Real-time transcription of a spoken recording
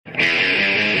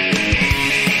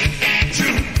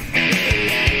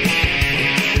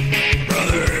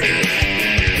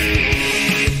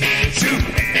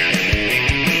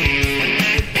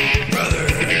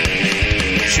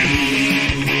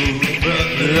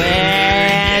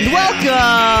And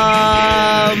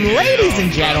welcome, ladies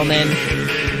and gentlemen,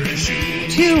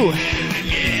 to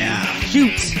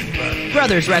Shoot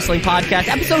Brothers Wrestling Podcast,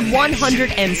 episode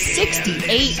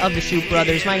 168 of the Shoot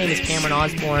Brothers. My name is Cameron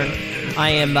Osborne. I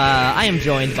am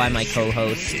joined by my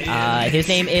co-host. His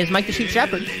name is Mike the Shoot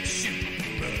Shepherd.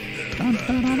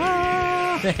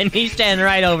 And he's standing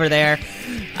right over there.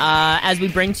 As we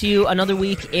bring to you another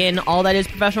week in all that is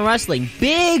professional wrestling.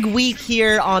 Big week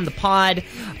here on the pod.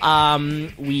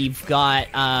 We've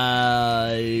got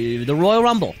the Royal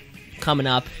Rumble coming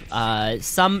up.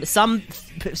 Some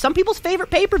people's favorite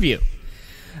pay-per-view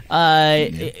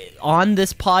on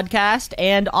this podcast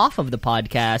and off of the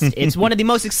podcast. It's one of the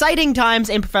most exciting times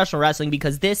in professional wrestling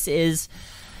because this is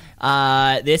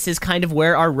kind of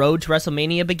where our road to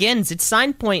WrestleMania begins. It's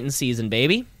sign pointing season,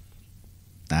 baby.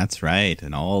 That's right,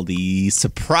 and all the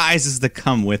surprises that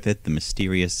come with it, the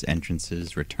mysterious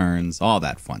entrances, returns, all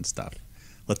that fun stuff.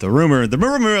 Let the rumor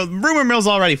mill's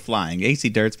already flying. AC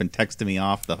Dirt's been texting me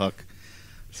off the hook,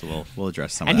 so we'll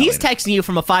address some of that. And he's later. texting you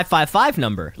from a 555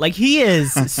 number. Like, he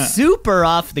is super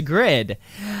off the grid.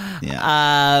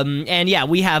 Yeah. And yeah,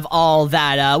 we have all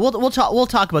that. We'll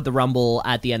talk about the Rumble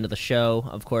at the end of the show,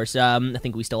 of course. I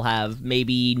think we still have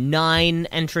maybe 9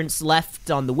 entrants left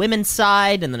on the women's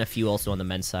side, and then a few also on the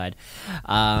men's side.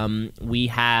 We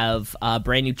have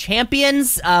brand new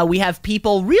champions. We have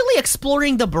people really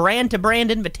exploring the brand-to-brand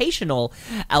invitational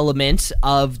element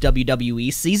of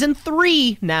WWE Season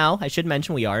 3 now. I should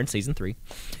mention we are in Season 3.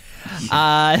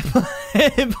 But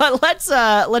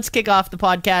let's kick off the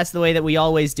podcast the way that we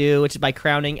always do, which is by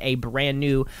crowning a brand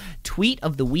new Tweet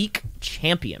of the Week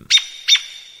champion.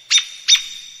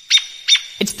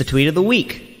 It's the Tweet of the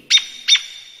Week.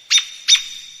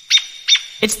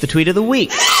 It's the Tweet of the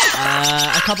Week.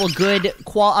 A couple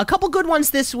good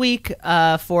ones this week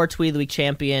for Tweet of the Week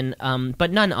champion,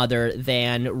 but none other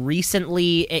than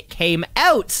recently it came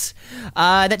out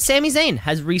that Sami Zayn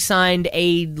has re-signed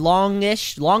a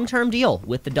long-term deal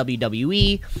with the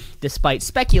WWE, despite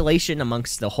speculation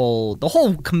amongst the whole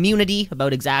community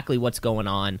about exactly what's going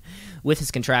on with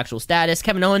his contractual status.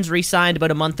 Kevin Owens re-signed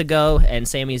about a month ago, and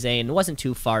Sami Zayn wasn't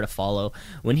too far to follow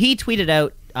when he tweeted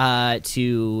out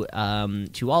to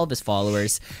all of his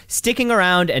followers, sticking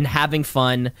around and having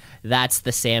fun, that's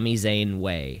the Sami Zayn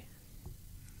way.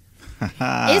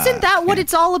 Isn't that what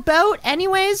it's all about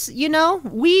anyways? You know,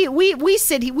 we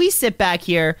sit back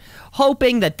here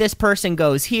hoping that this person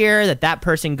goes here, that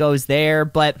person goes there,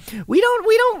 but we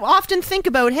don't often think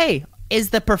about, hey, is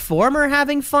the performer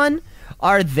having fun?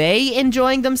 Are they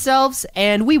enjoying themselves?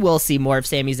 And we will see more of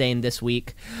Sami Zayn this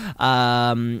week,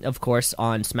 of course,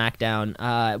 on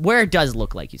Smackdown, where it does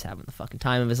look like he's having the fucking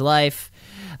time of his life.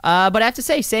 But I have to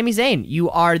say, Sami Zayn, you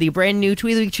are the brand new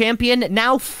Tweet of the Week champion,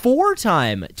 now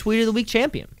 4-time Tweet of the Week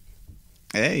champion.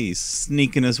 Hey, he's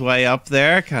sneaking his way up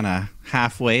there, kind of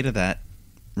halfway to that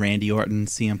Randy Orton,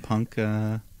 CM Punk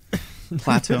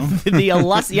plateau. the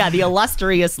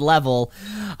illustrious level.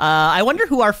 I wonder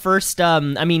who our first,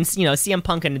 CM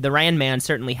Punk and the Ran Man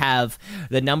certainly have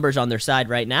the numbers on their side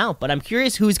right now, but I'm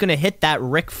curious who's going to hit that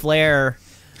Ric Flair,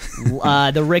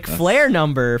 the Ric Flair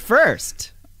number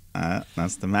first.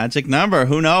 That's the magic number.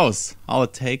 Who knows? All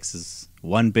it takes is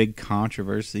one big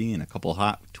controversy and a couple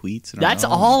hot tweets in a row. That's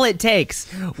all it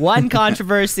takes. One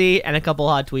controversy and a couple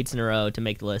hot tweets in a row to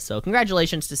make the list. So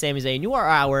congratulations to Sami Zayn. You are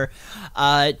our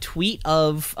Tweet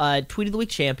of the Week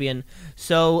champion.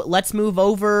 So let's move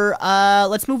over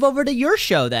to your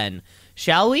show then,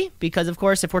 shall we? Because of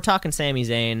course, if we're talking Sami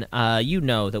Zayn, you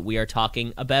know that we are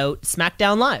talking about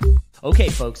Smackdown Live. Okay,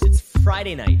 folks, it's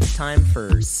Friday night. It's time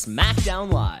for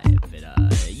Smackdown Live.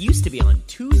 It used to be on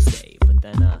Tuesday, but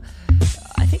then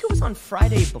I think it was on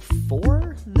Friday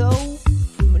before, though.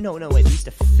 No, wait. We used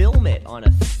to film it on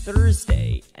a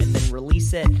Thursday and then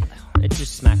release it. It's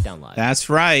just Smackdown Live. That's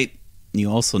right. You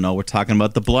also know we're talking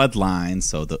about the Bloodline.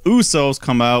 So the Usos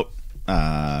come out,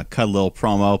 cut a little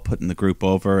promo, putting the group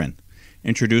over, and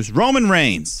introduce Roman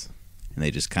Reigns. And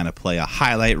they just kind of play a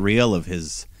highlight reel of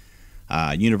his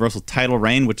Universal title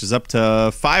reign, which is up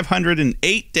to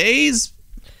 508 days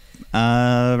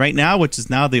right now, which is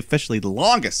now officially the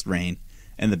longest reign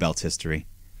in the belt's history,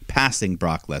 passing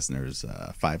Brock Lesnar's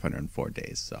 504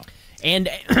 days. So, and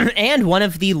one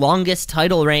of the longest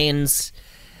title reigns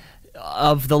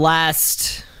of the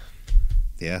last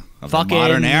the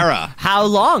modern era. How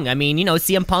long? I mean,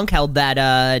 CM Punk held that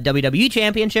WWE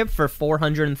Championship for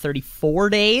 434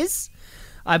 days.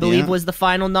 I believe was the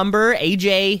final number.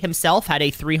 AJ himself had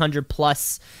a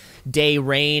 300-plus day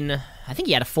reign. I think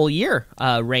he had a full year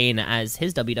reign as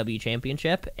his WWE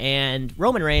Championship. And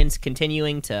Roman Reigns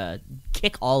continuing to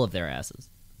kick all of their asses.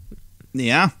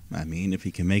 Yeah, I mean, if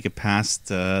he can make it past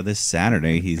this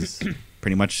Saturday, he's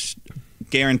pretty much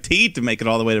guaranteed to make it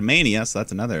all the way to Mania, so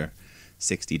that's another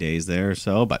 60 days there or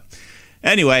so. But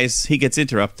anyways, he gets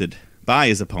interrupted by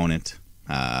his opponent,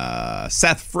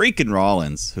 Seth Freakin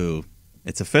Rollins, who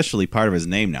it's officially part of his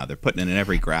name now. They're putting it in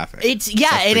every graphic. It's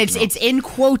it's in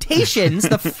quotations,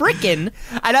 the frickin'.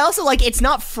 And I also like it's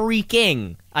not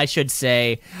freaking, I should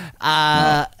say.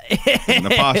 An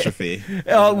apostrophe.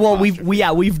 Well,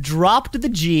 we've dropped the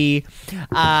G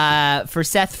for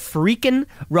Seth Freakin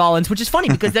Rollins, which is funny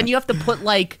because then you have to put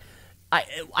like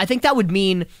I think that would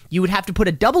mean you would have to put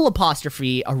a double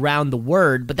apostrophe around the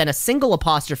word, but then a single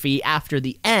apostrophe after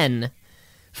the N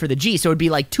for the G. So it'd be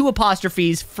like 2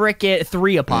 apostrophes, frickin',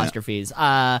 3 apostrophes.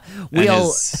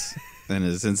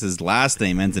 Since his last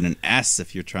name ends in an S,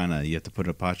 if you're you have to put an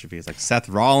apostrophe. It's like Seth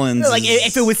Rollins. Like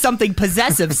if it was something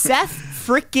possessive, Seth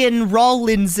frickin'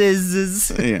 Rollins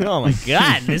is. Yeah. Oh my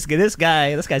God, this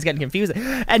guy's getting confused.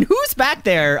 And who's back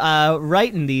there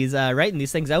writing these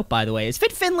things out? By the way, is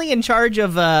Fit Finley in charge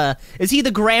of? Is he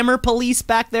the grammar police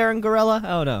back there in Gorilla?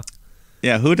 Oh no.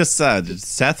 Yeah, who did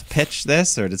Seth pitch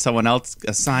this, or did someone else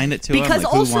assign it to him? Because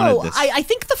like, also, I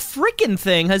think the frickin'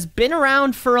 thing has been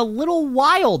around for a little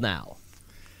while now.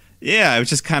 Yeah, it was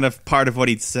just kind of part of what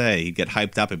he'd say. He'd get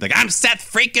hyped up and be like, "I'm Seth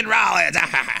freaking Rollins."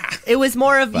 It was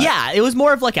more of it was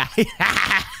more of like a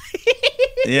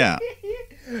yeah.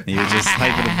 He was just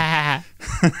hyping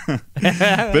him.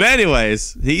 But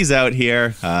anyways, he's out here.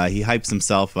 He hypes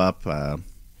himself up.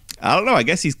 I don't know. I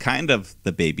guess he's kind of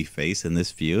the baby face in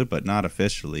this feud, but not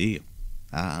officially.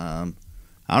 I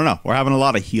don't know. We're having a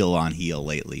lot of heel on heel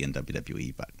lately in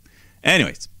WWE, but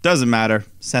anyways, doesn't matter.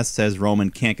 Seth says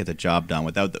Roman can't get the job done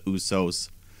without the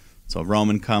Usos. So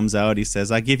Roman comes out. He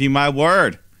says, "I give you my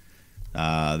word.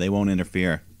 They won't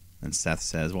interfere." And Seth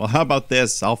says, "Well, how about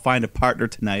this? I'll find a partner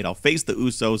tonight. I'll face the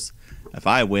Usos. If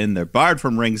I win, they're barred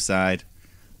from ringside.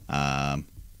 And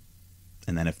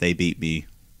then if they beat me,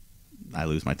 I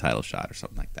lose my title shot," or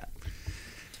something like that.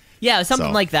 Yeah,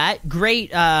 something like that.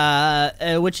 Great,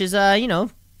 which is,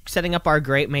 setting up our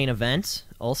great main event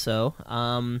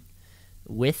also.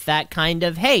 With that kind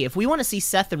of, hey, if we want to see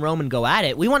Seth and Roman go at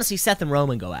it, we want to see Seth and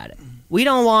Roman go at it. We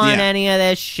don't want any of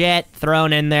this shit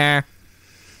thrown in there.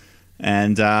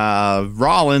 And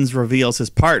Rollins reveals his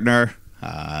partner,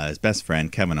 his best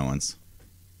friend, Kevin Owens,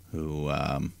 who,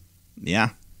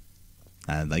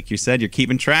 like you said, you're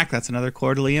keeping track. That's another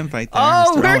quarterly invite there.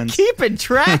 Oh, Mr. we're Owens. keeping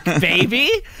track, baby.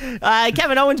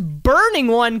 Kevin Owens burning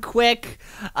one quick,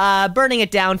 burning it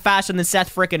down faster than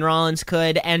Seth frickin' Rollins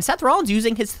could. And Seth Rollins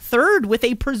using his third with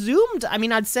a presumed,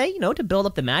 I'd say, to build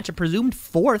up the match, a presumed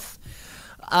 4th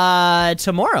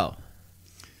tomorrow.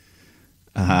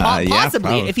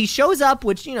 Possibly. If he shows up,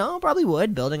 which, probably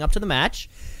would, building up to the match.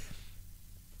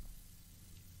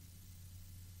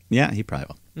 Yeah, he probably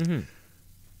will. Mm-hmm.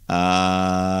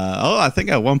 I think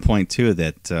at one point, too,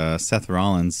 that Seth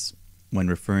Rollins, when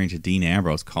referring to Dean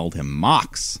Ambrose, called him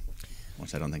Mox,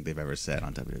 which I don't think they've ever said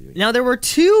on WWE. Now, there were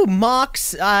 2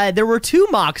 Mox. There were 2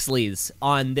 Moxleys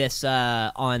on this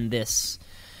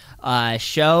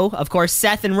show. Of course,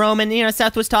 Seth and Roman,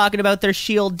 Seth was talking about their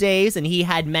Shield days, and he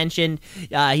had mentioned,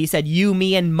 he said, "You,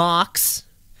 me, and Mox."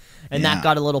 And that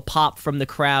got a little pop from the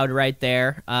crowd right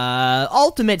there.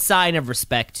 Ultimate sign of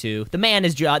respect too. The man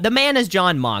is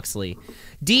John Moxley.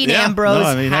 Dean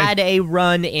Ambrose had a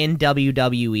run in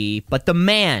WWE, but the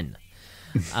man,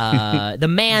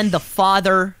 the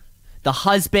father, the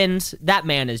husband, that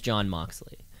man is John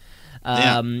Moxley.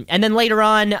 And then later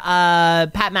on,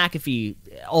 Pat McAfee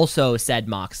also said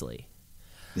Moxley.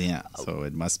 Yeah, so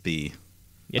it must be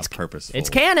purposeful. It's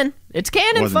canon. It's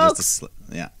canon, folks.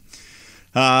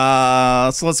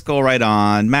 So let's go right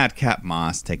on. Madcap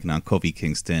Moss taking on Kofi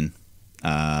Kingston.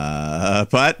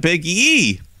 But Big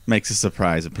E makes a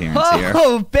surprise appearance here.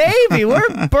 Oh, baby, we're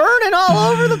burning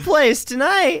all over the place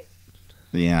tonight.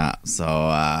 Yeah,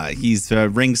 so he's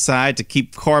ringside to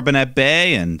keep Corbin at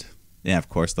bay. And, of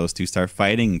course, those two start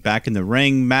fighting. Back in the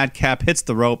ring, Madcap hits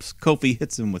the ropes. Kofi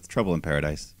hits him with Trouble in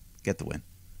Paradise. Get the win.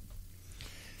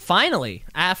 Finally,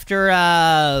 after,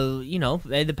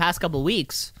 the past couple of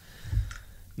weeks,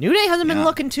 New Day hasn't been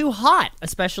looking too hot,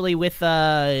 especially with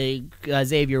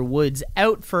Xavier Woods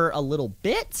out for a little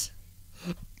bit.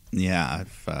 Yeah,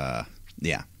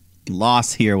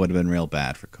 loss here would have been real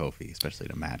bad for Kofi, especially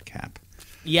to Madcap.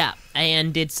 Yeah,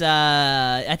 and it's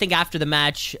I think after the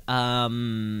match,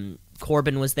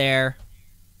 Corbin was there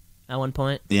at one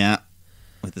point. Yeah,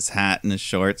 with his hat and his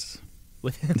shorts.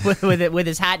 With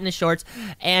his hat and his shorts,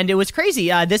 and it was crazy.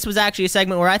 This was actually a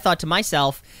segment where I thought to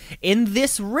myself, in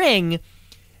this ring,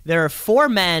 there are 4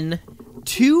 men,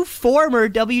 2 former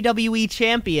WWE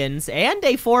champions, and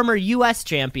a former U.S.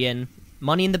 champion,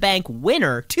 Money in the Bank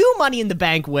winner, 2 Money in the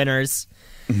Bank winners,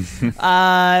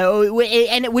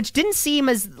 and which didn't seem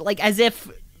as if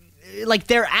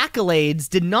their accolades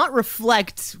did not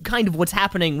reflect kind of what's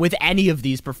happening with any of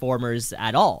these performers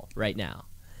at all right now.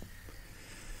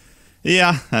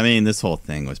 Yeah, I mean, this whole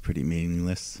thing was pretty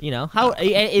meaningless. You know,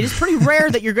 it is pretty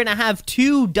rare that you're going to have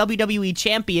 2 WWE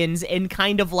champions in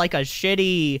kind of like a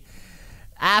shitty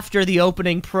after the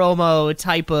opening promo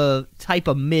type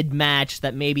of mid-match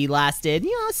that maybe lasted,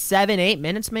 7-8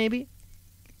 minutes maybe.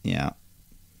 Yeah.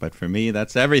 But for me,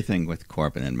 that's everything with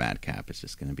Corbin and Madcap. It's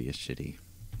just going to be a shitty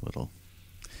little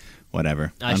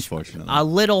whatever, unfortunately. A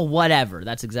little whatever.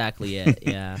 That's exactly it,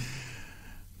 yeah.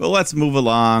 Well, let's move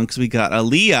along because we got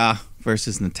Aaliyah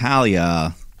versus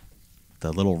Natalya,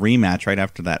 the little rematch right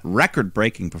after that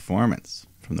record-breaking performance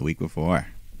from the week before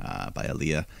by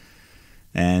Aaliyah.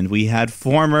 And we had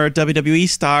former WWE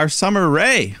star Summer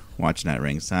Rae watching at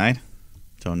ringside.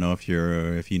 Don't know if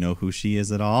you know who she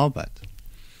is at all, but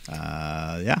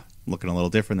looking a little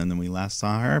different than we last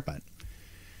saw her. But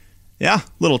yeah,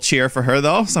 little cheer for her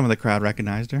though. Some of the crowd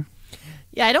recognized her.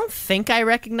 Yeah, I don't think I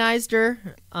recognized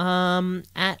her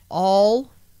at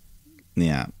all.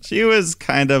 Yeah, she was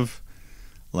kind of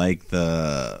like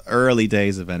the early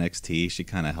days of NXT. She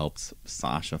kind of helped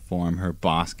Sasha form her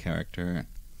boss character.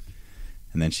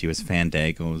 And then she was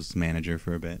Fandango's manager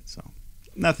for a bit, so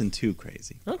nothing too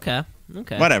crazy. Okay.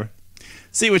 Whatever.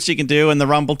 See what she can do in the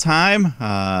Rumble time.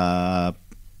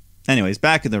 Anyways,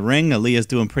 back in the ring, Aaliyah's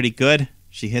doing pretty good.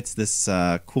 She hits this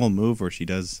cool move where she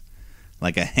does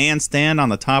like a handstand on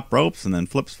the top ropes and then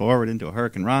flips forward into a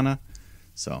Hurricane Rana.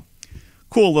 So,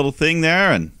 cool little thing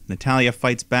there. And Natalya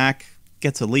fights back,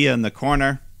 gets Aaliyah in the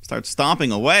corner, starts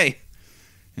stomping away.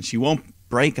 And she won't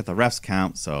break at the ref's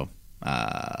count, so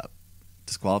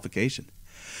disqualification.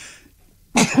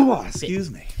 Excuse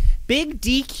me. Big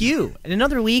DQ. And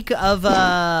another week of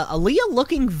Aaliyah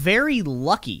looking very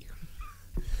lucky.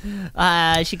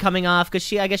 She coming off,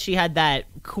 because I guess she had that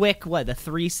quick, the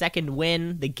 3-second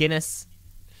win, the Guinness.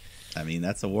 I mean,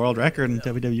 that's a world record in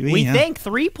WWE. We think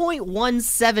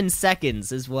 3.17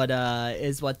 seconds is what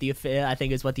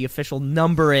the official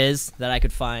number is that I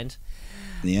could find.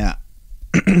 Yeah.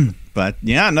 But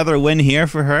yeah, another win here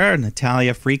for her.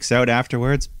 Natalya freaks out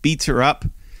afterwards, beats her up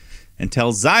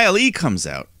until Xia Li comes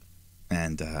out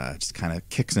and just kind of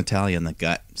kicks Natalya in the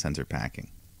gut, sends her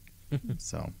packing.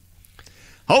 So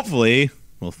hopefully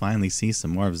we'll finally see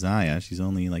some more of Xia. She's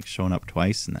only shown up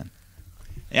twice, and then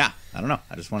I don't know.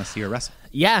 I just want to see her wrestle.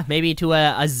 Yeah, maybe to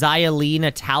a Xia Li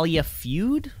Natalya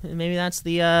feud. Maybe that's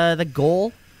the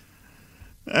goal.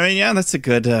 I mean, yeah, that's a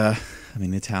good.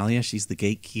 Natalya, she's the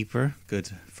gatekeeper. Good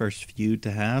first feud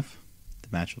to have. The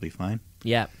match will be fine.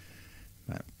 Yeah.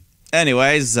 But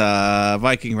anyways,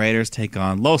 Viking Raiders take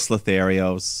on Los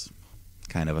Lotharios.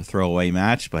 Kind of a throwaway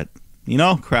match, but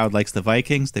crowd likes the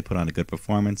Vikings. They put on a good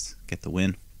performance, get the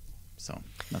win. So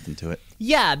nothing to it.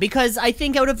 Yeah, because I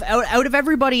think out of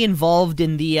everybody involved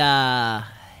in the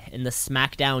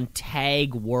SmackDown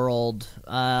tag world,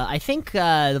 I think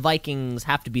the Vikings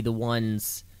have to be the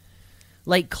ones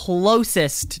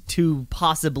closest to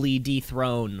possibly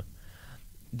dethrone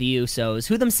the Usos,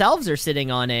 who themselves are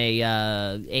sitting on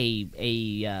a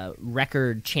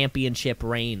record championship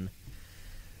reign.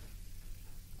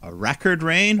 A record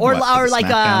reign? Or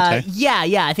I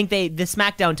think the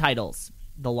SmackDown titles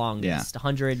the longest,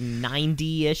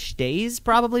 190-ish days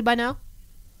probably by now.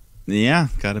 Yeah,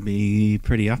 got to be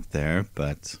pretty up there,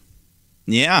 but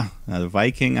yeah, the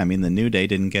the New Day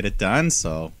didn't get it done,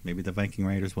 so maybe the Viking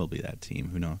Raiders will be that team.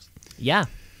 Who knows? Yeah.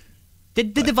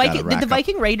 Did the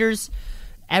Viking Raiders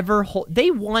ever hold?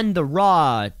 They won the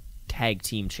Raw tag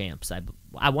team champs at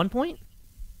one point.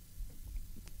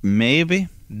 Maybe.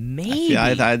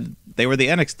 They were the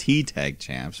NXT tag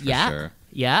champs for sure.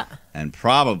 Yeah. And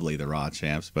probably the Raw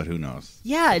champs, but who knows?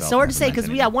 Yeah, it's so hard to say because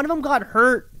one of them got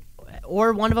hurt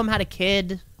or one of them had a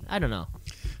kid. I don't know.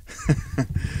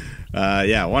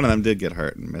 One of them did get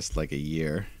hurt and missed a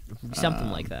year. Something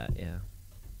like that, yeah.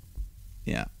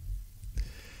 Yeah.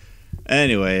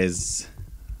 Anyways,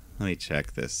 let me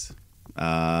check this.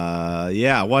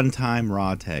 One-time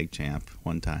Raw tag champ,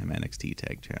 one-time NXT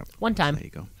tag champ. One time. There you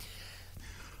go.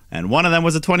 And one of them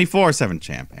was a 24/7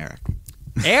 champ, Eric.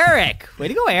 Eric! Way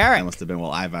to go, Eric. That must have been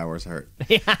while Ivar was hurt.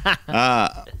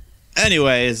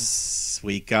 Anyways,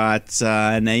 we got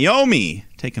Naomi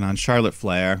taking on Charlotte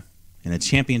Flair in a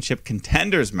championship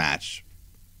contenders match.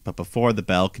 But before the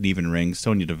bell can even ring,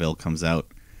 Sonya Deville comes out,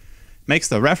 makes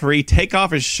the referee take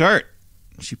off his shirt.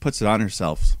 She puts it on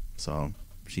herself, so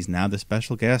she's now the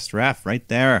special guest ref right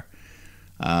there.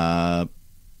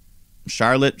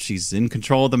 Charlotte, she's in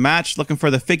control of the match, looking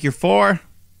for the figure 4,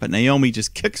 but Naomi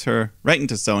just kicks her right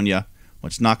into Sonya,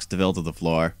 which knocks Deville to the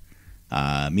floor.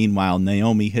 Meanwhile,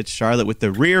 Naomi hits Charlotte with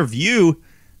the rear view,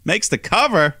 makes the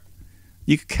cover.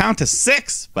 You could count to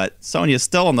 6, but Sonya's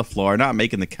still on the floor, not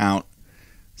making the count.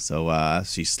 So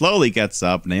she slowly gets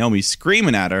up, Naomi's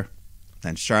screaming at her.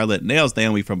 Then Charlotte nails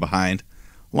Naomi from behind,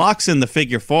 locks in the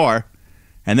figure 4,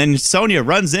 and then Sonya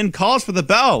runs in, calls for the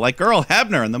bell, like Earl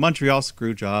Hebner in the Montreal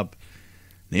Screwjob.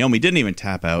 Naomi didn't even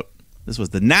tap out. This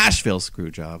was the Nashville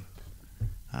Screwjob.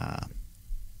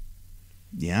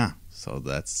 Yeah, so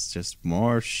that's just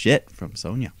more shit from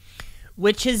Sonya.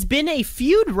 Which has been a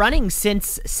feud running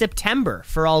since September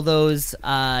for all those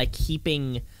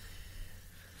keeping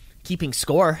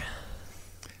score.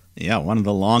 Yeah, one of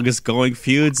the longest going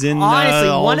feuds in... Honestly,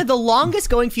 one of the longest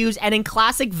going feuds, and in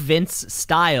classic Vince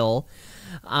style.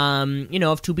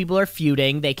 If two people are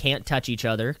feuding, they can't touch each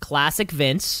other. Classic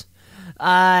Vince.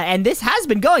 And this has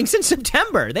been going since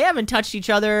September. They haven't touched each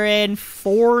other in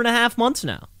 4.5 months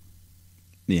now.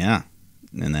 Yeah.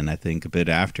 And then I think a bit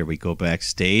after we go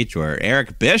backstage where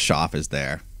Eric Bischoff is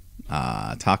there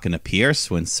talking to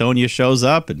Pierce when Sonya shows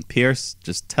up, and Pierce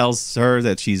just tells her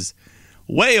that she's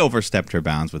way overstepped her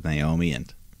bounds with Naomi.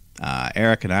 And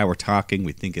Eric and I were talking.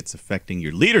 We think it's affecting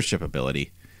your leadership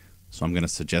ability. So I'm going to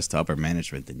suggest to upper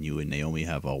management that you and Naomi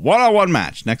have a one-on-one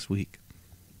match next week.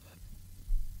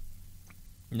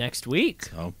 Next week?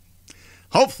 So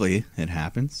hopefully it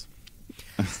happens.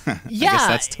 Yeah. I guess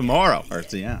that's tomorrow.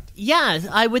 Yeah,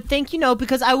 I would think,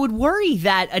 because I would worry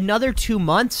that another 2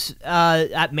 months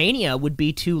at Mania would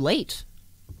be too late.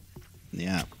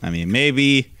 Yeah. I mean,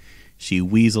 maybe she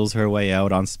weasels her way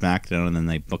out on SmackDown and then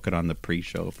they book it on the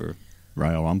pre-show for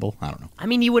Royal Rumble. I don't know. I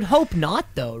mean, you would hope not,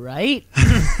 though, right?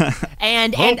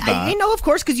 and not. Of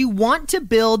course, because you want to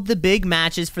build the big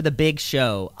matches for the big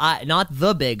show. Not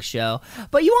the big show,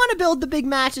 but you want to build the big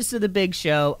matches to the big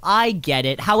show. I get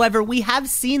it. However, we have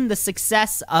seen the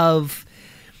success of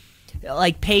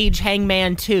like Paige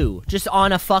Hangman 2 just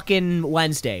on a fucking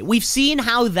Wednesday. We've seen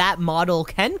how that model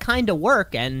can kind of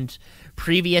work, and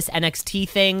previous NXT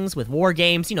things with War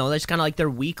Games, that's kind of like their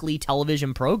weekly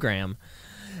television program.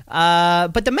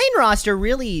 But the main roster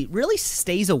really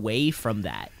stays away from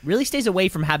that. Really stays away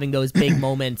from having those big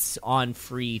moments on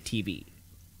free TV.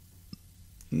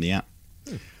 Yeah.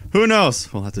 Who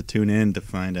knows? We'll have to tune in to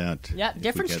find out. Yeah,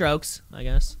 different strokes, I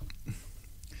guess.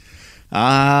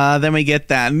 Then we get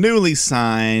that newly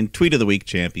signed Tweet of the Week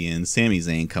champion, Sami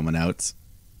Zayn, coming out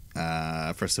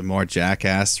for some more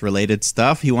Jackass-related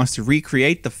stuff. He wants to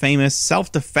recreate the famous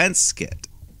self-defense skit.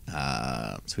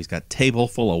 So he's got a table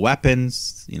full of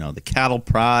weapons, the cattle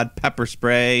prod, pepper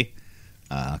spray,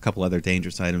 a couple other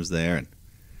dangerous items there.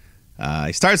 And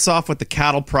he starts off with the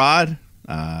cattle prod,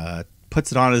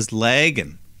 puts it on his leg,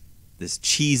 and this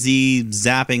cheesy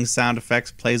zapping sound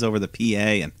effects plays over the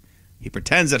PA, and he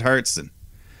pretends it hurts, and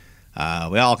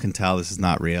we all can tell this is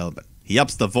not real, but he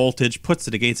ups the voltage, puts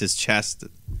it against his chest,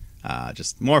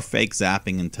 just more fake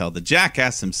zapping until the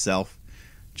jackass himself,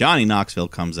 Johnny Knoxville,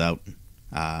 comes out.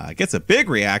 Gets a big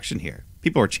reaction here.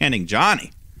 People are chanting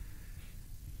Johnny.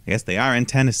 I guess they are in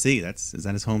Tennessee. Is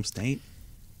that his home state?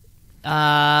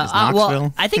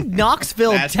 Well, I think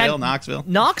Knoxville,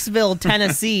 Knoxville,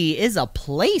 Tennessee is a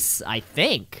place, I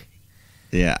think.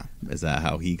 Yeah, is that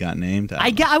how he got named? I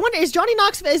wonder,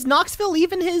 is Knoxville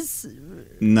even his?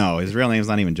 No, his real name's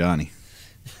not even Johnny.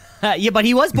 Yeah, but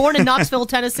he was born in Knoxville,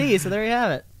 Tennessee, so there you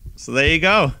have it. So there you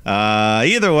go.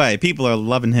 Either way, people are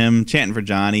loving him, chanting for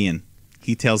Johnny, and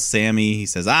he tells Sammy, he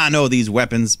says, I know these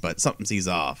weapons, but something seems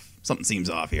off. Something seems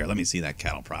off here. Let me see that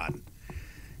cattle prod.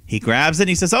 He grabs it and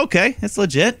he says, okay, it's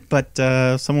legit, but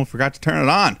someone forgot to turn it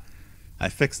on. I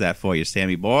fixed that for you,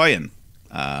 Sammy boy. And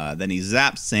then he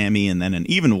zaps Sammy, and then an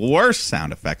even worse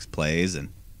sound effects plays. And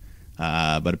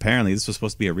but apparently this was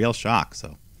supposed to be a real shock,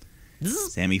 so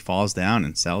Sammy falls down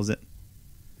and sells it.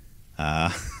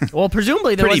 Well,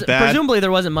 presumably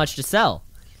there wasn't much to sell.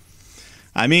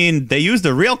 I mean, they used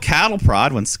a real cattle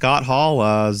prod when Scott Hall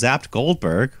zapped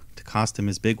Goldberg to cost him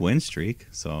his big win streak.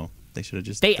 So they should have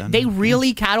just They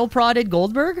really cattle prodded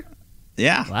Goldberg?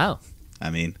 Yeah. Wow.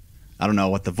 I mean, I don't know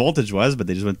what the voltage was, but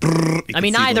they just went... I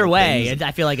mean, either way,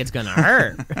 I feel like it's going to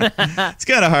hurt. It's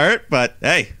going to hurt, but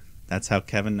hey, that's how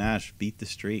Kevin Nash beat the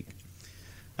streak.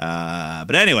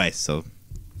 But anyway, so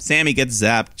Sammy gets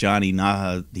zapped. Johnny,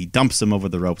 he dumps him over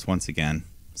the ropes once again.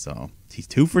 So he's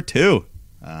 2 for 2.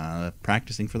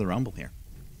 Practicing for the Rumble here.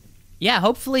 Yeah,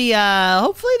 hopefully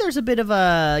there's a bit of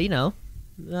a,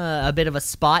 a bit of a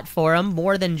spot for him,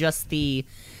 more than just the...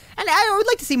 And I would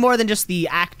like to see more than just the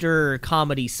actor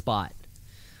comedy spot.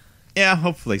 Yeah,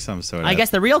 hopefully some sort of. I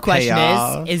guess the real question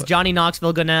payoff. is Johnny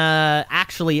Knoxville gonna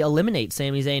actually eliminate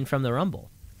Sami Zayn from the Rumble?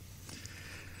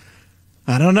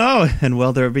 I don't know. And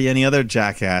will there be any other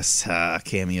Jackass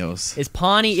cameos? Is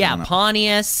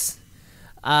Pontius.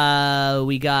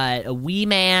 We got a Wee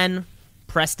Man,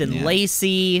 Preston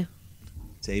Lacey,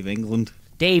 Dave England,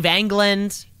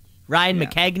 Ryan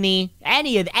McKegney.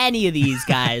 Any of these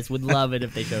guys would love it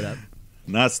if they showed up.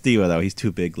 Not Steve-O, though. He's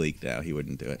too big league now. He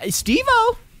wouldn't do it.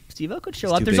 Steve-O could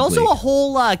show up. There's also a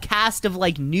whole cast of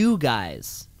like new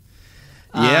guys.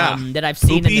 That I've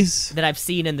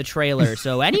seen in the trailer.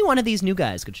 So any one of these new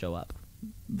guys could show up.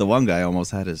 The one guy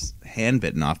almost had his hand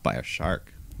bitten off by a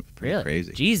shark. It was pretty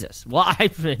crazy. Jesus. Well,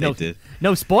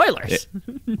 no spoilers.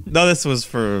 No, this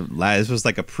was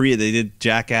like they did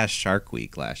Jackass Shark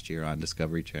Week last year on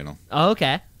Discovery Channel. Oh,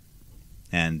 okay.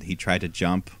 And he tried to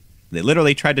jump. They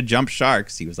literally tried to jump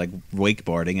sharks. He was like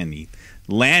wakeboarding and he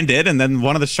landed, and then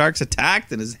one of the sharks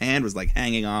attacked and his hand was like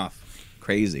hanging off.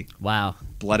 Crazy. Wow.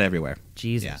 Blood everywhere.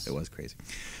 Jesus. Yeah, it was crazy.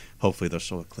 Hopefully they'll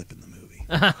show a clip in the movie.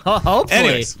 Hopefully.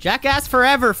 Anyways. Jackass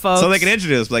forever, folks. So they can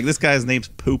introduce, like, this guy's name's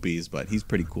Poopies, but he's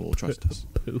pretty cool. Trust us.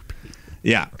 Poopy.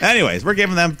 Yeah. Anyways, we're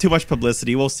giving them too much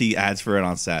publicity. We'll see ads for it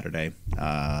on Saturday.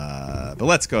 But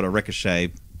let's go to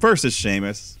Ricochet versus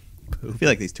Sheamus. I feel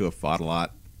like these two have fought a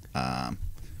lot.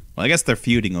 Well, I guess they're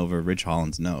feuding over Ridge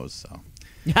Holland's nose, so.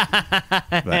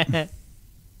 But,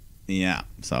 yeah.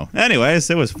 So, anyways,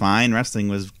 it was fine. Wrestling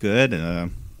was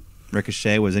good.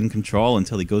 Ricochet was in control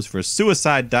until he goes for a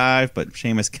suicide dive, but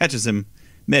Sheamus catches him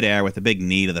midair with a big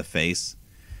knee to the face,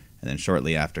 and then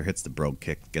shortly after hits the brogue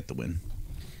kick to get the win.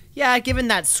 Yeah, given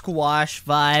that squash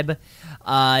vibe.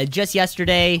 Just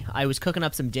yesterday, I was cooking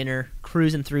up some dinner,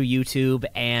 cruising through YouTube,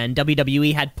 and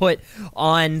WWE had put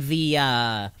on the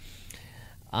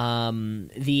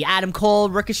Adam Cole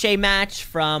Ricochet match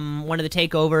from one of the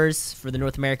takeovers for the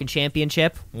North American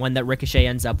Championship, one that Ricochet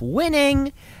ends up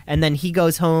winning, and then he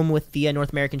goes home with the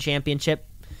North American Championship.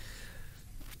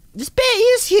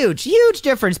 He's huge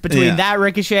difference between that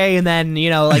Ricochet and then,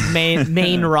 like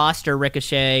main roster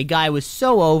Ricochet. Guy was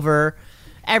so over.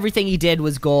 Everything he did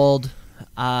was gold.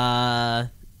 And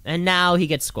now he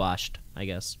gets squashed, I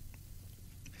guess.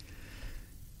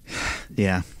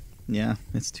 Yeah,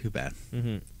 it's too bad.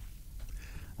 Mm-hmm.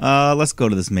 Let's go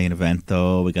to this main event,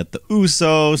 though. We got the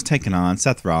Usos taking on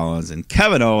Seth Rollins and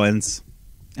Kevin Owens.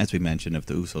 As we mentioned, if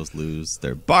the Usos lose,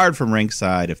 they're barred from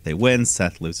ringside. If they win,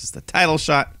 Seth loses the title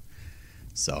shot.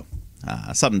 So,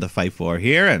 something to fight for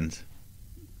here. And,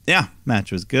 yeah,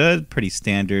 match was good. Pretty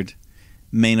standard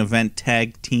main event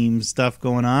tag team stuff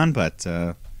going on. But,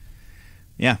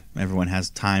 yeah, everyone has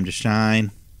time to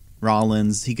shine.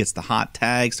 Rollins, he gets the hot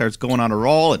tag, starts going on a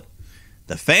roll, and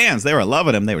the fans, they were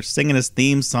loving him. They were singing his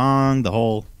theme song, the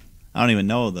whole, I don't even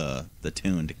know the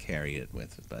tune to carry it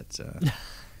with, but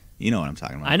you know what I'm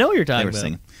talking about. I know what you're talking about.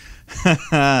 Singing.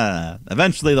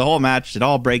 Eventually, the whole match, it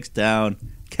all breaks down.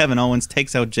 Kevin Owens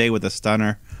takes out Jay with a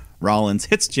stunner. Rollins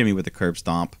hits Jimmy with a curb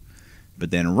stomp.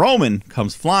 But then Roman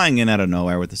comes flying in out of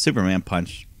nowhere with a Superman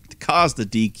punch to cause the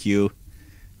DQ.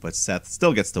 But Seth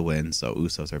still gets the win, so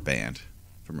Usos are banned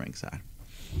from ringside.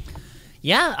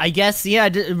 Yeah, I guess,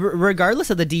 regardless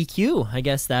of the DQ, I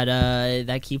guess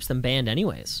that keeps them banned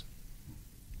anyways.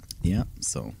 Yeah,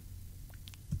 so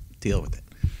deal with it.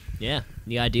 Yeah,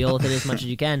 you gotta deal with it as much as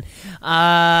you can.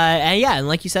 And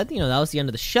like you said, that was the end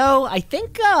of the show. I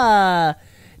think,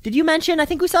 did you mention, I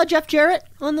think we saw Jeff Jarrett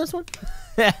on this one?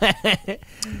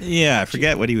 Yeah, I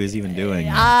forget what he was even doing.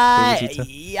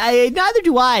 Neither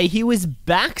do I. He was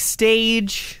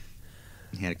backstage.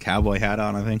 He had a cowboy hat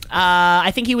on, I think.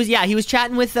 I think he was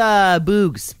chatting with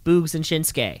Boogs and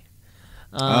Shinsuke.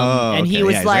 And he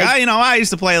was like, I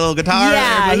used to play a little guitar.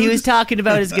 Yeah, he was talking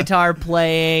about his guitar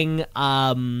playing,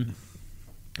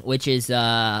 which is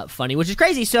funny, which is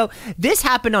crazy. So this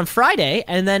happened on Friday,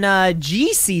 and then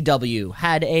GCW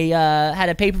had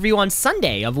a pay-per-view on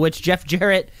Sunday, of which Jeff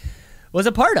Jarrett was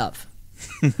a part of.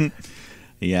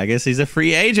 Yeah, I guess he's a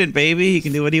free agent, baby. He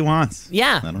can do what he wants.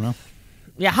 Yeah. I don't know.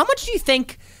 Yeah, how much do you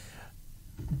think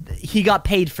he got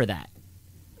paid for that?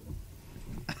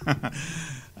 I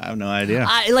have no idea.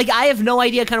 I have no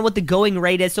idea kind of what the going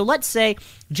rate is. So let's say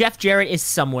Jeff Jarrett is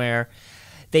somewhere.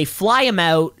 They fly him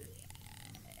out,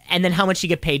 and then how much you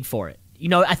get paid for it?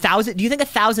 $1,000. Do you think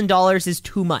 $1,000 is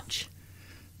too much?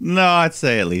 No, I'd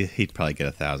say at least he'd probably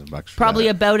get $1,000. Probably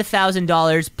about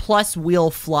 $1,000 plus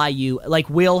we'll fly you, like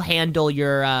we'll handle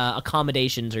your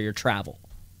accommodations or your travel.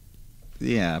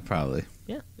 Yeah, probably.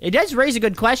 Yeah, it does raise a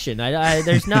good question. I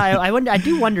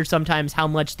do wonder sometimes how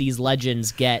much these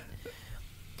legends get.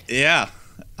 Yeah,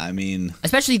 I mean,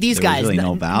 especially these there was guys, really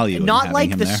no value in not having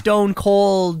like him the there. Stone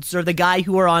Colds or the guys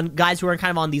who are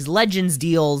kind of on these Legends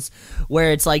deals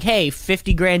where it's like, hey,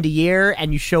 $50,000 a year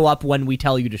and you show up when we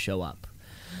tell you to show up.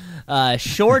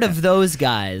 Short of those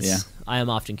guys, Yeah. I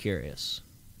am often curious.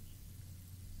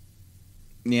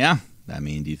 Yeah. I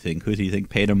mean, who do you think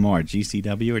paid him more,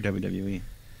 GCW or WWE?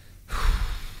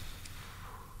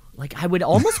 Like, I would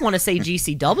almost want to say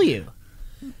GCW.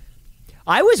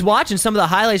 I was watching some of the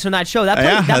highlights from that show.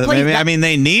 I mean,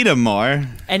 they need him more.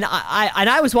 And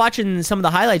I was watching some of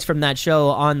the highlights from that show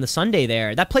on the Sunday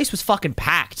there. That place was fucking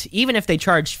packed, even if they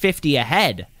charged 50 a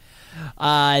head.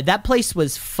 That place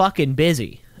was fucking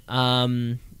busy.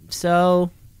 So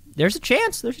there's a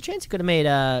chance. He could have made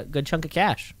a good chunk of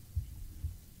cash.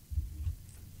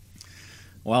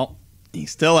 Well,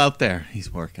 he's still out there.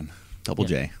 He's working. Double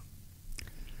J.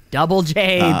 Double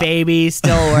J, baby,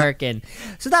 still working.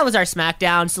 So that was our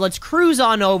SmackDown. So let's cruise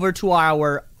on over to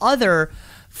our other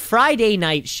Friday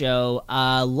night show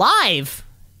live.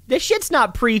 This shit's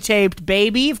not pre-taped,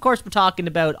 baby. Of course, we're talking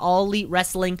about All Elite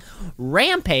Wrestling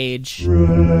Rampage.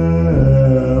 Rampage.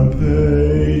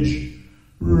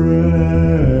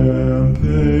 Rampage.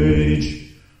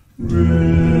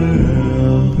 Rampage.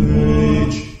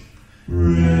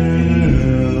 Rampage.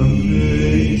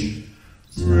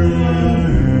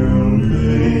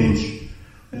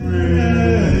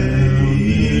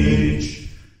 Rampage.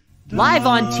 Live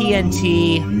on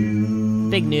TNT.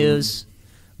 Big news.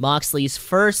 Moxley's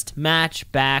first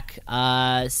match back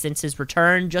since his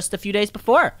return just a few days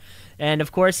before. And,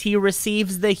 of course, he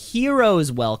receives the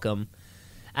hero's welcome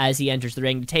as he enters the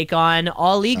ring to take on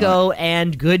All Ego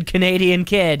and good Canadian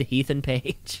kid, Ethan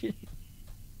Page.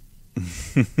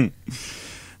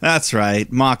 That's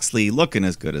right. Moxley looking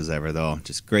as good as ever, though.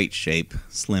 Just great shape.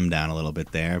 Slimmed down a little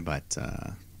bit there. But,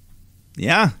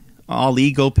 yeah, All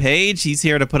Ego Page. He's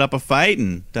here to put up a fight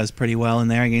and does pretty well in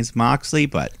there against Moxley.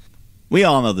 But we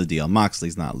all know the deal.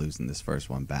 Moxley's not losing this first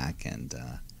one back. And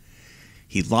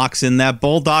he locks in that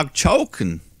Bulldog choke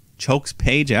and chokes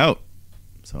Page out.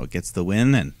 So it gets the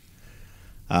win. And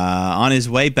on his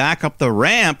way back up the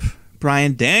ramp,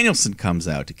 Bryan Danielson comes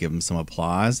out to give him some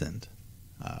applause. And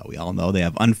we all know they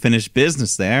have unfinished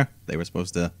business there. They were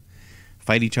supposed to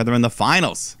fight each other in the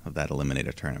finals of that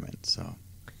Eliminator tournament. So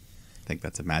I think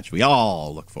that's a match we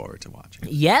all look forward to watching.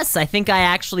 Yes, I think I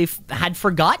actually had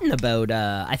forgotten about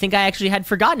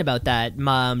that.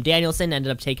 Danielson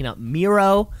ended up taking out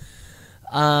Miro,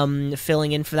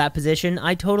 filling in for that position.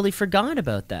 I totally forgot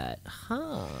about that.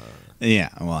 Huh. Yeah,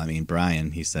 well, I mean, Bryan,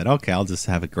 he said, okay, I'll just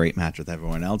have a great match with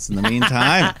everyone else in the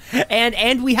meantime.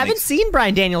 and we haven't seen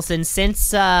Bryan Danielson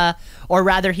since, or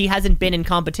rather, he hasn't been in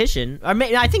competition. Or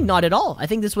I think not at all. I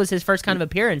think this was his first kind of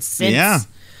appearance since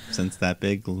since that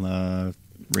big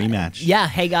rematch.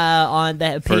 Yeah, on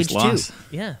the Page 2. Loss.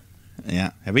 Yeah. Yeah.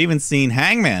 Have we even seen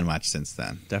Hangman much since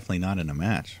then? Definitely not in a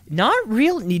match. Not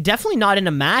really. Definitely not in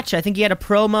a match. I think he had a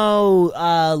promo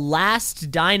last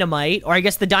Dynamite, or I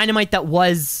guess the Dynamite that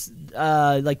was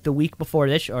like the week before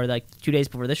this, or like 2 days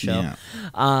before this show. Yeah.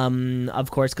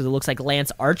 Of course, because it looks like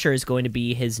Lance Archer is going to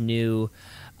be his new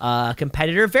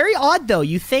competitor. Very odd, though.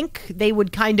 You think they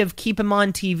would kind of keep him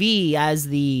on TV as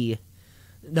the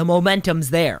momentum's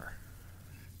there.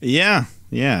 Yeah,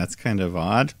 it's kind of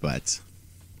odd, but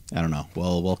I don't know.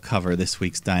 We'll cover this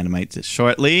week's Dynamite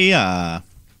shortly.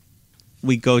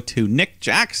 We go to Nick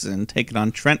Jackson taking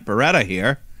on Trent Beretta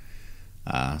here.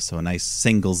 So a nice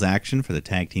singles action for the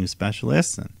tag team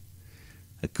specialists, and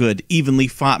a good evenly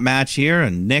fought match here.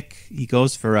 And Nick, he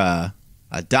goes for a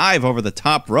dive over the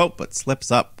top rope, but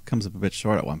slips up, comes up a bit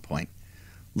short at one point.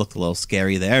 Looked a little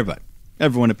scary there, but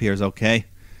everyone appears okay.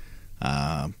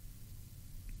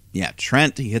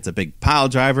 Trent, he hits a big pile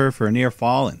driver for a near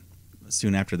fall, and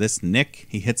soon after this, Nick,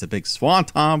 he hits a big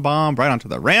swanton bomb right onto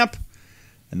the ramp,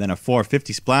 and then a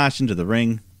 450 splash into the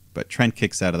ring, but Trent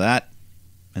kicks out of that.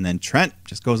 And then Trent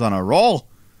just goes on a roll,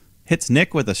 hits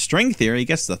Nick with a string theory, he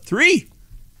gets the 3.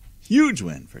 Huge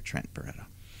win for Trent Beretta.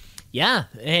 Yeah,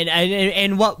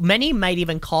 and what many might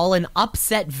even call an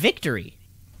upset victory.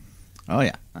 Oh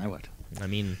yeah, I would. I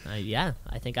mean, I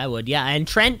think I would. Yeah, and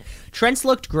Trent's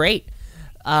looked great.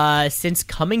 Since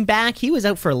coming back, he was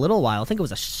out for a little while. I think it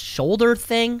was a shoulder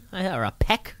thing or a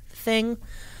pec thing.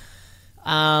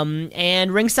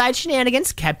 And ringside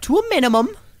shenanigans kept to a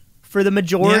minimum for the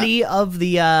majority of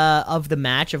the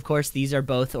match. Of course, these are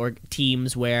both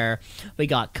teams where we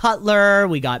got Cutler,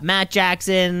 we got Matt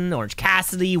Jackson, Orange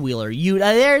Cassidy, Wheeler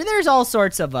Yuta. There's all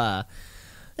sorts of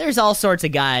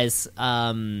guys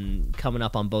coming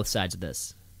up on both sides of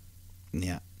this.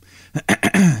 Yeah.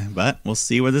 But we'll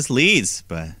see where this leads.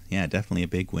 But yeah, definitely a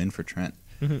big win for Trent.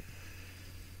 Mm-hmm.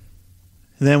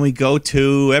 Then we go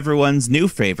to everyone's new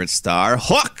favorite star,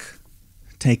 Hook,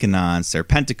 taking on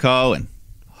Serpentico, and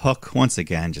Hook once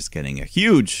again just getting a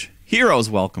huge hero's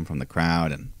welcome from the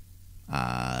crowd, and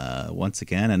once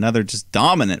again another just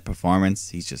dominant performance.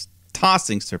 He's just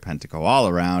tossing Serpentico all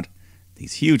around,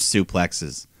 these huge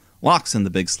suplexes, locks in the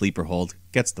big sleeper hold,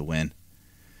 gets the win.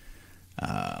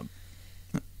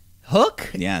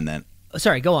 Hook? Yeah, and then...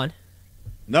 Sorry, go on.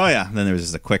 Oh, yeah. Then there's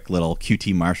just a quick little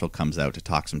QT Marshall comes out to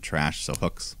talk some trash, so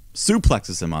Hooks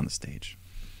suplexes him on the stage.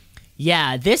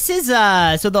 Yeah, this is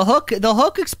so the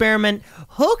Hook experiment.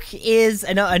 Hook is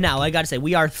now I gotta say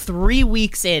we are 3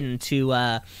 weeks into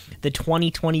the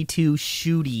 2022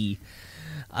 Shooty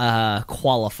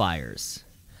qualifiers.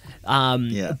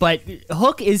 But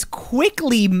Hook is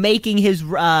quickly making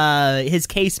his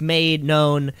case made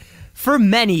known for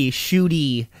many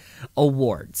Shooty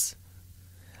awards.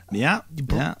 Yeah.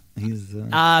 He's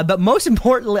but most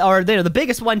importantly, or the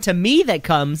biggest one to me that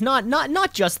comes,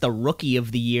 not just the Rookie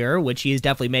of the Year, which he is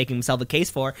definitely making himself a case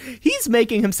for. He's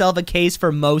making himself a case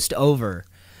for most over.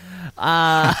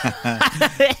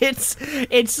 It's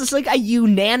just like a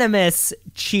unanimous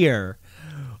cheer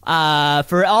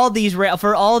for all these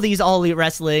All Elite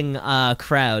Wrestling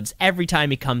crowds every time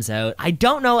he comes out. I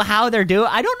don't know how they're doing.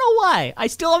 I don't know why. I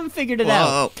still haven't figured it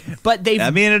out. But they.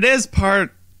 I mean, it is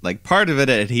part of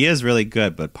it. He is really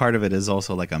good, but part of it is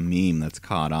also like a meme that's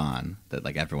caught on that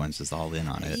like everyone's just all in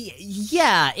on it.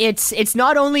 Yeah, it's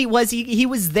not only was he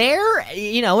was there,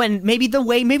 and maybe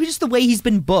just the way he's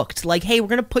been booked. Like, hey, we're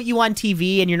gonna put you on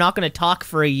TV and you're not gonna talk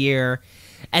for a year.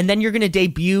 And then you're going to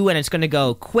debut, and it's going to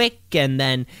go quick, and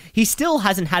then he still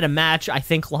hasn't had a match, I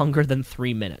think, longer than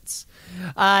 3 minutes.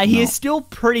 He is still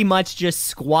pretty much just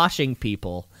squashing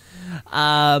people.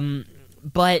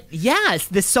 But, yeah,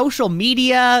 the social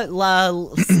media,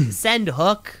 send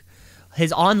Hook,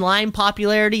 his online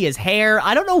popularity, his hair,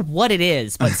 I don't know what it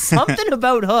is, but something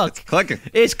about Hook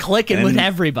is clicking with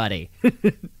everybody.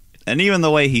 And even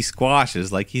the way he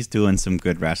squashes, like, he's doing some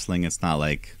good wrestling. It's not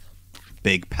like...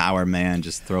 big power man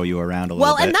just throw you around a little bit.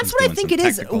 Well, and that's what I think it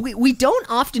is. We don't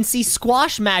often see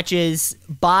squash matches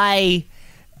by,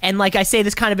 and like I say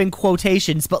this kind of in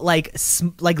quotations, but like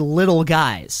little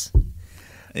guys.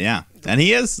 Yeah, and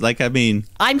he is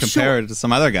compared to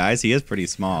some other guys, he is pretty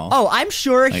small. Oh, I'm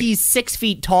sure he's 6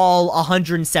 feet tall,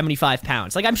 175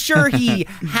 pounds. Like I'm sure he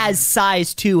has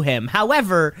size to him.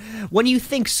 However, when you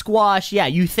think squash, yeah,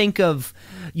 you think of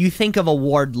a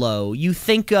Wardlow. You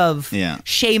think of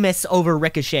Sheamus over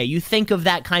Ricochet. You think of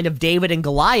that kind of David and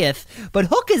Goliath. But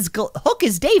Hook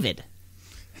is David.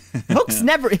 Hook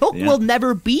will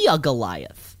never be a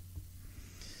Goliath.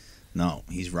 No,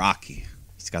 he's Rocky.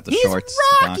 He's got the shorts.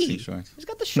 Rocky. He's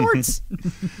got the shorts.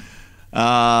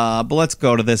 But let's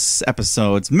go to this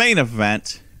episode's main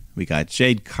event. We got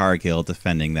Jade Cargill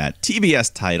defending that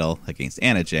TBS title against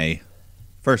Anna Jay.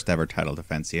 First ever title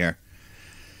defense here.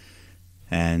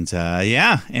 And,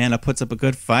 Anna puts up a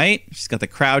good fight. She's got the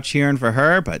crowd cheering for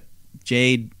her, but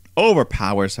Jade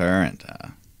overpowers her. And,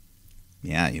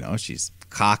 she's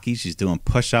cocky. She's doing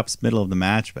push-ups middle of the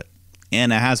match. But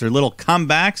Anna has her little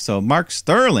comeback, so Mark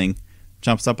Sterling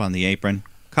jumps up on the apron,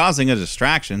 causing a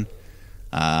distraction.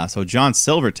 So John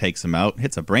Silver takes him out,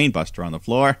 hits a brainbuster on the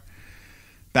floor.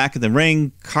 Back in the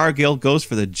ring, Cargill goes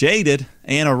for the Jaded.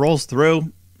 Anna rolls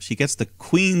through. She gets the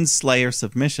Queen Slayer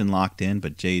submission locked in,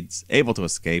 but Jade's able to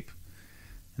escape.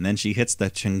 And then she hits the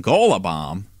Chingola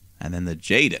bomb, and then the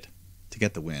Jaded to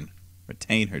get the win,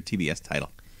 retain her TBS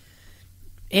title.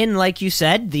 In, like you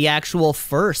said, the actual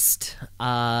first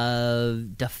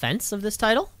defense of this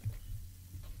title.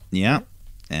 Yeah,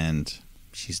 and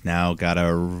she's now got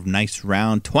a nice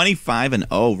round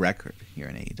 25-0 record here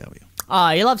in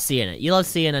AEW. You love seeing it. You love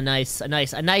seeing a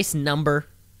nice number.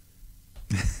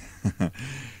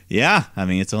 Yeah, I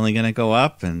mean, it's only going to go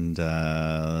up, and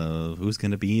who's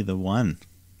going to be the one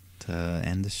to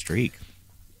end the streak?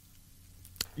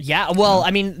 Yeah, well,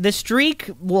 I mean, the streak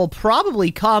will probably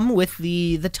come with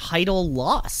the title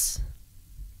loss.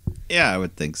 Yeah, I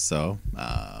would think so.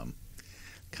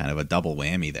 Kind of a double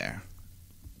whammy there.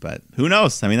 But who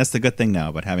knows? I mean, that's the good thing now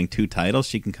about having two titles.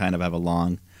 She can kind of have a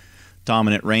long,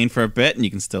 dominant reign for a bit, and you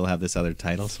can still have this other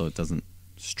title, so it doesn't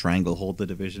stranglehold the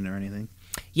division or anything.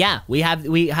 Yeah, we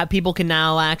have people can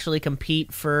now actually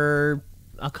compete for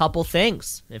a couple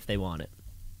things if they want it.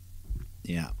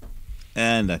 Yeah.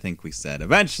 And I think we said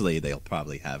eventually they'll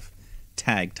probably have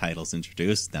tag titles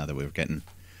introduced now that we're getting,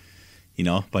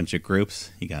 a bunch of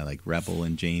groups. You got like Rebel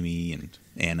and Jamie and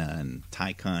Anna and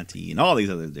Ty Conti and all these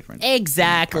other different.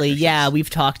 Exactly. Yeah, we've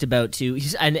talked about too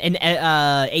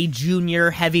a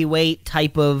junior heavyweight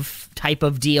type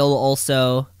of deal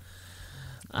also.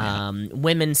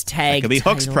 Women's tag Could be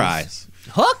Hook's titles. prize.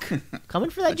 Hook coming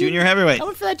for that Junior heavyweight.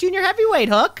 Coming for that junior heavyweight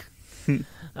Hook.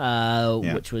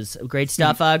 Which was great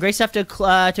stuff. Great stuff to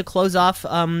close off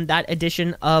that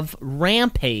edition of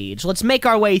Rampage. Let's make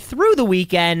our way through the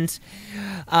weekend.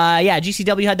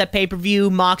 GCW had that pay-per-view.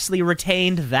 Moxley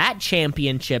retained that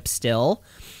championship still.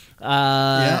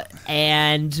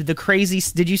 And the crazy.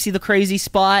 Did you see the crazy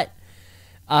spot?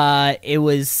 It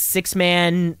was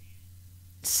six-man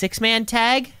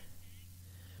tag.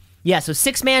 Yeah, so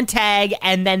six-man tag,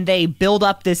 and then they build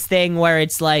up this thing where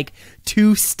it's like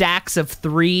 2 stacks of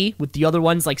 3 with the other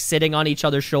ones like sitting on each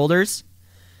other's shoulders.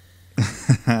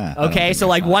 Okay, so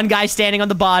like one guy standing on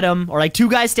the bottom, or like 2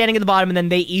 guys standing at the bottom, and then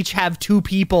they each have 2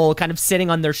 people kind of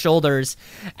sitting on their shoulders,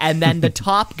 and then the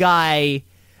top guy,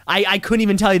 I couldn't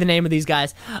even tell you the name of these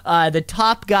guys. The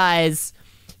top guys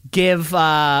give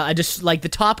just like the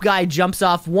top guy jumps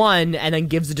off one and then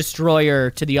gives a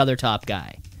destroyer to the other top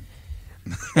guy.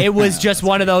 It was just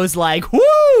one of those like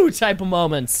woo type of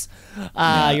moments.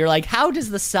 You're like, how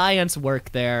does the science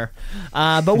work there?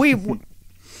 But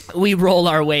we roll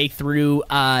our way through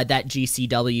that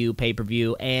GCW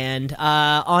pay-per-view and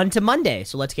on to Monday.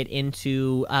 So let's get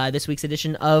into this week's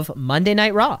edition of Monday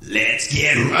Night Raw. Let's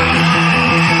get raw.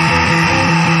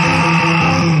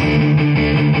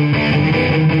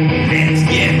 Let's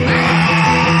get raw.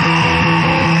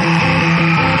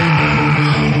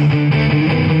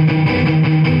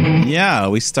 Yeah,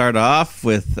 we start off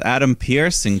with Adam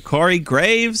Pearce and Corey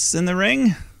Graves in the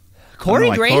ring. Corey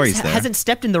Graves hasn't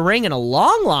stepped in the ring in a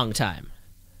long, long time.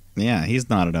 Yeah, he's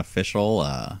not an official,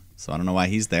 so I don't know why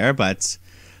he's there, but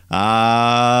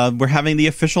we're having the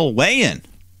official weigh-in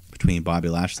between Bobby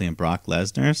Lashley and Brock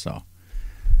Lesnar, so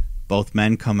both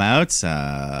men come out.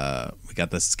 We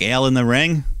got the scale in the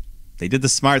ring. They did the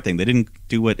smart thing. They didn't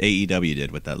do what AEW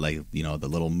did with that, like, you know, the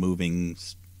little moving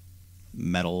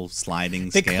metal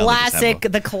sliding scale.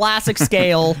 The classic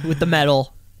scale with the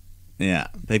metal. Yeah,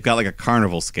 they've got like a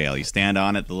carnival scale. You stand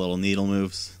on it, the little needle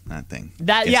moves. That thing.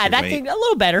 That thing a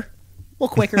little better, a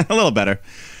little quicker, a little better.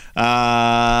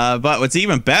 But what's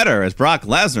even better is Brock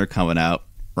Lesnar coming out,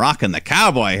 rocking the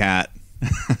cowboy hat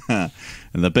and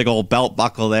the big old belt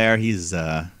buckle there. He's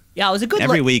it was a good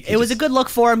every look. week. It was a good look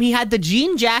for him. He had the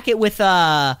jean jacket with it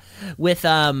kind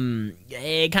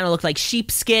of looked like sheep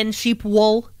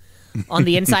wool on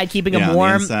the inside, keeping him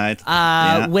warm.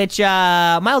 Which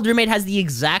my old roommate has the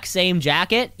exact same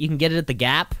jacket. You can get it at the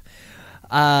Gap.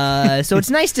 So it's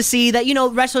nice to see that, you know,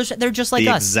 wrestlers, they're just like us.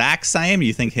 The exact same?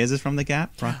 You think his is from the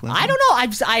Gap, Brock Lesnar? I don't know.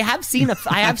 I have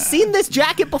seen this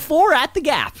jacket before at the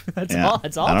Gap. That's all.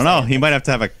 I don't know. He might have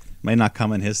to might not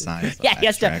come in his size. Yeah, he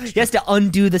has to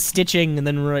undo the stitching and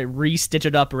then re-stitch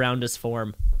it up around his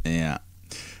form. Yeah.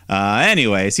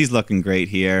 Anyways, he's looking great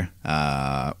here.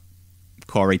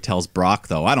 Corey tells Brock,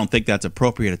 though, I don't think that's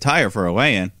appropriate attire for a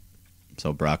weigh-in.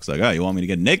 So Brock's like, oh, you want me to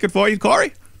get naked for you,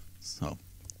 Corey? So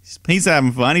he's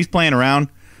having fun. He's playing around.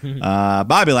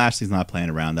 Bobby Lashley's not playing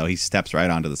around, though. He steps right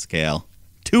onto the scale.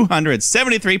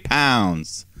 273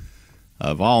 pounds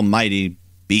of almighty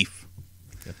beef.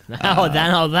 Now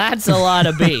that's a lot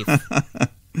of beef.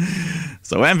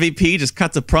 So MVP just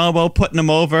cuts a promo, putting him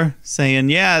over, saying,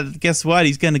 yeah, guess what?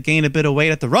 He's going to gain a bit of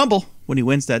weight at the Rumble when he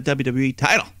wins that WWE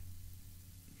title.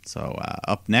 So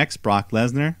up next, Brock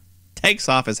Lesnar takes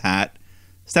off his hat,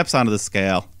 steps onto the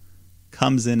scale,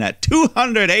 comes in at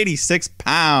 286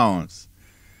 pounds.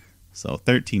 So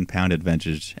 13-pound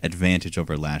advantage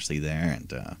over Lashley there.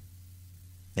 And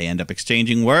they end up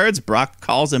exchanging words. Brock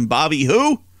calls him Bobby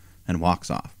Who and walks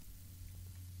off.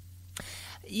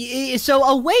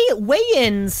 So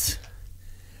weigh-ins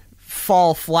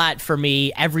fall flat for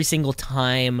me every single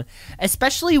time,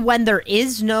 especially when there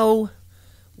is no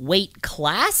weight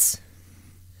class.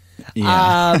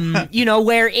 Yeah. You know,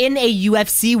 where in a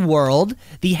UFC world,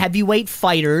 the heavyweight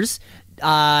fighters,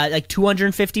 like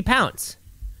 250 pounds.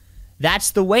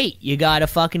 That's the weight you gotta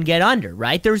fucking get under,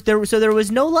 right? So there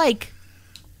was no like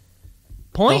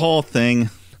point. The whole thing.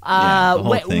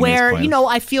 Where you know,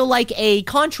 I feel like where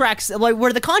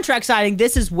the contract signing,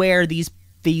 this is where these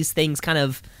things kind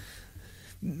of,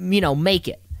 you know, make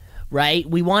it. Right?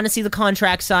 We want to see the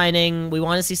contract signing. We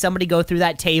want to see somebody go through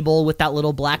that table with that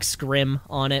little black scrim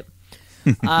on it.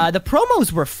 The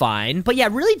promos were fine, but yeah,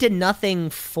 really did nothing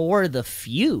for the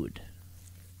feud.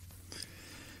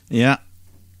 Yeah.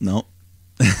 No.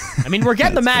 I mean, we're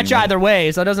getting the match either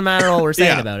way, so it doesn't matter what we're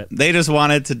saying about it. They just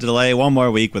wanted to delay one more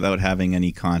week without having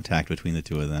any contact between the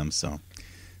two of them, so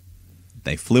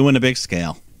they flew in a big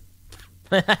scale.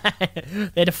 They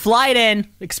had to fly it in,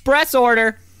 express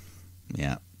order.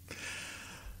 Yeah.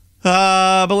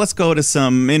 But let's go to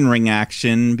some in-ring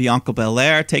action. Bianca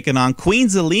Belair taking on Queen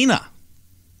Zelina.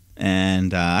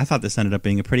 And I thought this ended up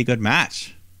being a pretty good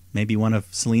match. Maybe one of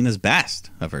Selena's best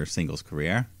of her singles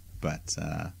career. But,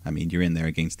 I mean, you're in there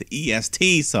against the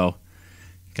EST, so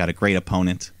you got a great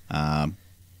opponent.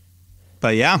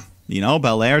 But, yeah, you know,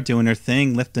 Belair doing her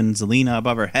thing, lifting Zelina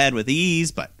above her head with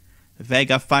ease. But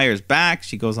Vega fires back.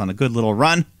 She goes on a good little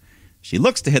run. She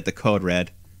looks to hit the code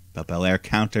red. But Belair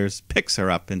counters, picks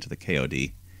her up into the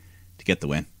KOD to get the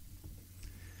win.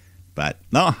 But,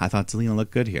 no, I thought Zelina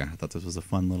looked good here. I thought this was a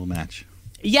fun little match.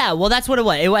 Yeah, well, that's what it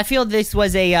was. I feel this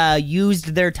was a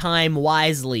used their time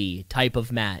wisely type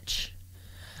of match.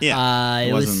 Yeah,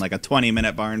 it wasn't like a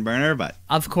 20-minute barn burner, but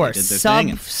of course,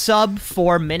 sub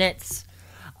 4 minutes.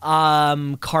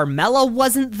 Carmella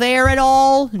wasn't there at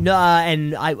all,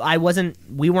 and I wasn't.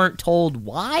 We weren't told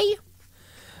why.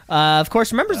 Of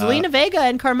course, remember Zelina Vega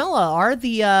and Carmella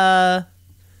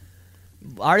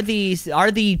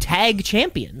are the tag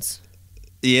champions.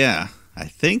 Yeah, I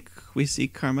think we see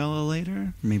Carmella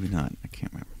later. Maybe not. I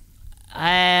can't remember.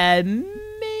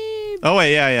 Maybe. Oh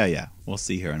wait, yeah. We'll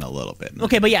see her in a little bit.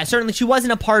 Okay, but yeah, certainly she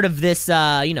wasn't a part of this.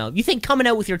 You think coming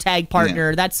out with your tag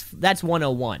partner, that's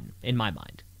 101 in my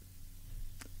mind.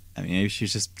 I mean, maybe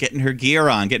she's just getting her gear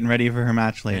on, getting ready for her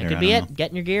match later. That could be it.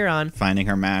 Getting your gear on. Finding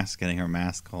her mask, getting her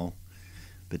mask all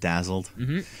bedazzled.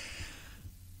 Mm-hmm.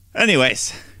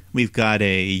 Anyways, we've got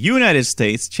a United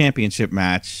States Championship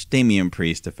match. Damian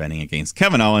Priest defending against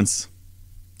Kevin Owens.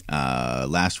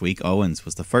 Last week, Owens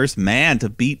was the first man to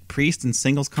beat Priest in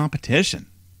singles competition.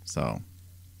 So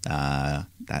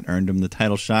that earned him the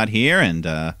title shot here,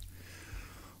 and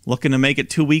looking to make it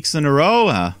 2 weeks in a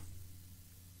row.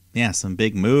 Yeah, some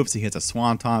big moves. He hits a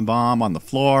swanton bomb on the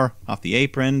floor off the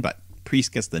apron, but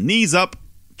Priest gets the knees up,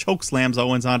 choke slams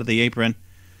Owens onto the apron,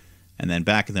 and then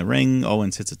back in the ring,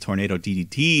 Owens hits a tornado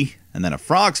DDT, and then a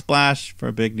frog splash for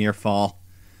a big near fall.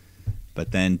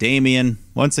 But then Damian,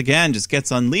 once again, just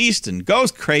gets unleashed and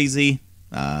goes crazy.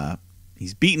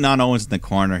 He's beating on Owens in the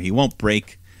corner. He won't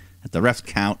break at the ref's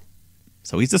count,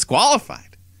 so he's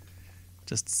disqualified.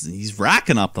 He's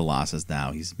racking up the losses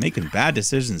now. He's making bad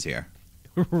decisions here.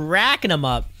 Racking them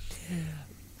up.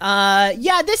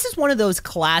 Yeah, this is one of those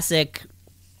classic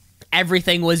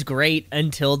everything was great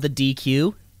until the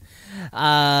DQ.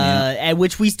 And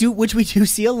which we do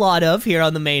see a lot of here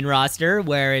on the main roster,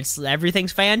 where it's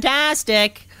everything's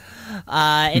fantastic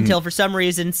until for some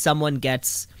reason someone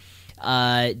gets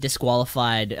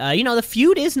disqualified. The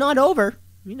feud is not over.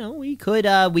 We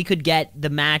could get the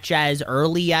match as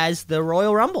early as the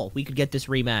Royal Rumble. We could get this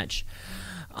rematch.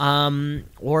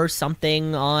 Or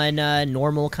something on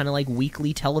normal kind of like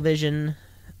weekly television.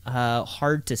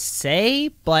 Hard to say,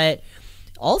 but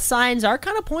all signs are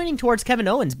kind of pointing towards Kevin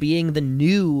Owens being the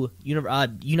new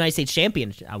United States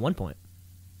champion at one point.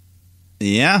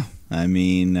 Yeah, I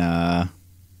mean,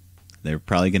 they're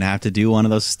probably going to have to do one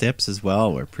of those steps as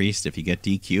well, where Priest, if you get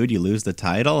DQ'd, you lose the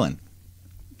title, and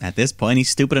at this point, he's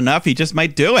stupid enough, he just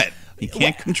might do it. He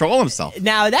can't control himself.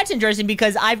 Now, that's interesting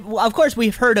because of course,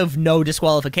 we've heard of no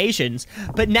disqualifications,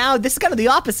 but now this is kind of the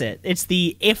opposite. It's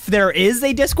the if there is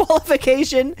a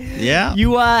disqualification. Yeah.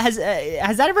 Has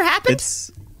that ever happened?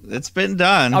 It's been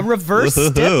done. A reverse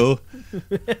step?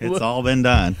 It's all been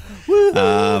done.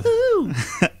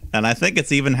 And I think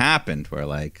it's even happened where,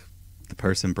 like, the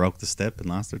person broke the step and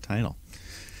lost their title.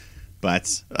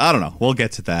 But I don't know. We'll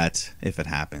get to that if it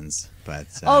happens. But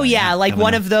like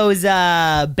one of those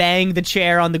bang the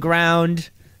chair on the ground,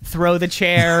 throw the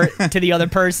chair to the other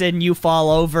person, you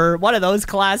fall over. One of those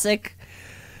classic.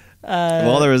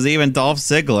 Well, there was even Dolph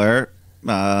Ziggler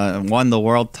won the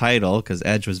world title because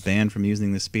Edge was banned from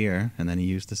using the spear, and then he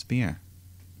used the spear.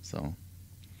 So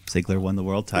Ziggler won the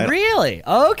world title. Really?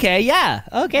 Okay, yeah.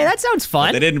 Okay, that sounds fun.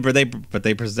 But they didn't. But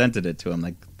they presented it to him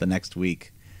like the next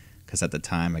week. Because at the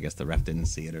time, I guess the ref didn't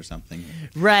see it or something.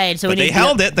 Right. So but they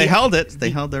held it. They held it. They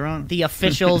held their own. The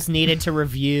officials needed to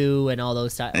review and all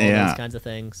those kinds of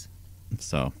things.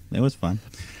 So it was fun.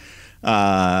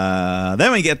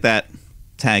 Then we get that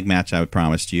tag match I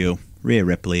promised you. Rhea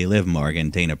Ripley, Liv Morgan,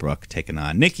 Dana Brooke taking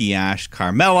on Nikki Ash,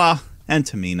 Carmella, and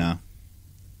Tamina.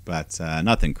 But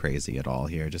nothing crazy at all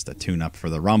here. Just a tune-up for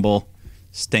the Rumble.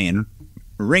 Staying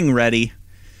ring ready.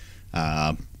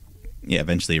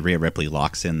 Eventually Rhea Ripley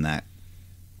locks in that,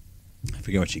 I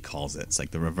forget what she calls it. It's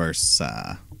like the reverse,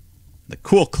 the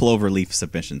cool cloverleaf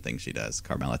submission thing she does.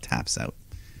 Carmella taps out.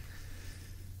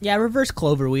 Yeah, reverse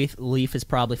cloverleaf is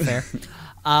probably fair.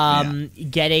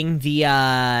 Getting the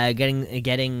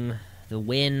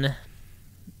win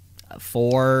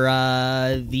for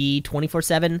the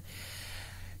 24/7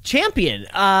 champion,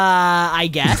 I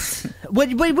guess. What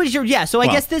is your So I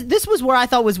guess this was where I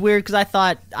thought was weird because I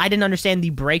thought I didn't understand the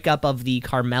breakup of the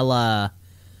Carmella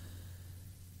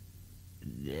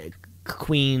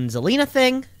Queen Zelina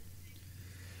thing.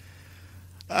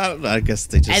 I guess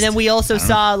they just. And then we also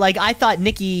saw I thought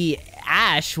Nikki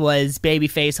Ash was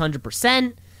babyface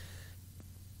 100%.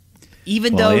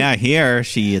 Even though here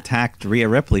she attacked Rhea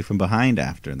Ripley from behind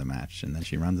after the match, and then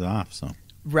she runs off. So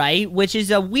right, which is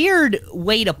a weird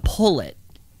way to pull it,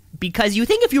 because you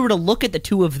think if you were to look at the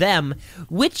two of them,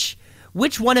 which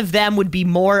one of them would be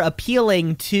more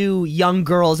appealing to young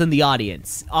girls in the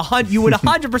audience? You would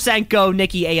 100% go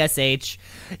Nikki ASH.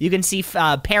 You can see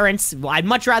parents. I'd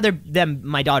much rather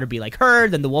my daughter be like her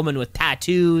than the woman with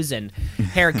tattoos and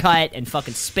haircut and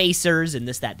fucking spacers and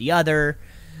this, that, the other.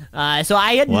 So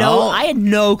I had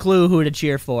no clue who to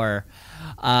cheer for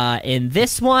in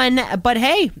this one. But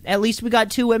hey, at least we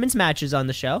got 2 women's matches on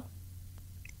the show.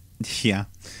 Yeah.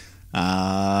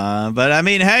 But I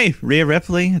mean, hey, Rhea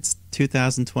Ripley, it's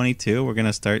 2022. We're going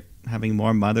to start having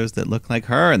more mothers that look like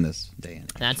her in this day and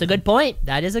age. That's a good point.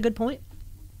 That is a good point.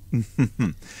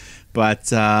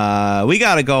 But we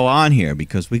got to go on here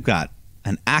because we've got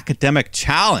an academic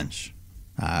challenge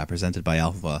presented by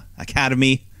Alpha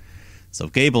Academy. So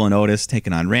Gable and Otis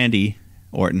taking on Randy,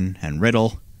 Orton, and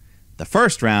Riddle. The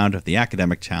first round of the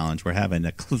academic challenge. We're having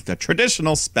a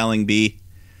traditional spelling bee.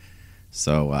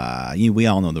 So we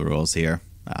all know the rules here.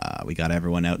 We got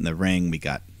everyone out in the ring. We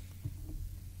got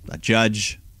a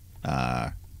judge.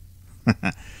 So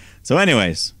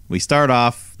anyways, we start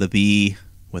off the bee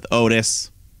with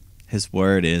Otis. His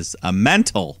word is a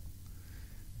mental.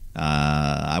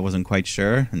 I wasn't quite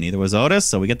sure, and neither was Otis.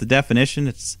 So we get the definition.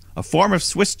 It's a form of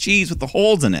Swiss cheese with the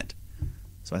holes in it.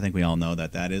 So I think we all know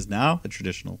that is now the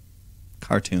traditional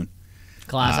cartoon.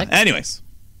 Classic. Anyways,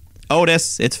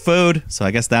 Otis, it's food. So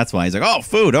I guess that's why he's like, oh,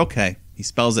 food. Okay. He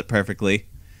spells it perfectly.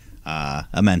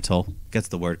 A mental. Gets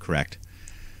the word correct.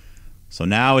 So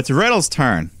now it's Riddle's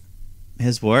turn.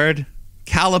 His word,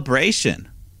 calibration.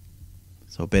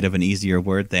 So a bit of an easier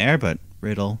word there, but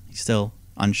Riddle, he's still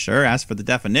unsure. Asks for the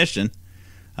definition.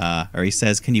 Or he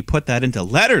says, can you put that into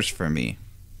letters for me?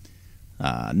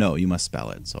 No, you must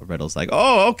spell it. So Riddle's like,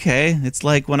 oh, okay. It's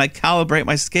like when I calibrate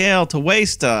my scale to weigh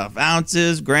stuff.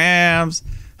 Ounces, grams.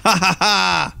 Ha ha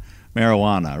ha.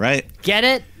 Marijuana, right? Get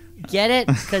it? Get it?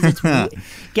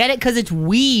 Because it's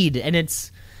weed and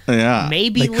it's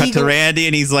maybe they legal. Cut to Randy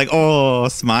and he's like, oh,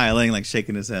 smiling, like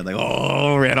shaking his head, like,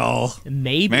 oh, Riddle,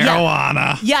 maybe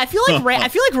marijuana. Yeah, I feel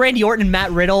like Randy Orton and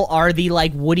Matt Riddle are the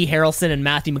like Woody Harrelson and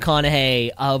Matthew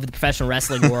McConaughey of the professional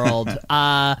wrestling world,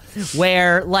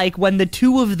 where like when the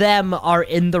two of them are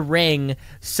in the ring,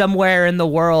 somewhere in the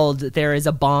world there is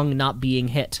a bong not being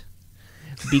hit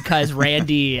because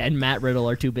Randy and Matt Riddle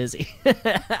are too busy.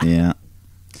 Yeah.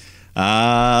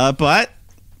 But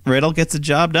Riddle gets the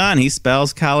job done. He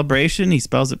spells calibration. He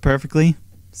spells it perfectly.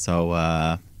 So,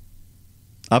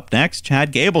 up next,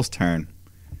 Chad Gable's turn.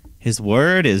 His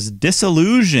word is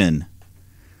disillusion.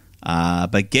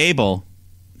 But Gable,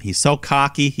 he's so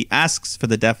cocky, he asks for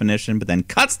the definition, but then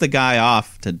cuts the guy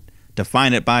off to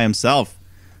define it by himself.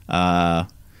 And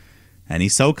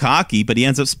he's so cocky, but he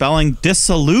ends up spelling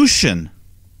dissolution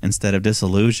instead of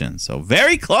disillusion. So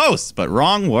very close, but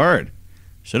wrong word.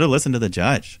 Should have listened to the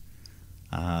judge.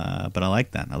 But I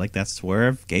like that. I like that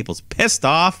swerve. Gable's pissed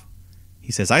off.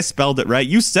 He says, I spelled it right.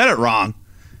 You said it wrong.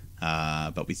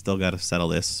 But we still got to settle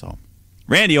this. So,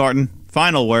 Randy Orton,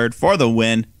 final word for the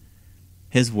win.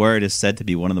 His word is said to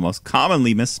be one of the most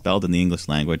commonly misspelled in the English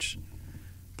language.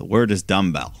 The word is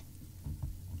dumbbell.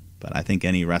 But I think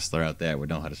any wrestler out there would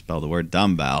know how to spell the word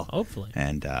dumbbell. Hopefully.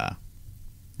 And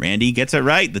Randy gets it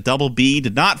right. The double B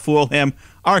did not fool him.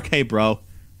 RK Bro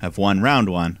have won round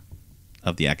 1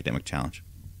 of the academic challenge.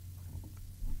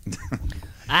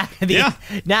 Yeah.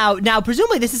 Now,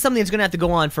 presumably this is something that's going to have to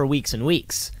go on for weeks and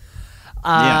weeks.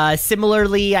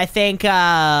 Similarly, I think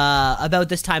about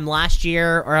this time last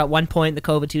year, or at one point in the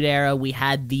COVID era, we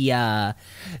had it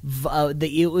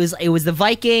was the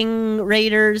Viking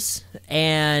Raiders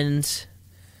and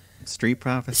Street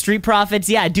Profits.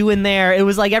 Yeah, doing their. It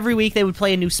was like every week they would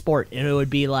play a new sport, and it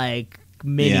would be like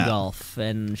mini golf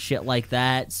and shit like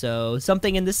that. So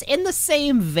something in the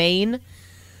same vein,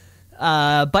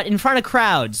 but in front of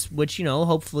crowds, which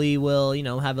hopefully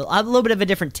will have a little bit of a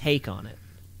different take on it.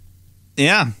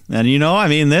 Yeah, and I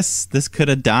mean this could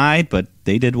have died, but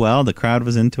they did well. The crowd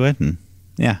was into it, and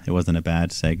yeah, it wasn't a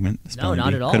bad segment. No,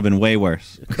 not at all. Could have been way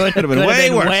worse. Could have been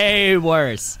way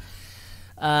worse.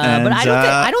 But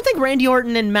I don't think Randy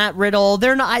Orton and Matt Riddle,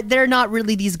 they're not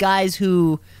really these guys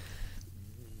who,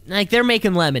 like, they're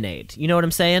making lemonade. You know what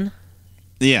I'm saying?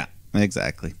 Yeah.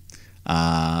 Exactly.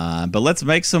 But let's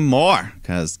make some more,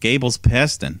 because Gable's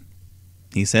pissed, and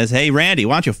he says, hey, Randy,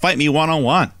 why don't you fight me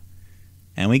one-on-one?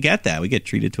 And we get that. We get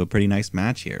treated to a pretty nice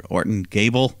match here. Orton,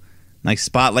 Gable, nice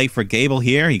spotlight for Gable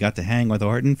here. He got to hang with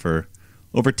Orton for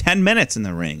over 10 minutes in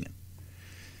the ring.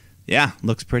 Yeah,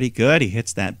 looks pretty good. He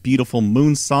hits that beautiful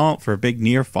moonsault for a big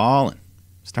near fall and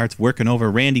starts working over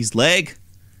Randy's leg.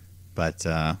 But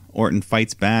Orton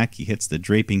fights back. He hits the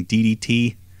draping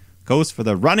DDT, goes for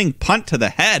the running punt to the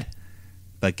head.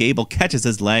 But Gable catches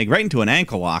his leg right into an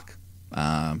ankle lock.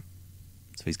 So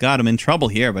he's got him in trouble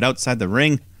here. But outside the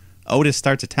ring, Otis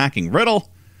starts attacking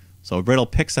Riddle. So Riddle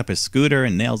picks up his scooter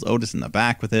and nails Otis in the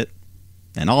back with it.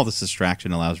 And all this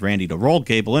distraction allows Randy to roll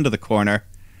Gable into the corner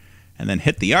and then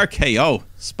hit the RKO,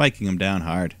 spiking him down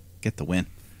hard. Get the win.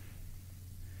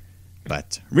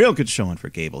 But real good showing for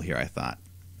Gable here, I thought.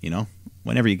 You know,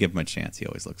 whenever you give him a chance, he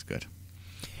always looks good.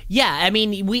 Yeah, I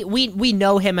mean, we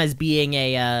know him as being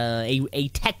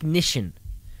a technician.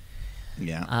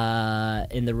 Yeah.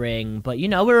 In the ring, but you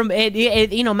know,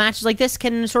 matches like this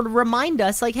can sort of remind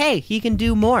us, like, hey, he can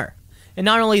do more. And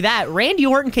not only that, Randy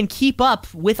Orton can keep up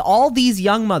with all these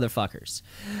young motherfuckers.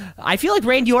 I feel like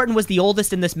Randy Orton was the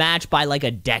oldest in this match by like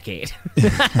a decade.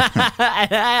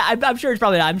 I'm sure it's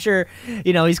probably not. I'm sure,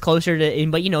 you know, he's closer to,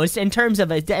 but you know, it's in terms of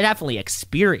definitely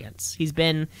experience. He's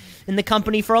been in the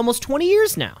company for almost 20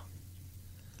 years now.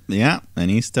 Yeah,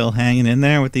 and he's still hanging in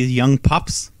there with these young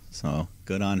pups. So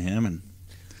good on him. And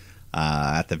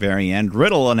at the very end,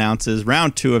 Riddle announces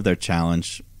round 2 of their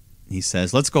challenge. He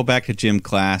says, let's go back to gym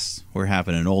class. We're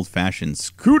having an old-fashioned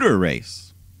scooter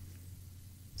race.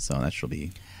 So that'll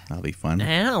be fun.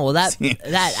 I know. Well,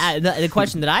 the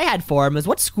question that I had for him is,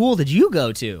 what school did you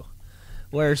go to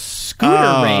where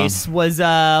scooter race was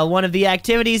one of the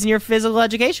activities in your physical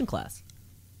education class?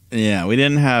 Yeah, we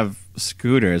didn't have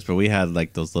scooters, but we had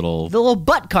like those little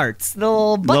butt carts, the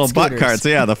little butt carts.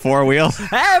 Yeah, the 4-wheel.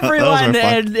 Everyone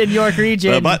in York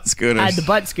region, the butt scooters, had the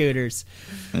butt scooters.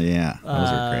 Yeah,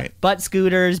 those were great. Butt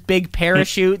scooters, big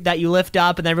parachute that you lift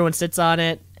up and everyone sits on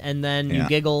it, and then you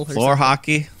giggle. Floor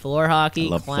hockey. Floor hockey,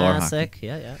 I love classic.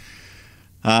 Floor hockey.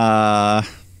 Yeah.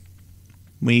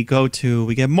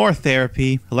 We get more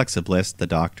therapy. Alexa Bliss, the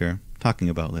doctor, talking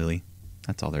about Lily.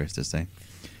 That's all there is to say.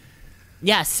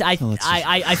 Yes, I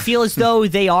feel as though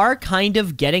they are kind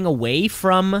of getting away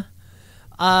from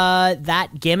that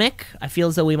gimmick. I feel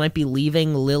as though we might be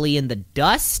leaving Lily in the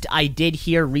dust. I did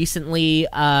hear recently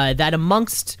that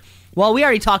amongst... Well, we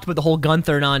already talked about the whole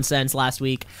Gunther nonsense last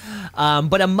week,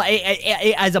 but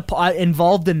as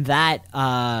involved in that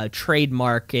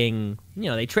trademarking, you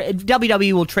know,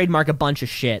 WWE will trademark a bunch of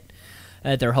shit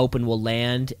that they're hoping will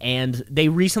land, and they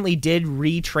recently did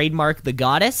re-trademark the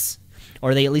Goddess.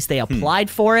 Or they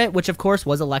applied for it, which of course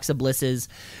was Alexa Bliss's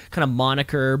kind of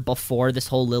moniker before this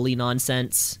whole Lily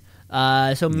nonsense.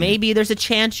 So maybe there's a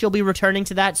chance she'll be returning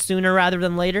to that sooner rather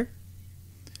than later.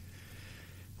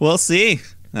 We'll see.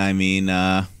 I mean,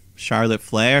 Charlotte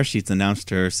Flair, she's announced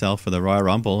herself for the Royal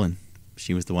Rumble, and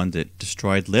she was the one that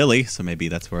destroyed Lily. So maybe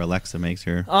that's where Alexa makes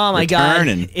her oh my return. God!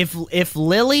 And if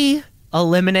Lily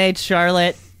eliminates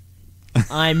Charlotte,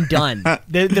 I'm done.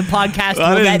 The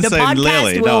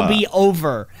podcast will be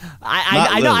over.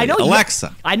 I know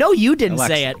Alexa. I know you didn't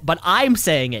say it, but I'm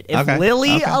saying it. If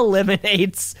Lily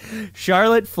eliminates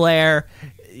Charlotte Flair,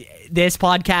 this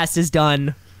podcast is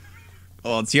done.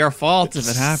 Well, it's your fault if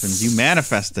it happens. You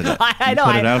manifested it. I know.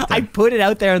 I put it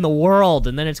out there in the world,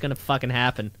 and then it's gonna fucking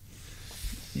happen.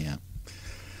 Yeah.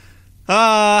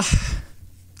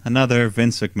 Another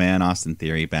Vince McMahon, Austin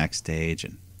Theory backstage,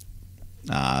 and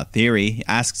Theory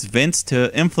asks Vince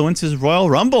to influence his Royal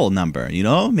Rumble number, you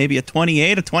know, maybe a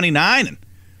 28, a 29, and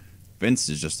Vince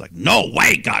is just like, no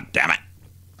way, God damn it.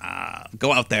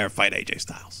 Go out there and fight AJ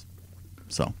Styles.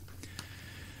 So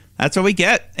that's what we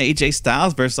get. AJ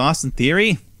Styles versus Austin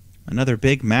Theory. Another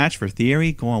big match for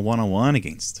Theory, going one-on-one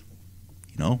against,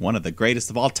 you know, one of the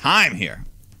greatest of all time here.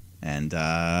 And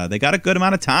they got a good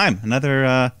amount of time.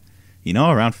 Another,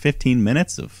 around 15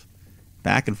 minutes of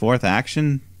back and forth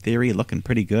action. Theory looking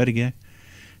pretty good again.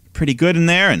 Pretty good in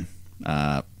there. And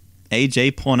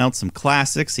AJ pulling out some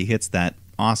classics. He hits that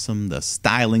the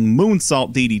styling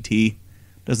moonsault DDT.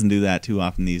 Doesn't do that too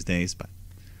often these days, but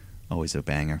always a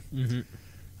banger. Mm-hmm.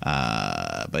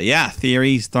 But yeah,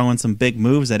 Theory's throwing some big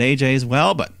moves at AJ as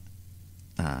well, but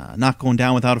not going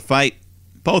down without a fight.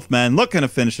 Both men looking to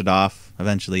finish it off.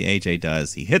 Eventually, AJ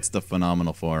does. He hits the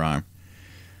phenomenal forearm.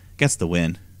 Gets the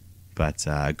win. But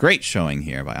great showing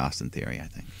here by Austin Theory, I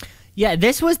think. Yeah,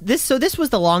 this was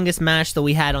the longest match that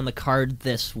we had on the card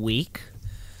this week.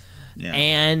 Yeah.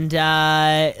 And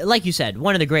like you said,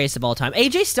 one of the greatest of all time.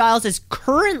 AJ Styles is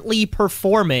currently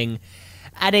performing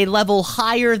at a level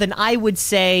higher than I would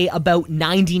say about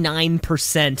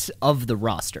 99% of the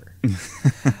roster.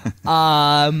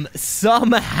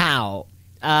 Somehow.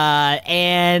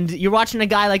 And you're watching a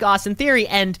guy like Austin Theory,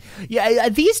 and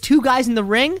these two guys in the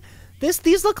ring,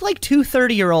 these look like two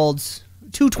 30-year-olds,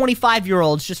 two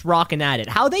 25-year-olds just rocking at it.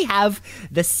 How they have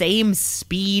the same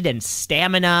speed and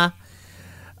stamina,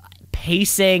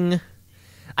 pacing.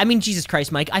 I mean, Jesus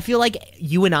Christ, Mike, I feel like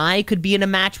you and I could be in a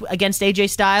match against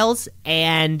AJ Styles,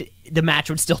 and the match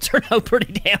would still turn out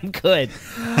pretty damn good.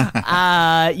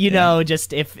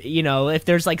 Just if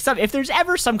there's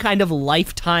ever some kind of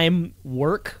lifetime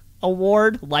work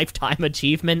award, lifetime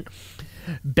achievement,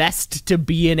 best to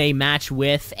be in a match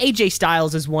with, AJ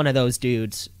Styles is one of those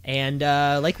dudes. And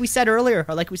like we said earlier,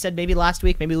 or like we said maybe last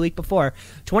week, maybe the week before,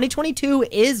 2022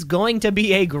 is going to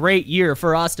be a great year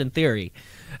for Austin Theory.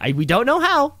 We don't know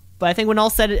how, but I think when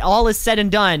all is said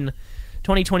and done,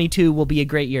 2022 will be a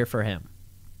great year for him.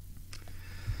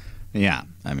 Yeah,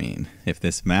 I mean, if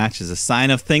this match is a sign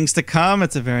of things to come,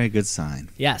 it's a very good sign.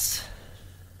 Yes.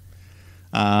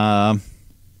 One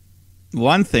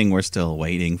thing we're still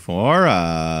waiting for,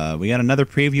 we got another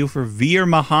preview for Veer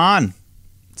Mahan.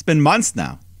 It's been months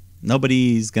now.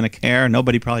 Nobody's going to care.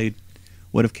 Nobody probably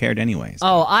would have cared anyways.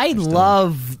 Oh, I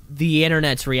love the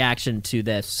internet's reaction to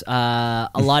this. A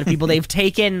lot of people, they've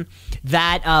taken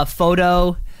that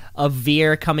photo of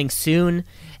Veer coming soon,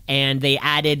 and they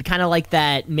added kind of like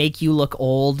that make you look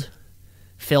old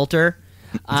filter.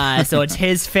 So it's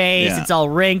his face, It's all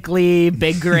wrinkly,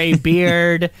 big gray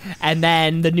beard, and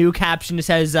then the new caption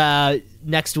says,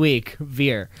 next week,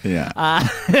 Veer. Yeah.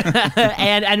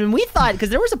 And we thought, because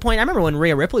there was a point, I remember when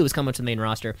Rhea Ripley was coming to the main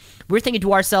roster, we were thinking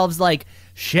to ourselves, like,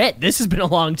 shit, this has been a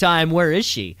long time, where is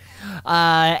she?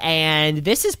 And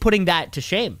this is putting that to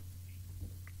shame.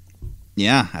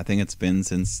 Yeah, I think it's been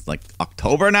since, like,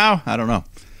 October now? I don't know.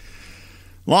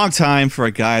 Long time for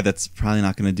a guy that's probably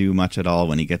not going to do much at all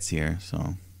when he gets here.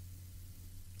 So,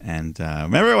 and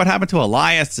remember what happened to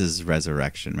Elias's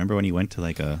resurrection? Remember when he went to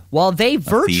like a... Well, they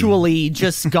virtually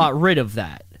just got rid of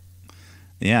that.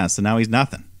 Yeah, so now he's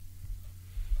nothing.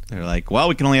 They're like, well,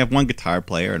 we can only have one guitar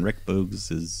player, and Rick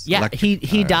Boogs is... Yeah,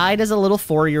 he died as a little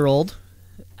 4-year-old.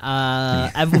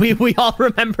 We all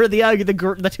remember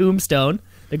the tombstone,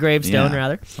 the gravestone,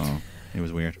 rather. So it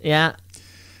was weird. Yeah.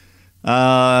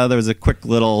 There was a quick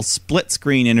little split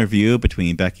screen interview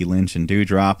between Becky Lynch and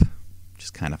Doudrop,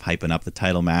 just kind of hyping up the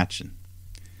title match and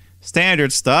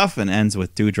standard stuff, and ends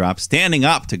with Doudrop standing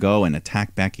up to go and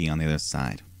attack Becky on the other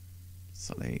side.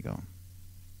 So there you go.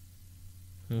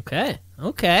 Okay.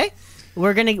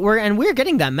 We're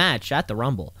getting that match at the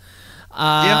Rumble.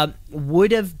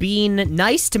 Would have been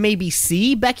nice to maybe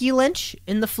see Becky Lynch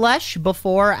in the flesh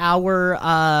before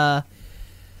her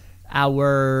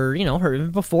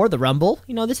before the Rumble.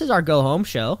 This is our go home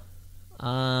show.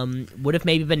 Would have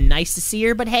maybe been nice to see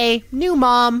her, but hey, new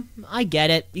mom, I get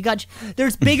it.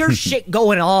 There's bigger shit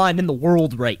going on in the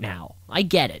world right now. I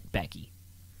get it, Becky.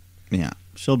 Yeah,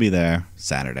 she'll be there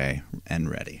Saturday and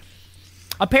ready.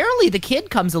 Apparently the kid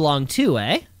comes along too,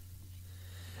 eh?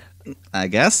 I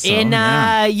guess so,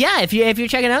 if you're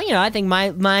checking out, I think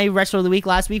my wrestler of the week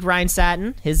last week, Ryan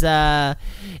Satin,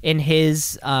 in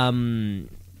his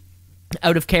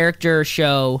out of character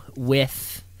show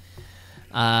with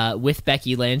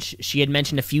Becky Lynch, she had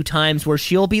mentioned a few times where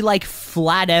she'll be like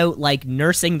flat out like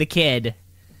nursing the kid,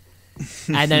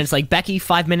 and then it's like, Becky,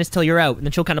 5 minutes till you're out, and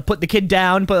then she'll kind of put the kid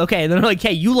down, but okay, and then they're like,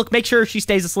 hey, you make sure she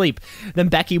stays asleep. Then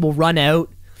Becky will run out,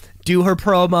 do her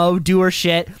promo, do her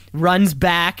shit, runs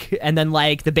back, and then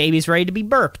like the baby's ready to be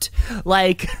burped.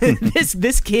 Like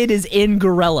this kid is in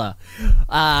gorilla.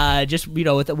 Just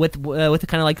with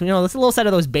kind of like this little set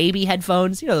of those baby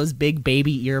headphones, those big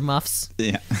baby earmuffs.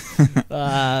 Yeah.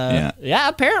 Yeah.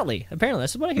 Apparently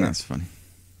that's what I hear. That's funny.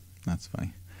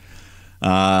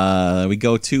 We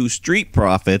go to Street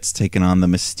Profits taking on the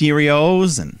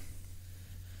Mysterios, and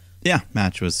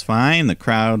match was fine. The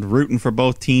crowd rooting for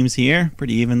both teams here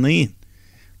pretty evenly.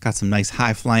 Got some nice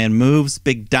high-flying moves,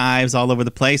 big dives all over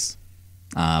the place.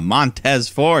 Montez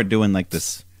Ford doing like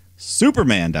this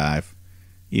Superman dive.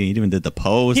 He even did the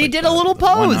pose. He did a little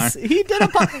pose. He did a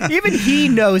pose. Even he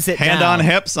knows it Hand now. on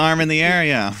hips, arm in the air,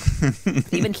 yeah.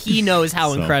 Even he knows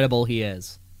how incredible he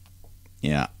is.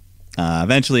 Yeah.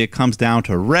 Eventually it comes down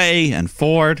to Ray and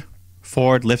Ford.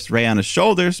 Ford lifts Ray on his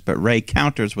shoulders, but Ray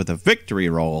counters with a victory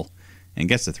roll and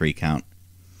gets the 3 count.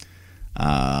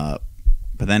 But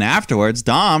then afterwards,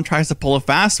 Dom tries to pull a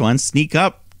fast one, sneak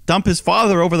up, dump his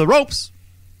father over the ropes.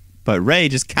 But Ray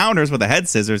just counters with a head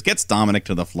scissors, gets Dominic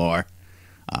to the floor.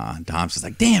 Dom's just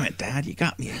like, damn it, Dad, you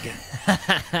got me again.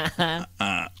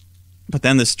 But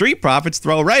then the Street Profits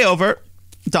throw Ray over.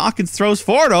 Dawkins throws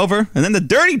Ford over. And then the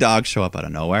Dirty Dogs show up out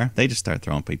of nowhere. They just start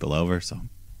throwing people over. So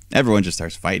everyone just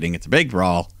starts fighting. It's a big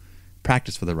brawl.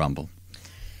 Practice for the Rumble.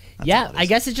 Yeah, I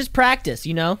guess it's just practice,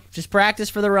 just practice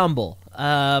for the Rumble.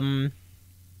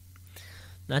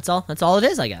 That's all it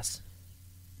is, I guess.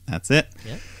 That's it.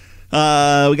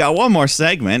 Yeah. We got one more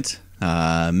segment.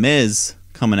 Miz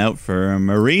coming out for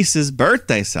Maurice's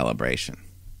birthday celebration.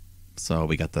 So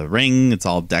we got the ring. It's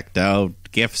all decked out.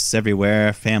 Gifts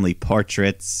everywhere. Family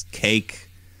portraits. Cake.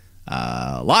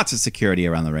 Lots of security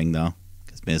around the ring, though,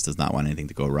 because Miz does not want anything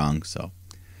to go wrong. So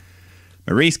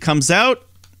Maurice comes out.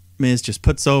 Miz just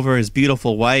puts over his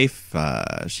beautiful wife.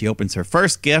 She opens her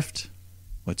first gift,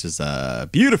 which is a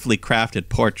beautifully crafted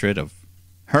portrait of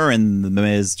her and the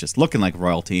Miz just looking like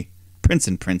royalty. Prince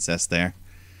and princess there.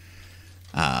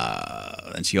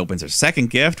 And she opens her second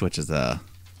gift, which is a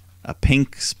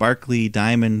pink, sparkly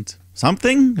diamond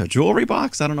something? A jewelry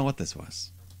box? I don't know what this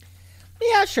was.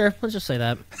 Yeah, sure. Let's just say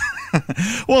that.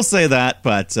 We'll say that,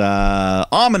 but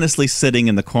ominously sitting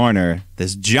in the corner,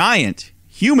 this giant,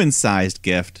 human-sized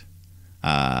gift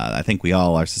I think we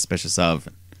all are suspicious of.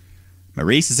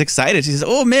 Maurice is excited. She says,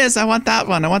 oh, Miz, I want that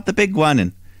one. I want the big one.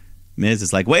 And Miz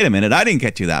is like, wait a minute. I didn't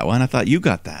get you that one. I thought you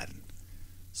got that.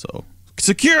 So,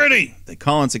 security! They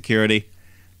call in security.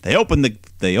 They open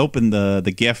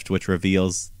the gift, which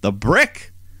reveals the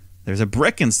brick. There's a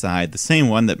brick inside, the same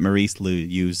one that Maurice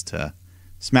used to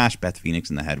smash Beth Phoenix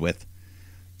in the head with.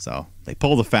 So they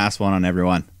pull the fast one on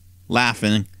everyone,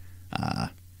 laughing.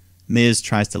 Miz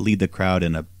tries to lead the crowd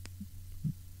in a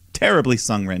terribly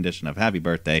sung rendition of Happy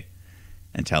Birthday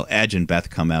until Edge and Beth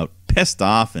come out pissed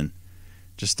off and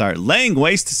just start laying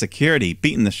waste to security,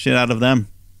 beating the shit out of them.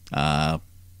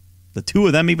 The two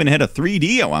of them even hit a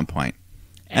 3D at one point.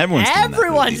 Everyone's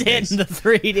hitting the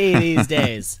 3D these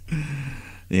days.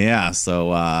 Yeah,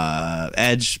 so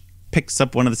Edge picks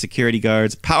up one of the security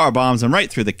guards, power bombs him right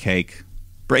through the cake,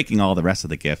 breaking all the rest of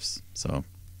the gifts. So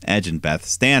Edge and Beth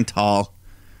stand tall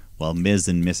while Miz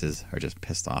and Mrs. are just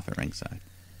pissed off at ringside.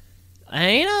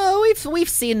 We've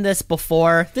seen this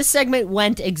before. This segment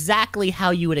went exactly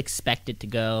how you would expect it to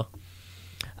go.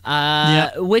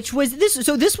 Which was this.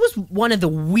 So this was one of the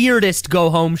weirdest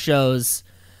go-home shows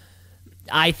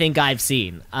I think I've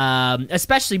seen,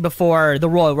 especially before the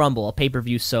Royal Rumble, a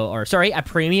pay-per-view, a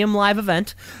premium live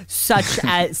event, such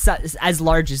as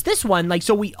large as this one. Like,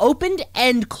 so we opened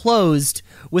and closed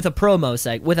with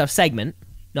a segment,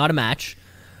 not a match.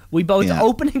 We both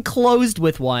opened and closed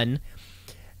with one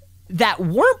that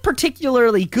weren't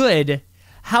particularly good.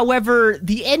 However,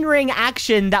 the in-ring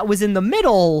action that was in the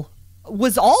middle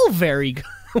was all very good.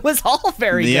 Good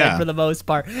for the most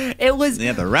part. It was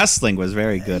the wrestling was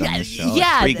very good on this show.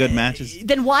 Yeah, 3 good matches.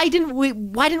 Then why didn't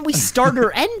we start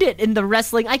or end it in the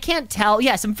wrestling? I can't tell.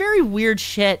 Yeah, some very weird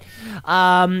shit.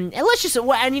 And let's just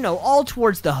all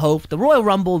towards the hope. The Royal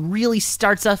Rumble really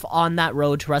starts us on that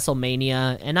road to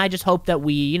WrestleMania, and I just hope that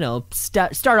we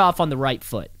start off on the right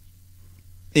foot.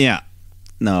 Yeah.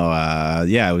 No.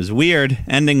 It was weird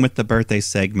ending with the birthday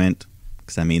segment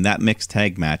because that mixed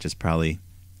tag match is probably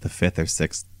the 5th or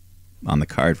 6th on the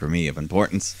card for me of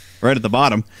importance, right at the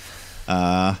bottom.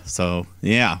 So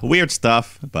yeah, weird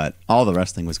stuff, but all the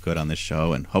wrestling was good on this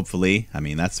show, and hopefully,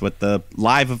 that's what the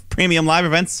premium live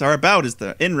events are about, is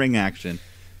the in-ring action.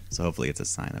 So hopefully it's a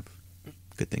sign of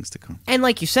good things to come. And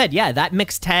like you said, that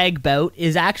mixed tag bout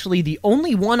is actually the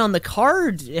only one on the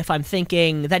card, if I'm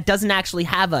thinking, that doesn't actually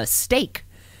have a stake.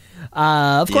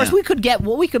 Of course, we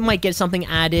might get something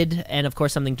added, and of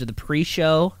course something to the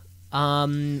pre-show.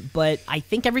 But I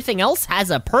think everything else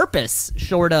has a purpose,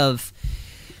 short of...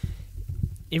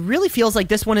 It really feels like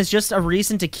this one is just a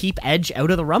reason to keep Edge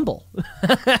out of the Rumble.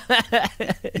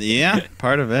 Yeah,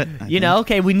 part of it.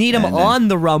 Okay, we need him on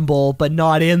the Rumble, but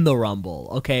not in the Rumble.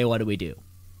 Okay, what do we do?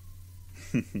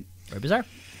 Very bizarre.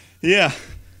 Yeah,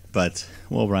 but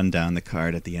we'll run down the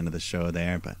card at the end of the show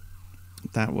there, but...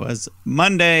 That was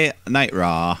Monday Night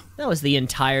Raw. That was the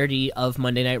entirety of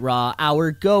Monday Night Raw,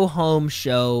 our go-home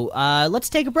show. Let's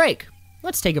take a break.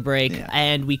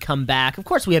 And we come back. Of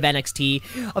course, we have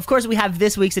NXT. Of course, we have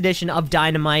this week's edition of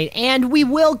Dynamite, and we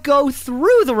will go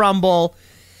through the Rumble,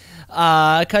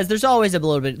 because there's always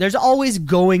there's always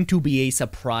going to be a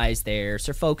surprise there.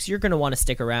 So, folks, you're going to want to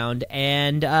stick around,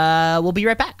 and we'll be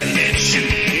right back. Let's shoot,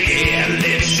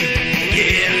 let's shoot,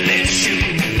 let's shoot,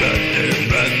 brother,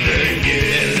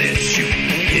 let's shoot,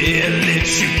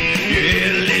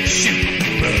 let's shoot,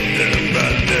 brother,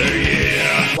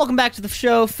 Welcome back to the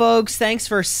show, folks. Thanks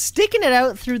for sticking it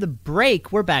out through the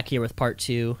break. We're back here with part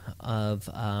 2 of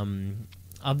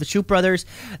of the Shoot Brothers.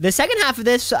 The second half of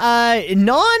this,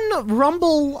 non-Rumble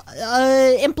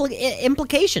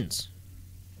implications.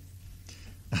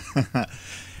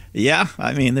 Yeah,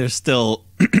 I mean, there's still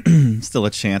a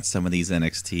chance some of these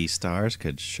NXT stars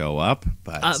could show up,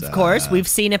 but of course, we've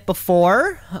seen it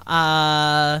before.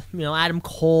 Adam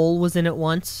Cole was in it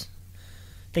once.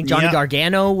 I think Johnny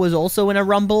Gargano was also in a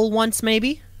Rumble once,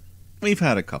 maybe. We've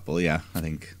had a couple, yeah. I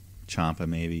think Ciampa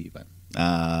maybe, but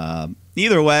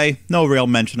either way, no real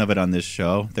mention of it on this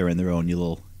show. They're in their own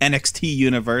little NXT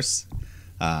universe.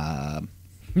 The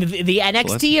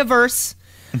NXT-averse.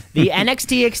 The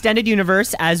NXT Extended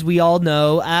Universe, as we all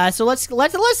know. So let's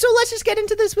just get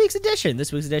into this week's edition.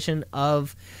 This week's edition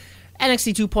of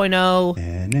NXT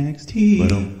 2.0.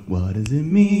 NXT, what does it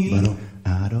mean?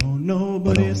 I don't know,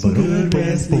 but it's some good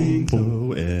wrestling. So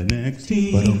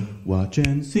NXT, watch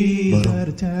and see.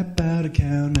 Gotta tap out a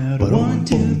count out. 1,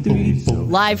 2, 3, 4.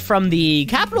 Live from the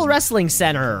Capitol Wrestling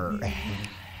Center.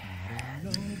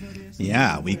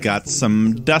 Yeah, we got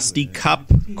some Dusty Cup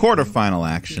quarterfinal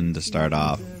action to start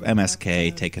off.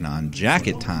 MSK taking on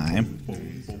Jacket Time.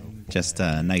 Just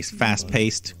a nice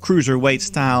fast-paced cruiserweight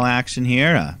style action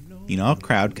here.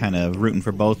 Crowd kind of rooting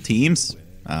for both teams.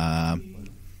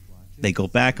 They go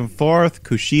back and forth.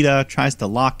 Kushida tries to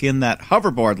lock in that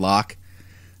hoverboard lock,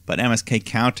 but MSK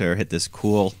counter hit this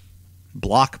cool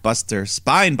blockbuster,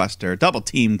 spinebuster, double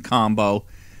team combo.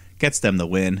 Gets them the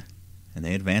win, and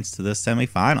they advance to the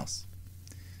semifinals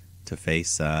to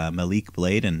face Malik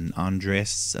Blade and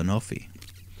Andres Anofi.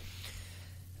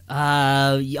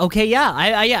 Okay, yeah.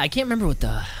 I can't remember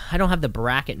I don't have the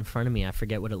bracket in front of me. I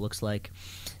forget what it looks like.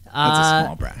 It's a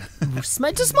small bracket.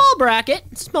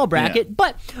 It's a small bracket. Yeah.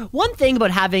 But one thing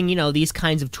about having, these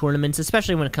kinds of tournaments,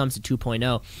 especially when it comes to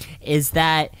 2.0, is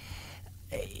that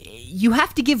you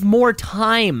have to give more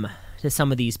time to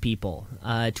some of these people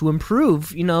to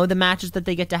improve, the matches that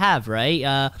they get to have,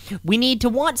 right? We need to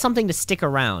want something to stick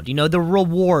around, the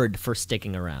reward for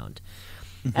sticking around.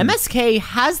 Mm-hmm. MSK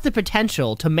has the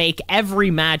potential to make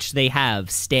every match they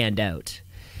have stand out.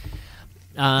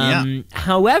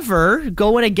 However,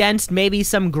 going against maybe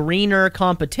some greener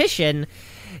competition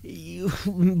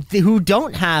who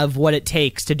don't have what it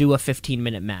takes to do a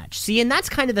 15-minute match. See, and that's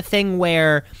kind of the thing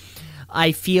where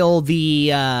I feel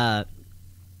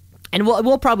and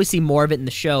we'll probably see more of it in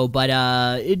the show, but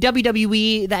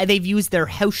WWE, they've used their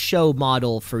house show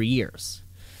model for years,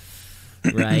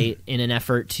 right, in an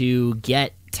effort to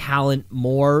get talent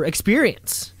more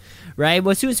experience, right?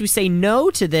 Well, as soon as we say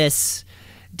no to this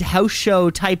house show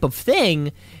type of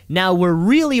thing, now we're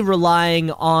really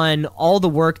relying on all the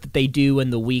work that they do in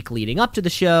the week leading up to the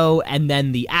show and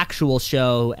then the actual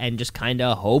show and just kind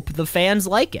of hope the fans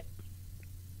like it.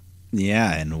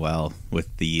 Yeah, and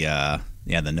with the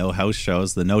no house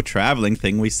shows, the no traveling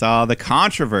thing, we saw the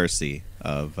controversy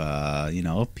of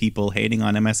people hating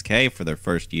on MSK for their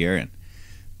first year, and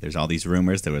there's all these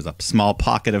rumors there was a small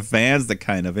pocket of fans that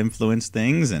kind of influenced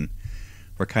things, and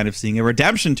we're kind of seeing a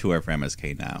redemption tour for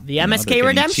MSK now. The MSK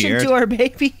redemption tour,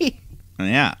 baby.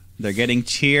 Yeah, they're getting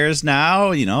cheers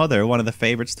now. They're one of the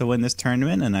favorites to win this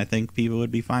tournament, and I think people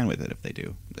would be fine with it if they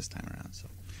do this time around. So,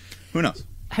 who knows?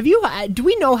 Do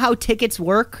we know how tickets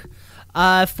work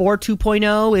for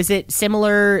 2.0? Is it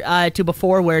similar to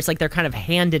before, where it's like they're kind of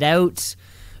handed out?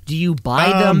 Do you buy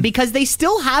them? Because they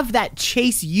still have that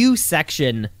Chase U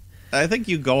section. I think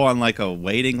you go on like a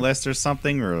waiting list or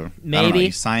something, or maybe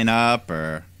you sign up,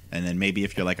 and then maybe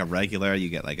if you're like a regular, you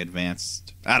get like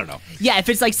advanced. I don't know. Yeah, if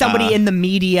it's like somebody in the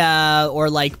media, or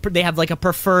like they have like a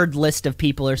preferred list of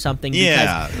people or something.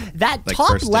 Yeah, because that like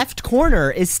top left corner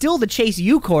is still the Chase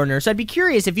U corner. So I'd be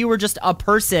curious if you were just a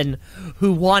person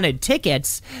who wanted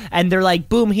tickets, and they're like,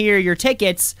 "Boom, here are your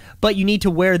tickets, but you need to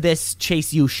wear this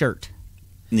Chase U shirt."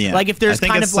 Yeah. Like if there's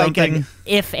kind of like an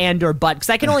if and or but, because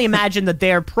I can only imagine that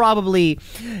they're probably.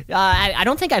 I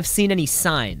don't think I've seen any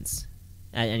signs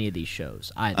at any of these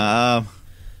shows either.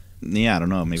 Yeah, I don't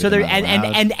know. Maybe so there,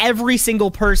 and every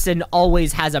single person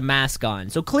always has a mask on.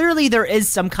 So clearly there is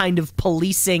some kind of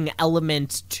policing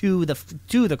element to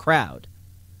the crowd.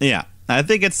 Yeah, I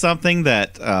think it's something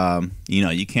that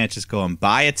you can't just go and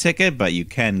buy a ticket, but you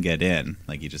can get in.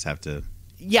 Like you just have to.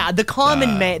 Yeah, the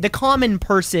common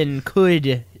person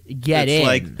could get in. It's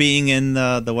like being in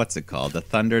the what's it called? The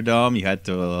Thunderdome. You had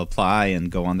to apply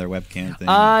and go on their webcam thing.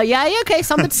 Okay,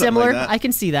 something similar. Like I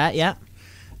can see that. Yeah.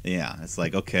 Yeah, it's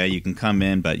like, okay, you can come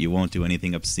in, but you won't do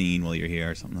anything obscene while you're here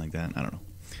or something like that. I don't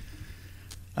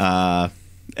know.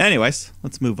 Anyways,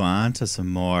 let's move on to some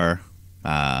more.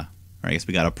 I guess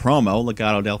we got a promo.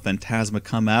 Legado del Fantasma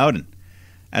come out, and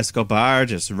Escobar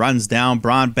just runs down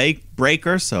Braun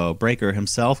Breaker, so Breaker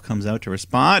himself comes out to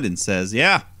respond and says,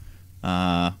 yeah,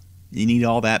 You need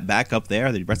all that back up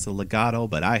there, the rest of the legato,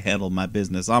 but I handled my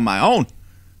business on my own.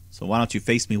 So why don't you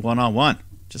face me one-on-one?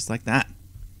 Just like that.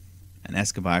 And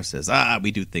Escobar says,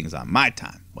 we do things on my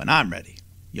time. When I'm ready,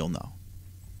 you'll know.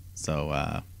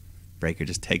 So Breaker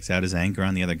just takes out his anger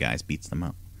on the other guys, beats them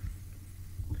up.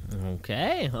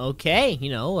 Okay.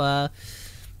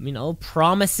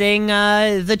 Promising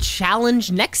the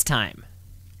challenge next time.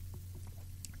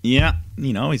 Yeah,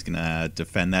 he's going to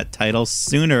defend that title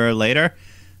sooner or later.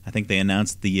 I think they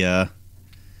announced the,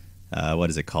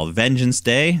 what is it called? Vengeance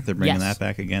Day. They're bringing that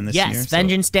back again this year. Yes,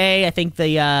 Vengeance Day. I think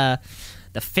the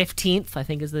 15th, I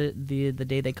think, is the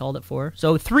day they called it for.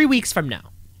 So 3 weeks from now.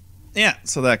 Yeah,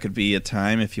 so that could be a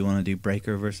time if you want to do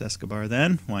Breaker versus Escobar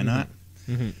then. Why not?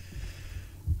 Mm-hmm.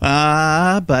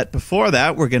 But before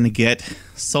that, we're going to get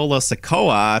Solo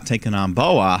Sikoa taking on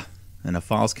Boa in a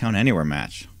Falls Count Anywhere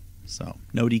match. So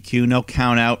no DQ, no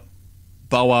count out.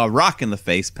 Boa rocking the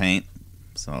face paint.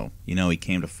 So he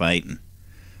came to fight.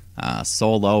 And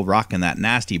Solo rocking that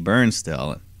nasty burn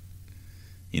still.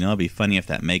 It'd be funny if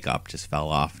that makeup just fell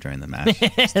off during the match.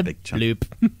 Just a big chunk. Bloop.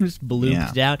 Just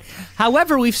blooped down.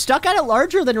 However, we've stuck at it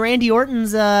larger than Randy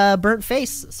Orton's burnt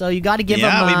face. So you got to give him...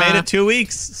 Yeah, we made it 2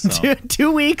 weeks. So.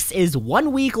 2 weeks is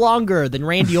 1 week longer than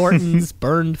Randy Orton's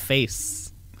burned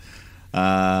face.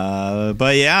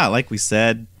 But yeah, like we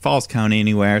said, Falls Count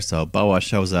Anywhere. So Boa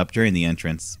shows up during the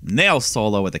entrance, nails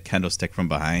Solo with a kendo stick from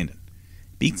behind, and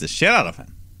beats the shit out of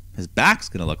him. His back's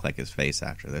going to look like his face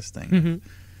after this thing. Mm-hmm.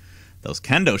 Those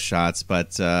kendo shots,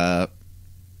 but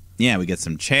we get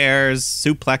some chairs,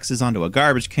 suplexes onto a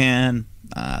garbage can.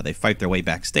 They fight their way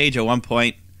backstage at one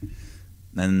point.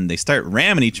 Then they start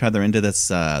ramming each other into this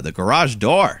the garage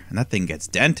door, and that thing gets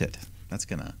dented.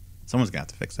 Someone's got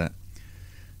to fix that.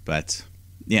 But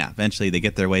yeah, eventually they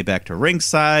get their way back to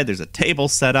ringside. There's a table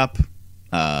set up.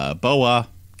 Boa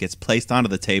gets placed onto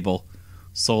the table.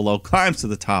 Solo climbs to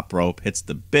the top rope, hits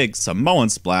the big Samoan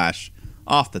splash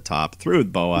off the top, through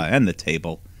Boa and the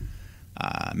table.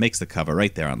 Makes the cover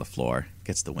right there on the floor.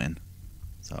 Gets the win.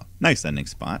 So, nice ending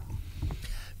spot.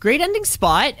 Great ending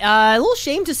spot. A little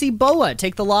shame to see Boa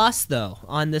take the loss, though,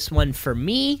 on this one for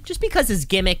me, just because his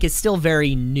gimmick is still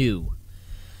very new.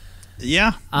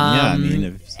 Yeah.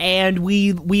 And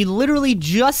we literally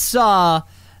just saw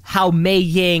how Mei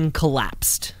Ying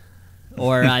collapsed.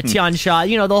 Or Tian Sha,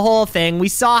 the whole thing. We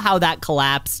saw how that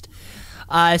collapsed.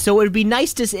 So it would be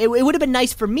nice to. It would have been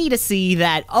nice for me to see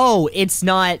that. Oh, it's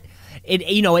not.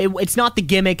 It's not the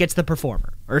gimmick. It's the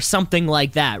performer, or something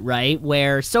like that, right?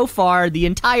 Where so far the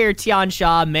entire Tian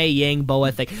Sha, Mei Ying,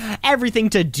 Boa thing, everything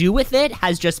to do with it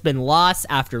has just been loss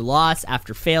after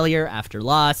failure after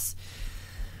loss.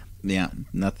 Yeah,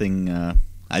 nothing.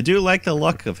 I do like the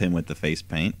look of him with the face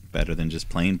paint, better than just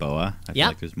plain Boa. I feel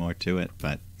like there's more to it,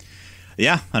 but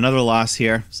yeah, another loss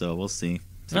here. So we'll see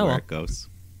where it goes.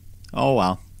 Oh,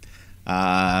 well.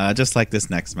 Just like this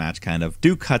next match, kind of.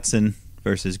 Duke Hudson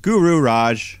versus Guru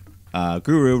Raja.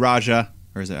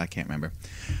 Or is it? I can't remember.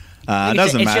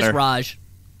 Doesn't matter. It's just Raj.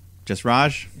 Just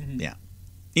Raj? Mm-hmm. Yeah.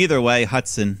 Either way,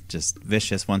 Hudson, just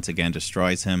vicious once again,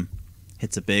 destroys him.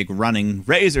 Hits a big running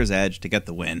Razor's Edge to get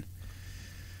the win.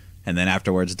 And then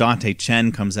afterwards, Dante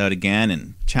Chen comes out again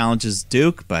and challenges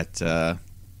Duke, but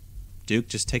Duke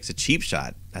just takes a cheap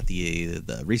shot at the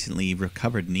recently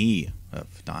recovered knee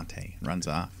of Dante and runs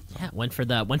off. Yeah, went for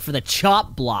the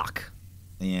chop block.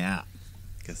 Yeah,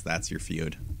 because that's your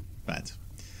feud. But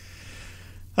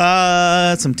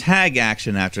some tag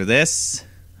action after this.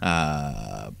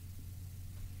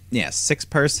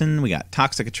 6-person. We got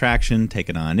Toxic Attraction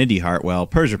taking on Indy Hartwell,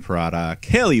 Persia Pirotta,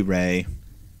 Kaylee Ray.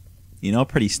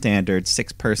 Pretty standard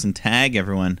 6-person tag.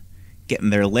 Everyone getting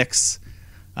their licks.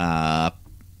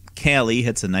 Kaylee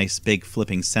hits a nice big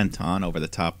flipping senton over the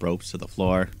top ropes to the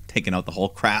floor, taking out the whole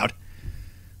crowd.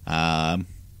 And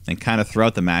kind of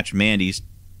throughout the match, Mandy's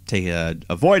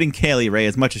avoiding Kaylee Ray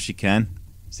as much as she can.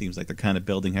 Seems like they're kind of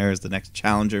building her as the next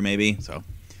challenger, maybe. So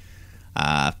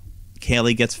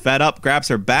Kaylee gets fed up, grabs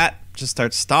her bat, just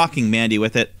starts stalking Mandy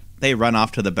with it. They run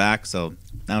off to the back, so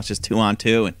now it's just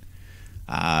 2-on-2.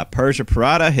 And Persia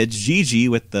Pirotta hits Gigi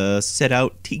with the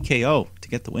sit-out TKO to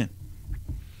get the win.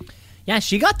 Yeah,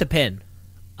 she got the pin.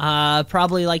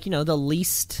 Probably the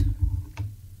least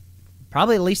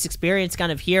experience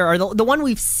kind of here, or the one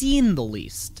we've seen the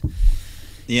least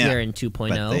here in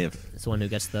 2.0. Is the one who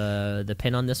gets the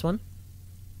pin on this one.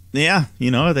 Yeah,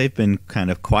 they've been kind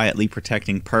of quietly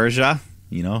protecting Persia.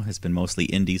 It's been mostly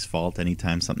Indy's fault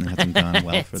anytime something hasn't gone well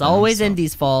for them. It's always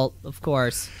Indy's fault, of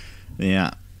course.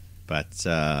 Yeah, but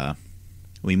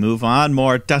we move on.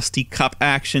 More Dusty Cup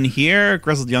action here.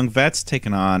 Grizzled Young Vets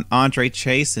taking on Andre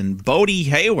Chase and Bodie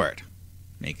Hayward.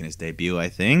 making his debut, I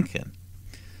think. And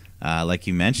like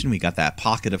you mentioned, we got that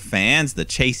pocket of fans, the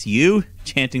Chase U,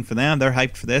 chanting for them. They're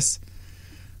hyped for this.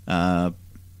 Yeah,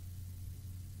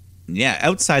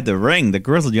 outside the ring, the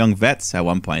Grizzled Young Vets at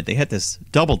one point, they hit this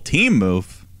double team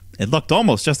move. It looked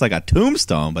almost just like a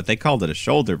tombstone, but they called it a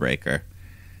shoulder breaker.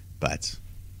 But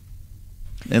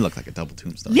it looked like a double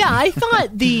tombstone. Yeah, I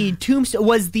thought the tombstone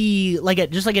was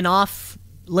just like an off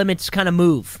limits kind of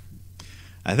move.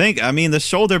 I mean, the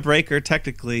shoulder breaker,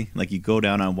 technically, like you go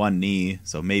down on one knee,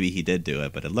 so maybe he did do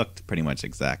it, but it looked pretty much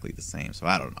exactly the same, so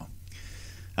I don't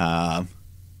know.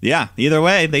 Yeah, either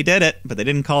way, they did it, but they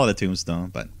didn't call it a tombstone,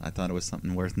 but I thought it was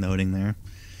something worth noting there.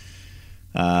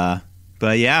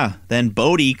 But yeah, then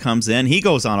Bodie comes in. He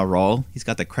goes on a roll. He's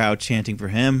got the crowd chanting for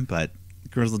him, but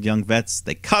Grizzled Young Vets,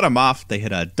 they cut him off. They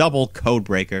hit a double code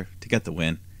breaker to get the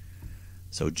win.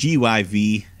 So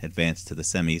GYV advanced to the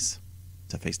semis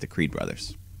to face the Creed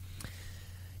brothers.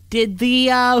 Did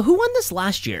who won this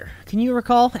last year? Can you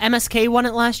recall? MSK won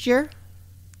it last year?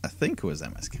 I think it was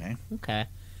MSK. Okay.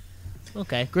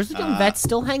 Grizzled Young Vets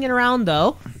still hanging around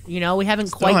though. You know, we haven't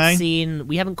Still quite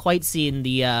seen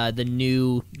the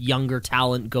new younger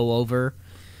talent go over.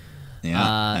 Yeah,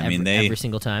 I mean every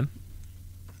single time.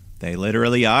 They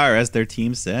literally are, as their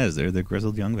team says. They're the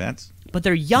Grizzled Young Vets. But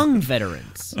they're young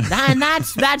veterans.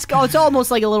 It's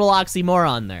almost like a little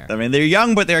oxymoron there. I mean, they're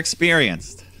young, but they're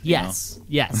experienced. Yes.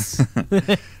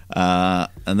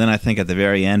 And then I think at the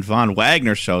very end, Von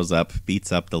Wagner shows up,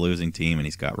 beats up the losing team, and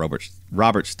he's got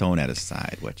Robert Stone at his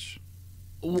side, which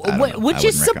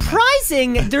is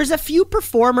surprising. There's a few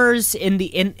performers in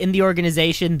the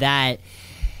organization that,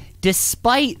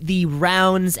 despite the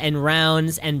rounds and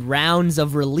rounds and rounds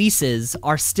of releases,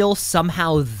 are still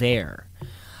somehow there.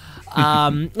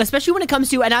 Especially when it comes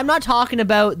to, and I'm not talking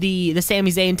about the Sami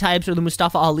Zayn types or the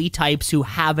Mustafa Ali types who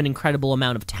have an incredible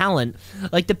amount of talent,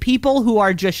 like the people who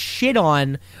are just shit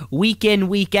on week in,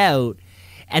 week out,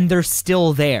 and they're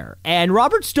still there. And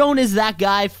Robert Stone is that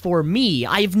guy for me.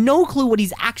 I have no clue what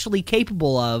he's actually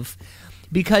capable of,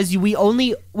 because we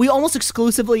almost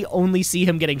exclusively only see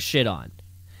him getting shit on.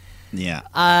 Yeah.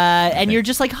 And you're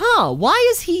just like, why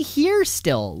is he here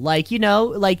still? Like, you know,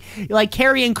 like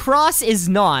Karrion Kross is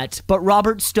not, but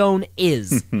Robert Stone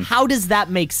is. How does that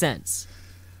make sense?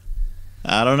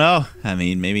 I don't know. I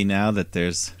mean, maybe now that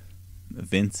there's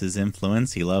Vince's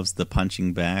influence, he loves the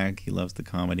punching bag, he loves the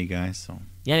comedy guy, so.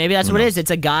 Yeah, maybe that's what it is. It's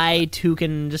a guy who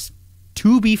can just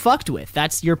to be fucked with.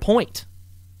 That's your point.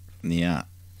 Yeah.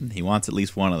 He wants at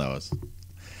least one of those.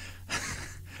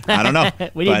 I don't know.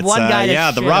 We need one guy to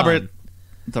shit on.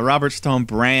 The Robert Stone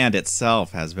brand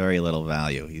itself has very little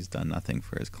value. He's done nothing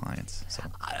for his clients. So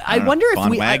I wonder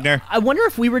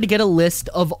if we were to get a list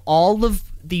of all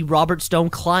of the Robert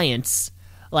Stone clients,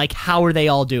 like how are they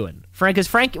all doing?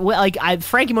 Frankie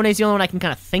Monet's the only one I can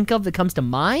kind of think of that comes to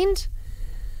mind.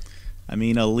 I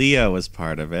mean, Aaliyah was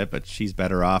part of it, but she's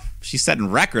better off. She's setting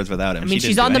records without him. I mean,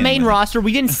 she's on the main roster.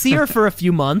 We didn't see her for a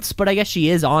few months, but I guess she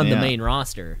is on the main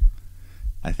roster.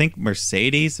 I think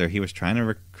Mercedes, or he was trying to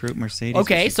recruit Mercedes.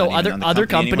 Okay, so other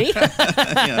company.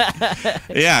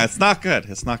 Yeah, it's not good.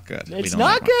 It's not good. It's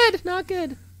not good. Not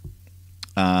good.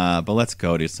 But let's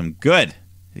go to some good,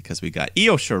 because we got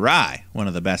Io Shirai, one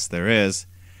of the best there is,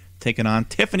 taking on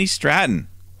Tiffany Stratton,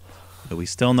 who we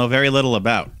still know very little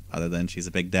about, other than she's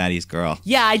a Big Daddy's girl.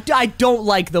 Yeah, I don't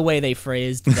like the way they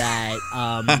phrased that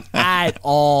at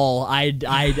all. I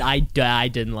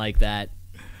didn't like that.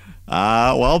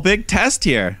 Well, big test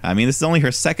here. I mean, this is only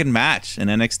her second match in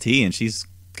NXT, and she's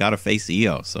got to face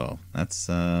Io, so that's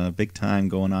big time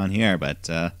going on here. But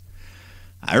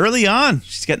early on,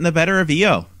 she's getting the better of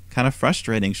Io. Kind of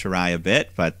frustrating Shirai a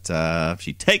bit, but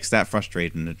she takes that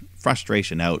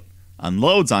frustration out,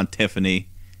 unloads on Tiffany,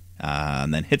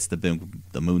 and then hits the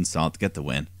moonsault to get the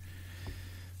win.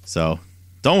 So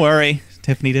don't worry,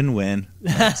 Tiffany didn't win.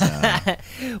 But,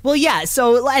 well, yeah.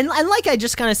 So, and like I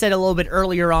just kind of said a little bit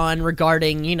earlier on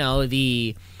regarding, you know,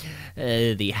 the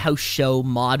house show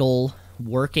model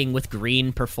working with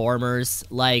green performers,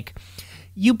 like,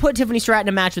 you put Tiffany Stratton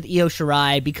in a match with Io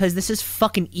Shirai because this is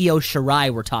fucking Io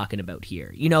Shirai we're talking about here.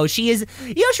 You know, Io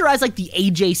Shirai is like the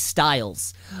AJ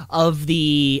Styles of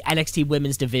the NXT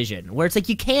women's division, where it's like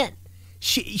you can't.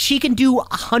 She can do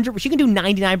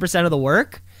 99% of the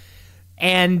work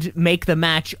and make the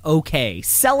match okay,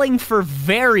 selling for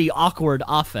very awkward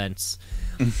offense.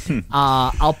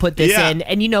 I'll put this in,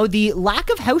 and you know, the lack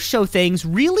of house show things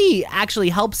really actually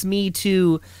helps me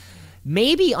to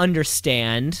maybe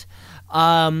understand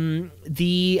how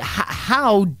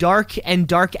dark and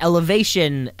dark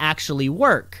elevation actually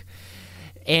work.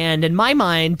 And in my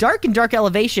mind, dark and dark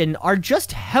elevation are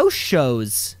just house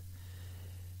shows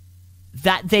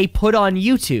that they put on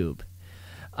YouTube.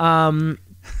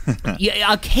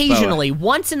 Yeah, occasionally,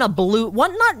 once in a blue,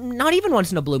 not even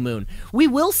once in a blue moon, we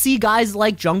will see guys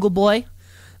like Jungle Boy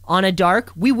on a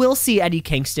dark. We will see Eddie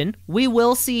Kingston. We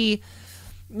will see,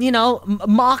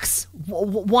 Mox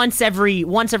once every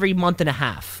month and a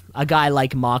half. A guy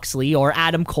like Moxley or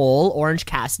Adam Cole, Orange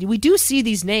Cassidy. We do see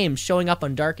these names showing up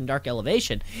on Dark and Dark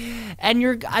Elevation,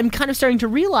 and I'm kind of starting to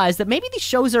realize that maybe these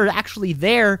shows are actually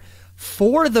there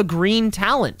for the green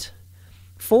talent,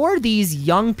 for these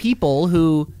young people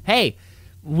who, hey,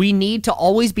 we need to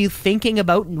always be thinking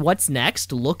about what's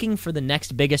next, looking for the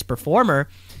next biggest performer,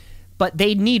 but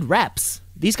they need reps.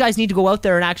 These guys need to go out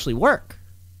there and actually work.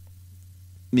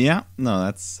 Yeah, no,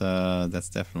 that's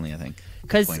definitely, I think,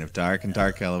 the point of Dark and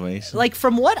Dark Elevation. Like,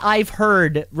 from what I've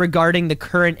heard regarding the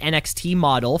current NXT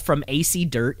model from AC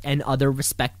Dirt and other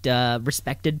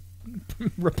respected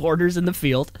reporters in the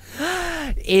field,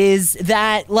 is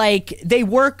that, like, they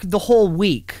work the whole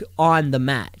week on the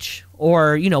match,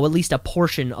 or, at least a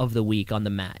portion of the week on the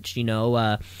match.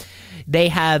 They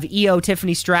have EO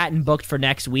Tiffany Stratton booked for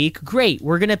next week. Great,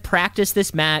 we're going to practice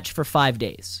this match for 5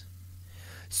 days,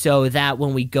 so that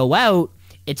when we go out,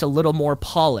 it's a little more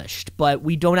polished, but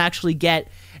we don't actually get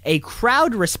a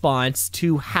crowd response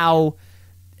to how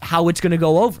it's going to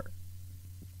go over.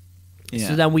 Yeah.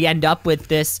 So then we end up with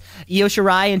this. Io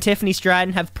Shirai and Tiffany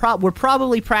Stratton we're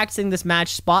probably practicing this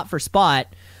match spot for spot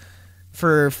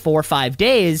for 4 or 5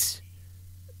 days,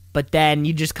 but then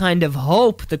you just kind of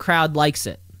hope the crowd likes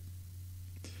it.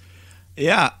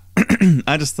 Yeah,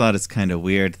 I just thought it's kind of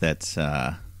weird that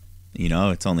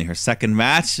it's only her second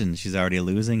match and she's already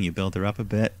losing. You build her up a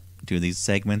bit, do these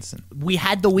segments. And, we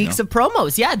had the weeks of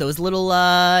promos. Yeah, those little,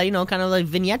 kind of like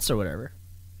vignettes or whatever.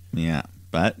 Yeah,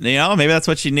 but, maybe that's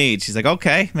what she needs. She's like,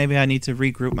 okay, maybe I need to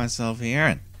regroup myself here,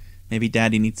 and maybe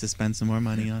Daddy needs to spend some more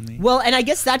money on me. Well, and I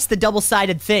guess that's the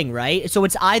double-sided thing, right? So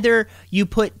it's either you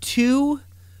put 2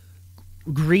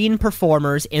 green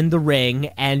performers in the ring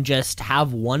and just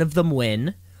have one of them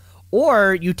win,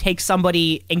 or you take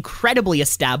somebody incredibly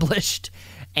established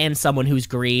and someone who's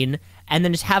green, and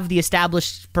then just have the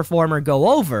established performer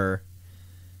go over.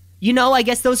 I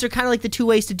guess those are kind of like the 2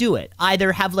 ways to do it.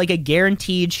 Either have like a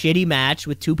guaranteed shitty match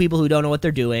with 2 people who don't know what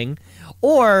they're doing,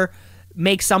 or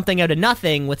make something out of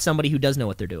nothing with somebody who does know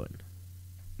what they're doing.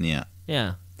 Yeah.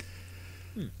 Yeah.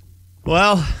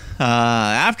 Well,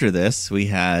 after this, we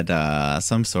had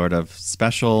some sort of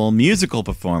special musical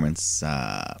performance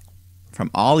from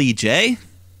Ollie J.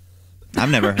 I've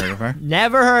never heard of her.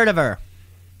 Never heard of her.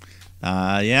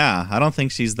 Yeah, I don't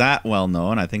think she's that well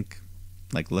known. I think,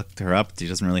 looked her up. She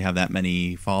doesn't really have that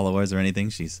many followers or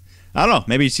anything. I don't know.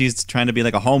 Maybe she's trying to be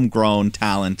like a homegrown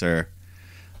talent, or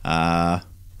I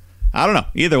don't know.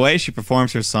 Either way, she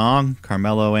performs her song,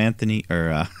 Carmelo Hayes,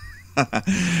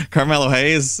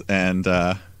 and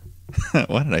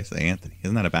what did I say? Anthony.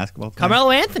 Isn't that a basketball player?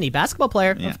 Carmelo Anthony, basketball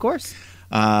player, yeah. Of course.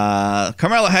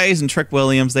 Carmelo Hayes and Trick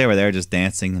Williams, they were there just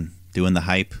dancing and doing the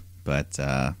hype, but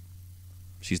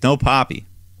she's no Poppy.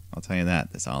 I'll tell you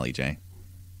that, this Ollie J.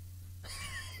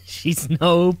 She's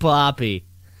no Poppy.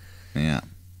 Yeah.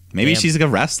 Maybe she's like a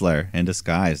wrestler in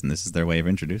disguise, and this is their way of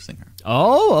introducing her.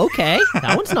 Oh, okay.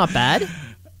 That one's not bad.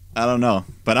 I don't know.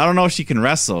 But I don't know if she can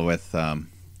wrestle with her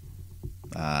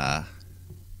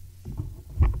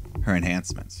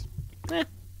enhancements.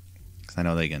 Because I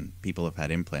know people have had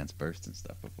implants burst and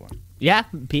stuff before. Yeah,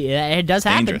 it does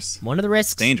happen. Dangerous. One of the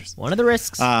risks. Dangerous. One of the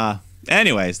risks.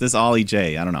 Anyways, this Ollie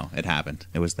J, I don't know. It happened.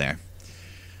 It was there.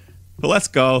 But let's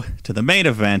go to the main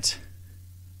event.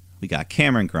 We got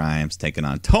Cameron Grimes taking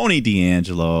on Tony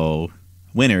D'Angelo.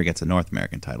 Winner gets a North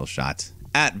American title shot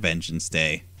at Vengeance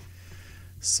Day.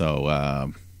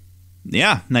 So,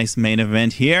 nice main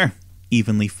event here.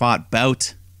 Evenly fought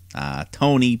bout.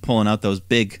 Tony pulling out those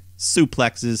big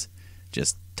suplexes,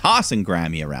 just tossing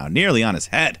Grimey around, nearly on his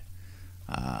head.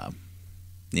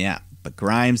 But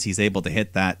Grimes, he's able to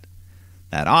hit that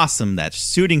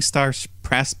shooting star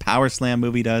press power slam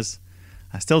move he does.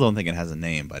 I still don't think it has a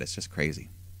name, but it's just crazy.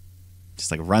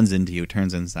 Just like runs into you,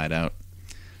 turns inside out.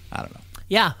 I don't know.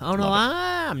 Yeah, I don't know.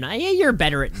 I'm not. Yeah, you're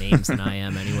better at names than I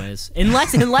am, anyways.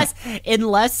 Unless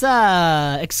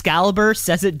Excalibur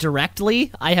says it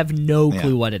directly, I have no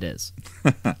clue what it is.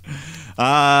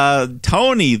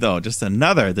 Tony, though, just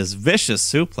this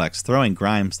vicious suplex, throwing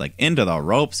Grimes into the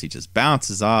ropes. He just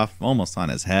bounces off, almost on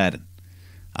his head.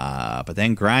 But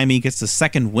then Grimey gets the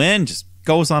second win, just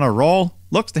goes on a roll,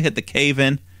 looks to hit the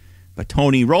cave-in, but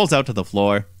Tony rolls out to the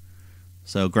floor.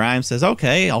 So Grimes says,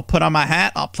 okay, I'll put on my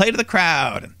hat, I'll play to the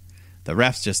crowd. And the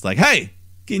ref's just like, hey,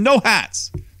 no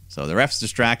hats. So the ref's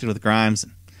distracted with Grimes.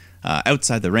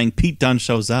 Outside the ring, Pete Dunne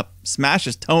shows up,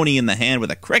 smashes Tony in the hand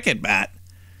with a cricket bat.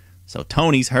 So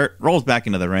Tony's hurt, rolls back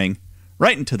into the ring,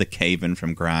 right into the cave-in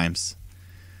from Grimes.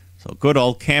 So good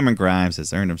old Cameron Grimes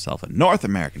has earned himself a North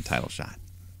American title shot.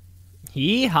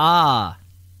 Hee-haw.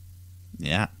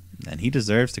 Yeah, and he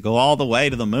deserves to go all the way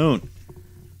to the moon.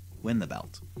 Win the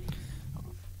belt.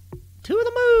 To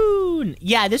the moon.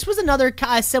 Yeah, this was another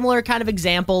similar kind of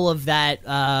example of that,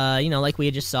 like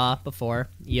we just saw before.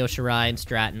 Io Shirai and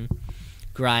Stratton.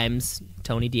 Grimes,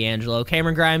 Tony D'Angelo.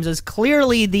 Cameron Grimes is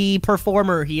clearly the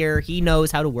performer here. He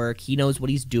knows how to work. He knows what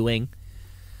he's doing.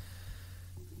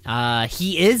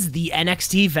 He is the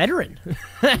NXT veteran.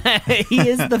 He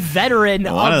is the veteran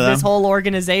of this whole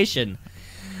organization.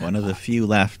 One of the few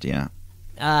left, yeah.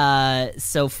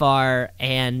 So far,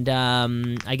 and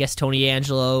I guess Tony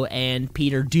D'Angelo and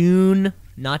Peter Dunne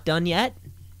not done yet.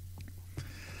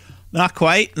 Not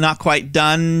quite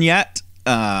done yet.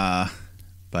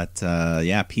 But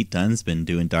Pete Dunne's been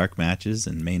doing dark matches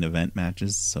and main event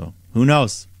matches, so who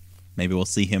knows? Maybe we'll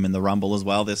see him in the Rumble as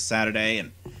well this Saturday,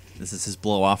 and this is his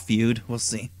blow-off feud. We'll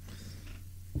see.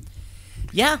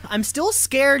 Yeah, I'm still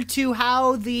scared to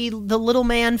how the little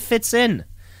man fits in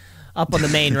up on the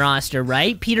main roster,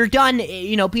 right? Peter Dunne,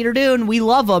 Peter Dunne, we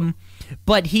love him,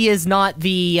 but he is not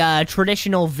the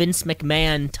traditional Vince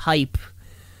McMahon type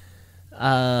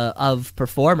of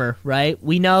performer, right?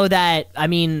 We know that,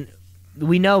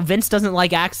 we know Vince doesn't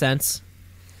like accents,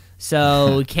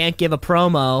 so he can't give a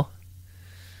promo.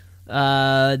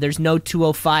 There's no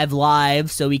 205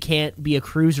 Live, so he can't be a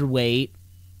cruiserweight.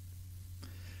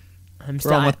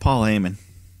 Throw him with Paul Heyman.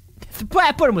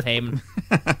 Put him with Heyman.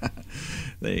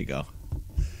 There you go.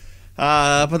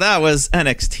 But that was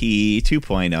NXT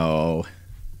 2.0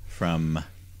 from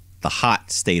the hot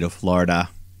state of Florida.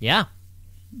 Yeah.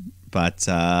 But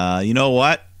you know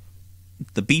what?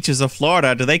 The beaches of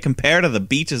Florida, do they compare to the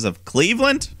beaches of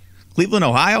Cleveland? Cleveland,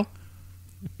 Ohio?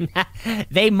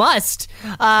 They must.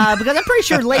 Because I'm pretty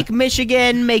sure Lake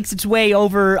Michigan makes its way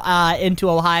over into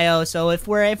Ohio. So if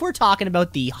we're talking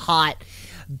about the hot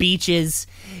beaches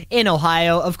in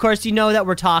Ohio, of course you know that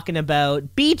we're talking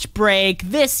about Beach Break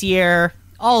this year,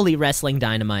 All Elite Wrestling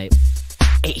Dynamite.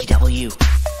 AEW,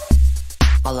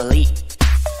 All Elite,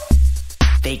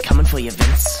 they coming for you,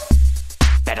 Vince.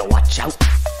 Better watch out.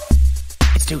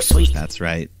 It's too sweet. That's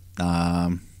right.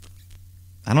 I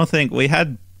don't think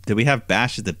did we have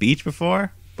Bash at the Beach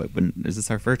before? But is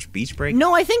this our first beach break?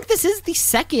 No, I think this is the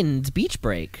second beach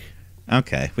break.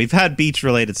 Okay, we've had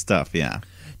beach-related stuff, yeah.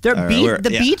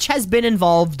 The beach has been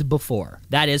involved before.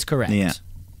 That is correct. Yeah.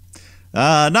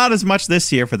 Not as much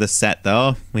this year for the set,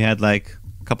 though. We had like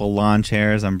a couple lawn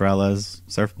chairs, umbrellas,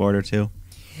 surfboard or two.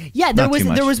 Yeah, there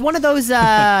was one of those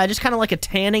just kind of like a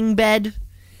tanning bed.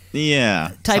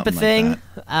 Yeah, type of thing.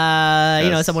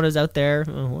 Like someone was out there.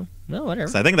 Oh, no, whatever.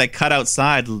 So I think they cut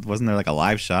outside. Wasn't there like a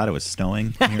live shot? It was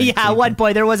snowing. Yeah, at one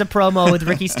point there was a promo with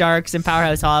Ricky Starks and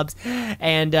Powerhouse Hobbs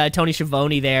and Tony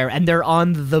Schiavone there, and they're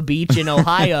on the beach in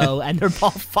Ohio, and they're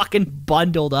all fucking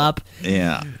bundled up.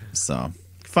 Yeah, so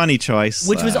funny choice.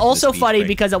 Which was also funny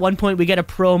because at one point we get a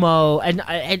promo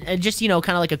and just kind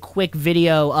of like a quick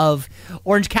video of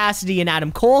Orange Cassidy and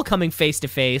Adam Cole coming face to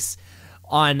face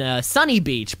on Sunny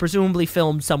Beach, presumably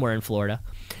filmed somewhere in Florida.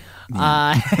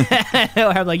 I'm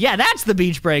like, yeah, that's the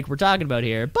beach break we're talking about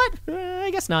here. But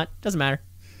I guess not. Doesn't matter.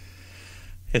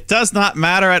 It does not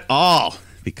matter at all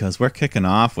because we're kicking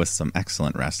off with some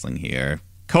excellent wrestling here.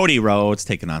 Cody Rhodes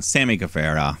taking on Sammy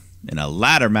Guevara in a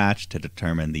ladder match to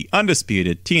determine the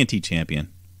undisputed TNT champion.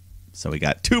 So we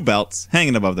got two belts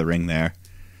hanging above the ring there.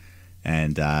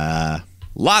 And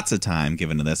lots of time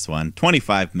given to this one,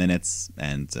 25 minutes,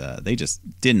 and they just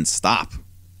didn't stop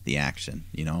the action,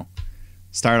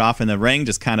 Start off in the ring,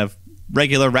 just kind of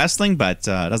regular wrestling, but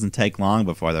it doesn't take long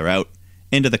before they're out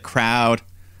into the crowd.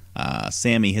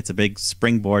 Sammy hits a big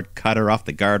springboard cutter off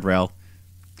the guardrail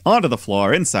onto the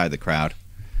floor inside the crowd.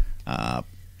 And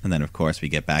then, of course, we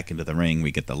get back into the ring.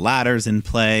 We get the ladders in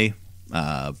play.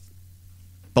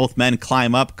 Both men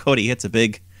climb up. Cody hits a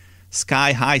big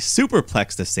sky-high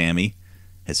superplex to Sammy.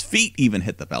 His feet even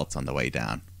hit the belts on the way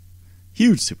down.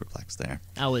 Huge superplex there.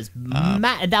 That was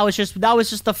that was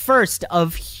just the first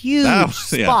of huge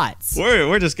spots. Yeah.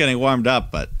 We're just getting warmed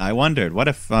up, but I wondered, what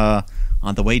if on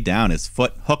the way down his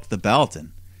foot hooked the belt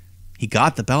and he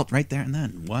got the belt right there and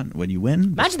then? When you win?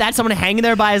 Imagine that, someone hanging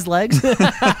there by his legs.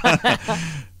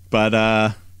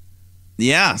 But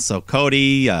so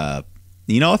Cody,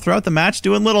 throughout the match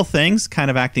doing little things,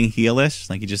 kind of acting heelish,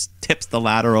 like he just tips the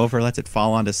ladder over, lets it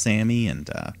fall onto Sammy, and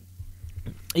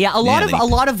yeah, a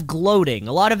lot of gloating,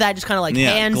 a lot of that just kind of like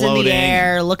hands in the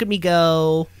air, look at me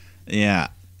go. Yeah,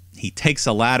 he takes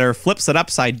a ladder, flips it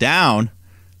upside down,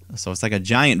 so it's like a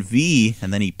giant V,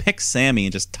 and then he picks Sammy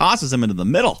and just tosses him into the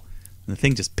middle. And the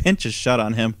thing just pinches shut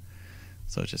on him.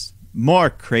 So it's just more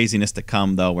craziness to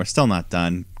come, though. We're still not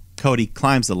done. Cody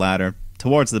climbs the ladder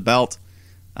towards the belt.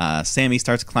 Sammy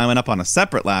starts climbing up on a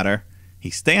separate ladder. He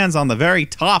stands on the very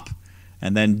top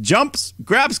and then jumps,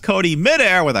 grabs Cody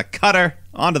midair with a cutter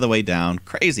onto the way down.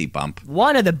 Crazy bump.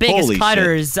 One of the biggest Holy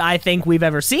cutters shit. I think we've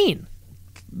ever seen.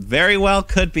 Very well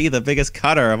could be the biggest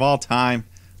cutter of all time.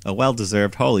 A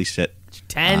well-deserved. Holy shit.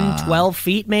 10, 12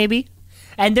 feet maybe.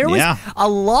 And there was a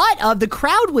lot of, the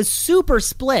crowd was super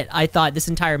split, I thought, this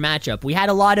entire matchup. We had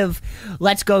a lot of,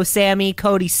 let's go Sammy,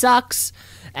 Cody sucks.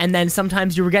 And then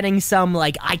sometimes you were getting some,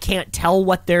 like, I can't tell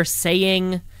what they're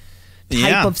saying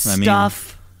type of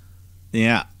stuff.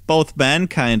 Both men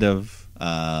kind of,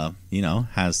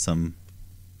 has some,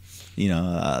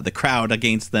 the crowd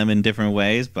against them in different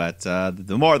ways. But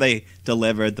the more they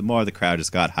delivered, the more the crowd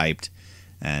just got hyped.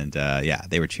 And,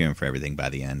 they were cheering for everything by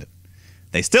the end.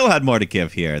 They still had more to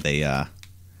give here.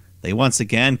 They once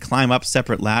again climb up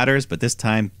separate ladders, but this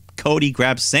time Cody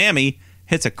grabs Sammy,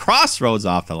 hits a crossroads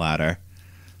off the ladder.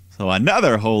 So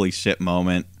another holy shit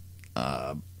moment.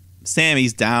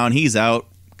 Sammy's down, he's out.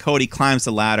 Cody climbs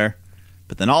the ladder,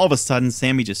 but then all of a sudden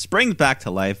Sammy just springs back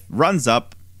to life, runs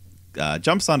up,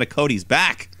 jumps onto Cody's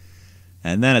back.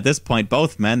 And then at this point,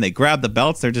 both men, they grab the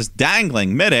belts, they're just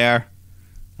dangling midair.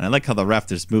 And I like how the ref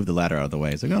just moved the ladder out of the way.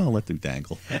 He's like, let them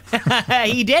dangle.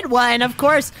 He did one. And of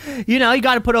course, you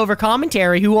got to put over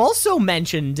commentary, who also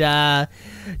mentioned,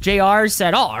 JR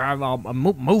said, I'll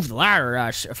move the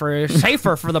ladder for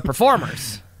safer for the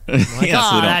performers. Like,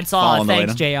 so that's all.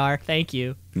 Thanks, JR. Thank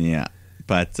you. Yeah.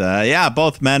 But,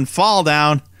 both men fall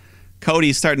down.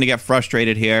 Cody's starting to get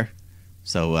frustrated here.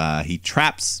 So he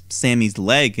traps Sammy's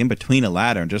leg in between a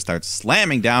ladder and just starts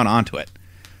slamming down onto it.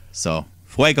 So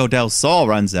Fuego del Sol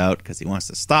runs out because he wants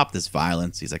to stop this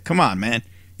violence. He's like, come on, man.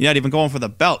 You're not even going for the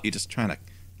belt. You're just trying to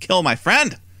kill my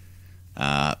friend.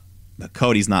 But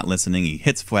Cody's not listening. He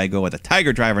hits Fuego with a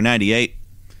Tiger Driver 98.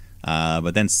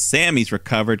 But then Sammy's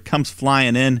recovered, comes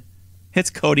flying in, hits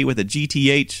Cody with a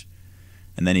GTH,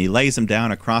 and then he lays him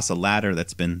down across a ladder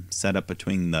that's been set up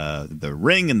between the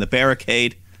ring and the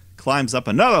barricade, climbs up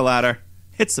another ladder,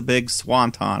 hits a big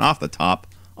swanton off the top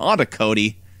onto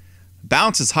Cody,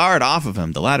 bounces hard off of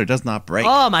him. The ladder does not break.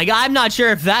 Oh my god, I'm not sure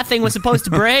if that thing was supposed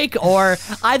to break, or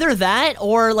either that,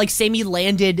 or like Sammy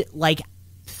landed like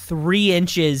 3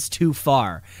 inches too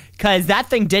far, because that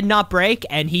thing did not break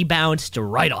and he bounced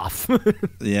right off.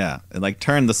 Yeah, it like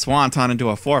turned the swanton into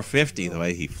a 450 the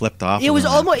way he flipped off. It was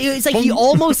like he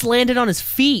almost landed on his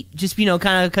feet, just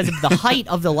kind of because of the height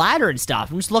of the ladder and stuff.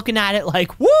 I'm just looking at it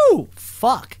like, woo,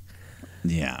 fuck.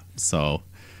 Yeah, so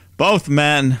both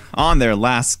men on their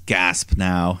last gasp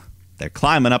now. They're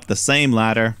climbing up the same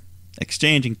ladder,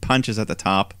 exchanging punches at the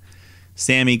top.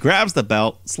 Sammy grabs the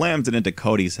belt, slams it into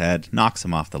Cody's head, knocks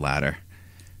him off the ladder.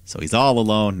 So he's all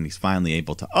alone, and he's finally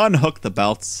able to unhook the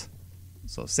belts.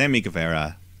 So Sammy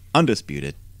Guevara,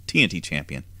 undisputed TNT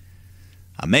champion.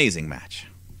 Amazing match.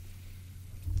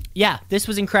 Yeah, this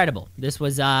was incredible. This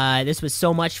was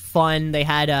so much fun. They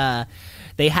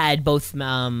had both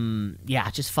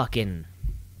just fucking.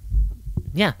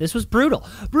 Yeah, this was brutal.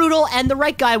 Brutal, and the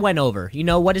right guy went over.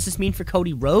 What does this mean for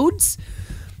Cody Rhodes?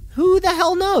 Who the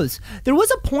hell knows? There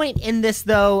was a point in this,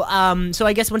 though, so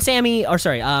I guess when Sammy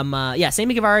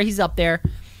Guevara, he's up there,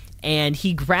 and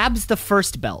he grabs the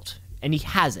first belt, and he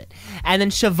has it. And then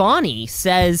Shivani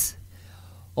says,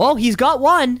 he's got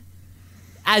one,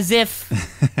 as if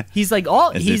he's like,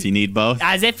 if you need both?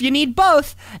 As if you need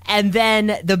both. And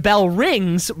then the bell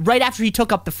rings right after he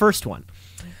took up the first one.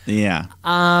 Yeah.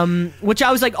 Which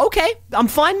I was like, okay, I'm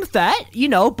fine with that,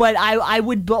 but I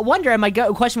would wonder, and my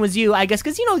question was you, I guess,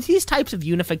 because, these types of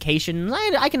unification,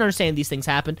 I can understand these things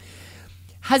happen.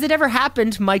 Has it ever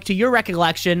happened, Mike, to your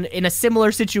recollection, in a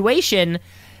similar situation,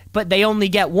 but they only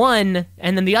get one,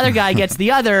 and then the other guy gets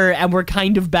the other, and we're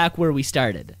kind of back where we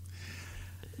started?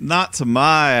 Not to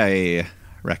my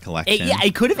recollection.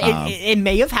 It could have, it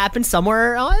may have happened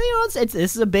somewhere, this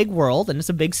is a big world, and it's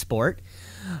a big sport.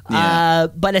 Yeah.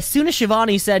 But as soon as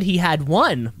Shivani said he had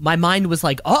one, my mind was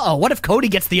like, what if Cody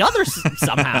gets the other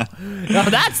somehow?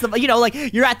 That's the, like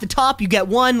you're at the top, you get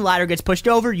one, ladder gets pushed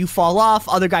over, you fall off,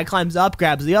 other guy climbs up,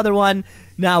 grabs the other one.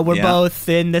 Now we're both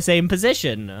in the same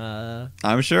position.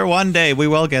 I'm sure one day we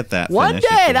will get that. One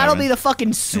day, that'll be the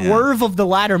fucking swerve of the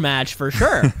ladder match for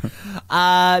sure.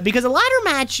 Because a ladder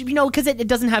match, because it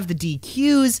doesn't have the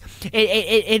DQs,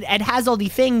 it has all the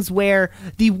things where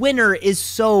the winner is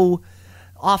so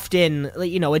often,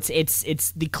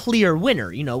 it's the clear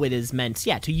winner. It is meant,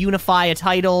 to unify a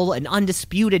title, an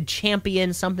undisputed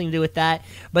champion, something to do with that.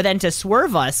 But then to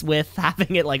swerve us with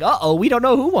having it like, we don't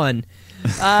know who won.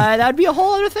 That'd be a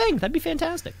whole other thing. That'd be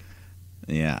fantastic.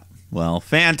 Yeah. Well,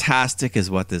 fantastic is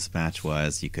what this match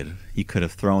was. You could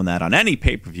have thrown that on any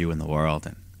pay-per-view in the world,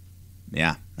 and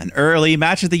yeah, an early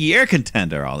match of the year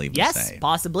contender. I'll even say. Yes,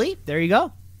 possibly. There you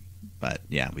go. But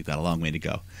yeah, we've got a long way to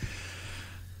go.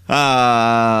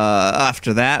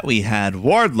 After that, we had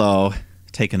Wardlow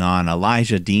taking on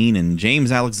Elijah Dean and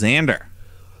James Alexander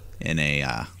in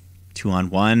a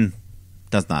 2-on-1.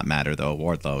 Does not matter, though.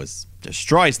 Wardlow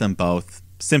destroys them both.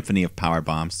 Symphony of power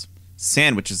bombs.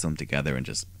 Sandwiches them together and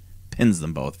just pins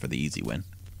them both for the easy win.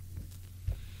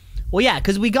 Well, yeah,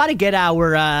 because we got to get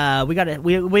our we got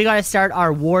to start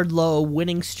our Wardlow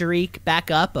winning streak back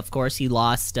up. Of course, he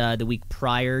lost the week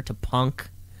prior to Punk.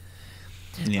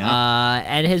 Yeah.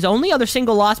 And his only other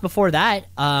single loss before that,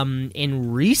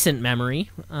 in recent memory,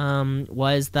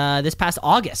 was this past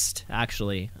August,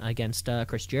 actually, against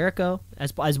Chris Jericho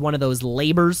as one of those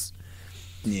labors.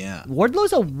 Yeah.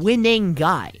 Wardlow's a winning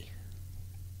guy.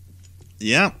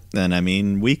 Yeah. And I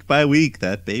mean, week by week,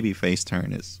 that babyface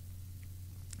turn is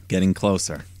getting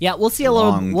closer. Yeah, we'll see a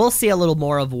little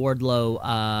more of Wardlow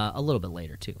a little bit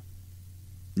later too.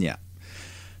 Yeah.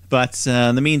 But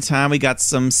in the meantime, we got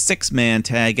some 6-man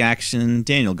tag action.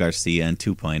 Daniel Garcia and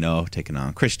 2.0 taking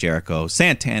on Chris Jericho,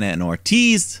 Santana, and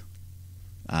Ortiz.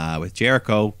 With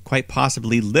Jericho quite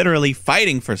possibly literally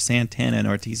fighting for Santana and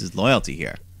Ortiz's loyalty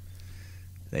here.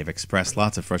 They've expressed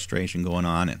lots of frustration going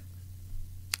on, and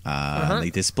they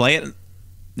display it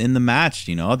in the match.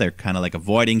 They're kind of like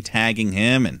avoiding tagging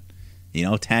him and,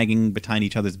 tagging behind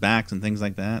each other's backs and things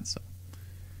like that. So,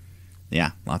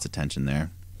 yeah, lots of tension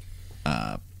there.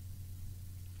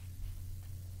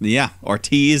 Yeah,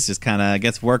 Ortiz just kind of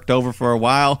gets worked over for a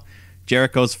while.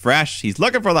 Jericho's fresh. He's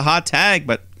looking for the hot tag,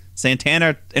 but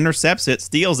Santana intercepts it,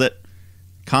 steals it.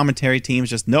 Commentary team's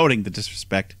just noting the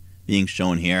disrespect being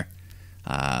shown here.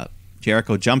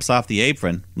 Jericho jumps off the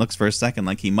apron, looks for a second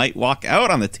like he might walk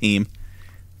out on the team,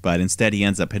 but instead he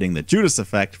ends up hitting the Judas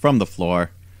effect from the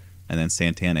floor, and then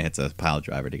Santana hits a pile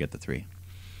driver to get the 3.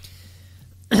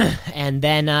 And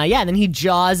then, then he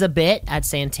jaws a bit at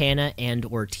Santana and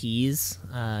Ortiz,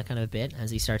 kind of a bit, as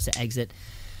he starts to exit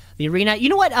the arena. You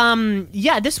know what?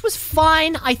 This was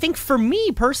fine. I think for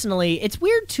me, personally, it's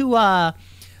weird to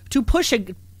push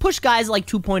guys like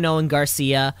 2.0 and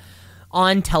Garcia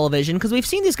on television, because we've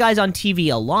seen these guys on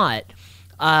TV a lot.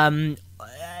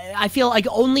 I feel like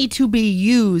only to be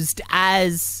used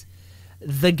as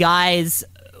the guys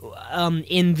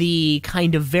in the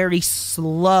kind of very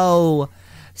slow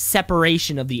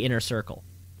separation of the inner circle.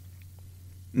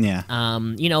 Yeah.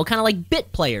 Kind of like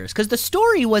bit players, because the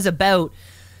story was about,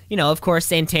 of course,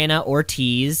 Santana,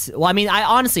 Ortiz. Well, I mean,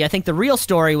 I think the real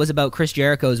story was about Chris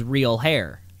Jericho's real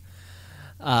hair.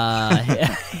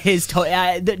 Chris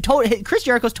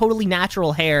Jericho's totally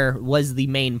natural hair was the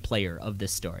main player of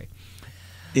this story.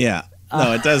 Yeah.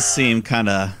 No, it does seem kind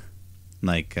of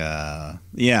like,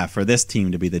 for this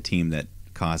team to be the team that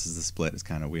causes the split is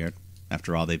kind of weird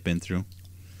after all they've been through.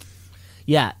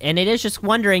 Yeah, and it is just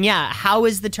wondering, how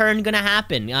is the turn going to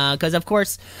happen? Because, of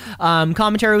course,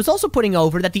 commentary was also putting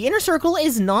over that the Inner Circle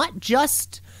is not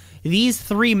just these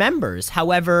 3 members.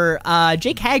 However,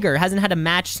 Jake Hager hasn't had a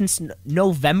match since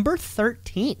November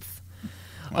 13th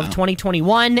of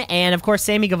 2021. And, of course,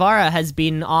 Sammy Guevara has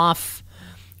been off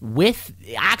with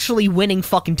actually winning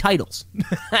fucking titles.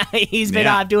 He's been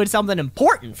off doing something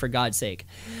important, for God's sake.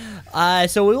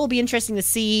 So it will be interesting to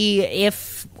see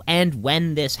if and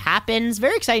when this happens.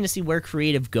 Very exciting to see where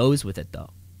creative goes with it, though.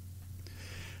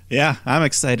 Yeah, I'm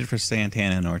excited for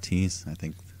Santana and Ortiz. I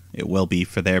think it will be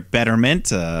for their betterment,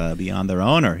 be on their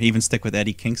own, or even stick with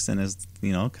Eddie Kingston as,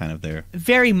 kind of their...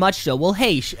 Very much so. Well,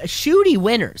 hey, shooty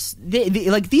winners.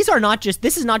 These are not just...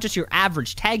 This is not just your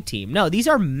average tag team. No, these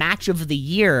are match of the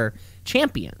year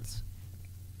champions.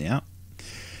 Yeah.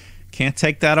 Can't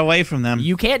take that away from them.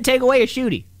 You can't take away a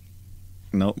shooty.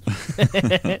 Nope.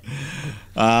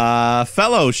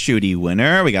 Fellow shooty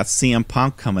winner, we got CM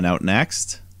Punk coming out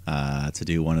next to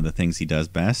do one of the things he does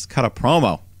best, cut a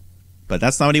promo. But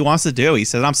that's not what he wants to do. He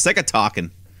said, I'm sick of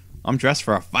talking. I'm dressed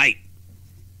for a fight.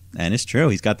 And it's true.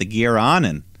 He's got the gear on,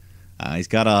 and he's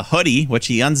got a hoodie, which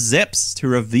he unzips to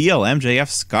reveal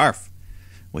MJF's scarf,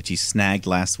 which he snagged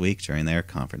last week during their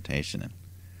confrontation. And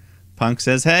Punk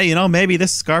says, hey, maybe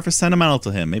this scarf is sentimental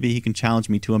to him. Maybe he can challenge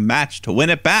me to a match to win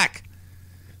it back.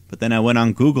 But then I went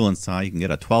on Google and saw you can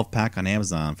get a 12-pack on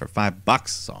Amazon for $5,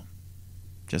 so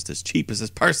just as cheap as his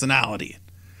personality.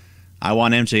 I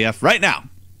want MJF right now.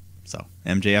 So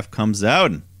MJF comes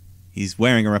out, and he's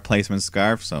wearing a replacement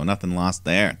scarf, so nothing lost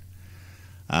there.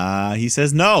 He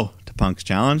says no to Punk's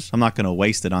challenge. I'm not going to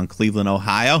waste it on Cleveland,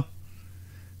 Ohio.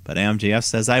 But MJF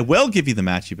says, I will give you the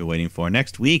match you've been waiting for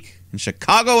next week in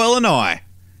Chicago, Illinois.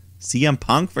 CM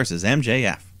Punk versus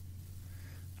MJF.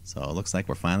 So it looks like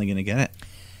we're finally going to get it.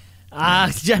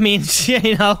 I mean,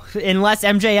 you know, unless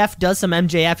MJF does some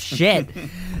MJF shit,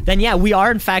 then yeah, we are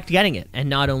in fact getting it. And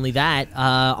not only that,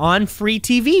 on free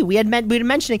TV, we had been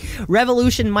mentioning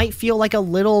Revolution might feel like a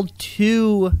little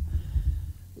too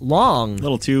long. A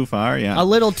little too far, yeah. A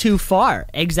little too far,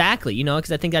 exactly. You know,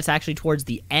 because I think that's actually towards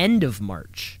the end of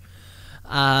March.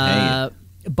 But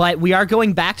we are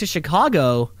going back to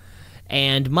Chicago,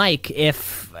 and Mike,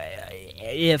 if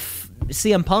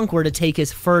CM Punk were to take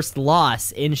his first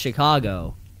loss in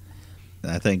Chicago,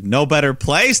 I think no better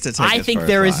place to take I his think first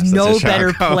there loss is than no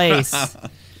Chicago. better place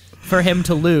for him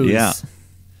to lose.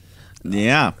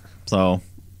 Yeah. So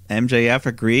MJF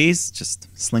agrees, just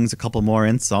slings a couple more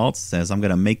insults, says, I'm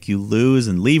going to make you lose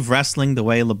and leave wrestling the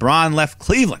way LeBron left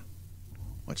Cleveland,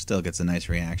 which still gets a nice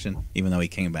reaction, even though he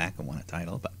came back and won a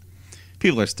title. But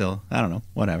people are still, I don't know,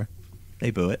 whatever.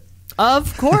 They boo it.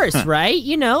 Of course, right?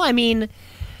 You know, I mean,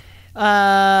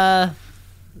 I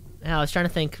was trying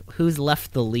to think who's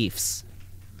left the Leafs.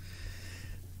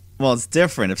 Well, it's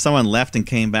different. If someone left and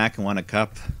came back and won a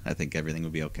cup, I think everything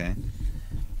would be okay.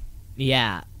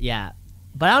 Yeah.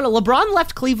 But I don't know. LeBron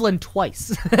left Cleveland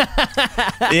twice.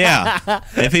 Yeah.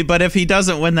 If he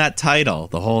doesn't win that title,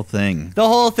 the whole thing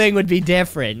would be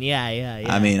different. Yeah.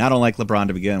 I mean, I don't like LeBron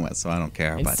to begin with, so I don't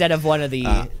care. Instead of one of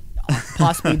the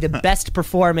possibly the best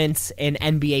performance in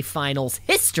NBA Finals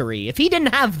history, if he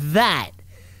didn't have that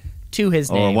to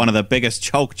his name. Or one of the biggest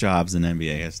choke jobs in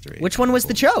NBA history. Which one was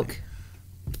the choke?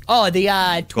 Oh, the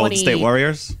 20... Golden State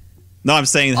Warriors? No, I'm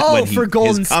saying for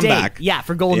Golden his State. comeback. Yeah,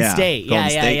 for Golden State. Golden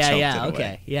State choked Yeah. it Okay.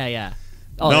 away. Yeah.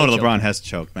 Oh, No, they LeBron choked. has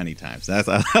choked many times. That's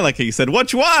I like how you said,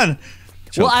 which one?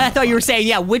 Well, I Choked thought you were LeBron.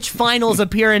 saying, which finals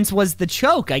appearance was the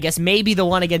choke? I guess maybe the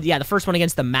one against, the first one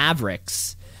against the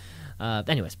Mavericks.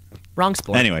 Anyways, wrong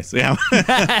sport. Anyways, yeah.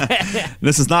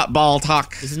 This is not ball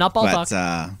talk. This is not ball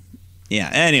talk. Yeah,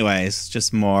 anyways,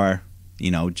 just more,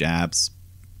 jabs.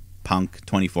 Punk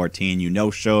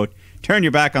 2014, showed. Turn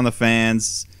your back on the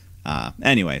fans.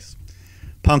 Anyways,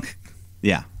 Punk,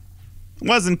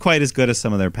 wasn't quite as good as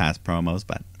some of their past promos,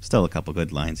 but still a couple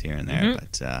good lines here and there. Mm-hmm.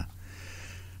 But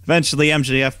eventually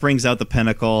MJF brings out the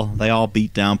Pinnacle. They all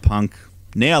beat down Punk,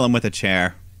 nail him with a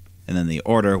chair, and then they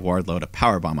order Wardlow to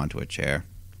powerbomb onto a chair.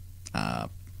 And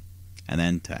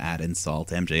then to add insult,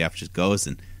 MJF just goes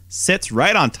and sits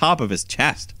right on top of his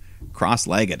chest,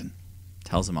 cross-legged, and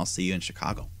tells him, I'll see you in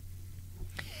Chicago.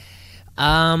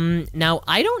 Now,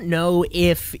 I don't know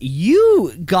if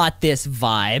you got this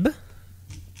vibe.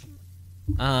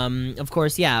 Of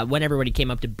course, when everybody came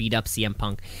up to beat up CM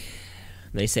Punk,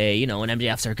 they say, when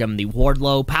MJF started giving the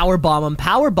Wardlow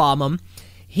powerbomb him,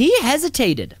 he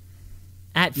hesitated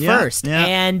at first. Yeah.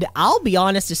 And I'll be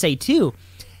honest to say, too,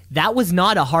 that was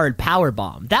not a hard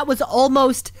powerbomb. That was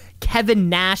almost Kevin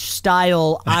Nash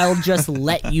style, I'll just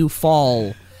let you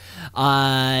fall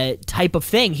type of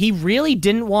thing. He really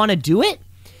didn't want to do it,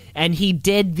 and he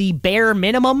did the bare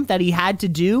minimum that he had to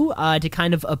do to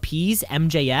kind of appease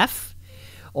MJF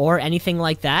or anything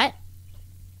like that.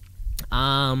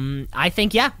 I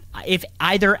think, if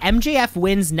either MJF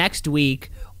wins next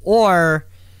week or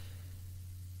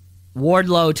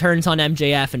Wardlow turns on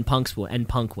MJF and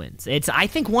Punk wins. I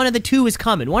think one of the two is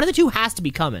coming. One of the two has to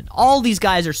be coming. All these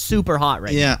guys are super hot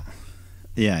right now.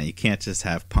 Yeah, you can't just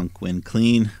have Punk win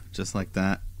clean just like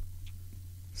that.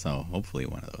 So hopefully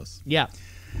one of those. Yeah.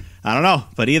 I don't know,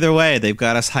 but either way, they've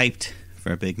got us hyped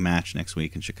for a big match next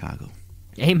week in Chicago.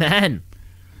 Amen.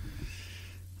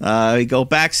 We go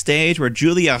backstage where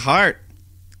Julia Hart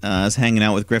is hanging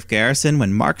out with Griff Garrison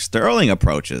when Mark Sterling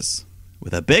approaches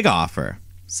with a big offer.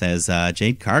 Says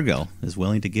Jade Cargill is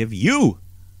willing to give you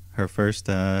her first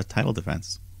title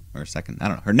defense. Or second, I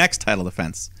don't know, her next title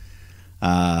defense.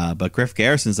 But Griff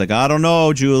Garrison's like, I don't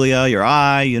know, Julia, your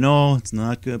eye, it's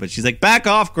not good. But she's like, back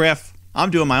off, Griff. I'm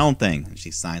doing my own thing. And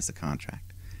she signs the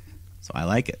contract. So I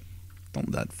like it. Don't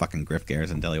let fucking Griff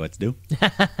Garrison tell you what to do.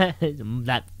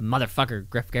 That motherfucker,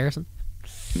 Griff Garrison.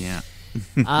 Yeah.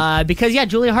 Because,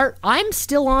 Julia Hart, I'm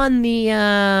still on the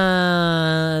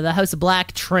House of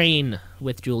Black train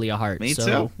with Julia Hart. Me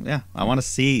too. Yeah. I want to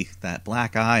see that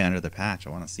black eye under the patch. I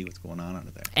want to see what's going on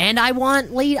under there. And I want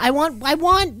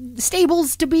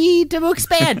stables to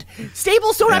expand.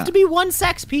 Stables don't have to be one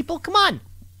sex, people. Come on.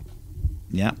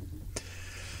 Yeah.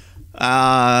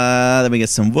 Then we get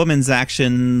some women's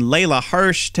action. Layla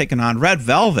Hirsch taking on Red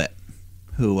Velvet,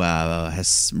 who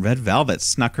has Red Velvet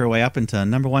snuck her way up into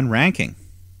 #1 ranking,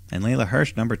 and Layla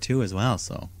Hirsch #2 as well.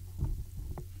 So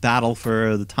battle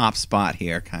for the top spot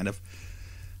here, kind of.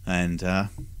 And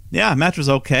yeah, match was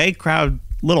okay. Crowd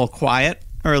a little quiet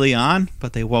early on,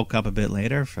 but they woke up a bit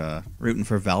later for rooting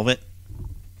for Velvet.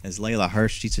 As Layla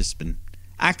Hirsch, she's just been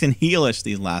acting heelish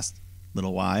these last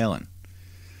little while, and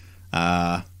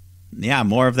yeah,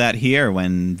 more of that here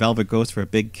when Velvet goes for a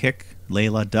big kick.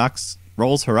 Layla ducks,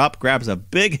 rolls her up, grabs a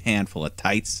big handful of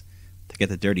tights to get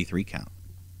the dirty 3 count.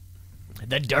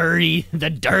 The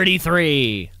dirty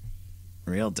 3.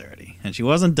 Real dirty. And she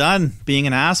wasn't done being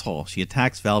an asshole. She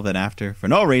attacks Velvet after for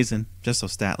no reason, just so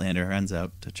Statlander ends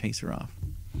out to chase her off.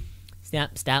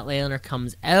 Statlander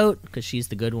comes out because she's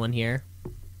the good one here.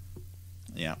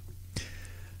 Yeah.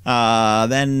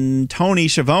 Then Tony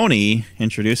Schiavone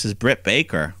introduces Britt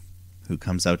Baker, who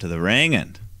comes out to the ring,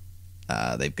 and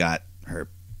they've got her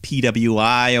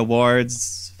PWI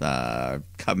awards,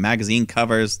 magazine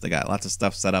covers. They got lots of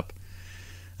stuff set up.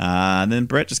 And then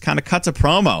Britt just kind of cuts a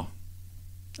promo,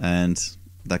 and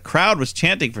the crowd was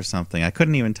chanting for something. I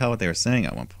couldn't even tell what they were saying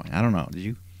at one point. I don't know. Did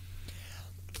you?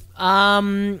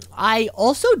 I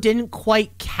also didn't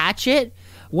quite catch it.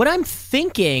 What I'm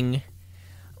thinking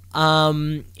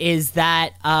is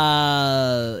that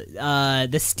the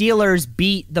Steelers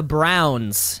beat the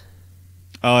Browns.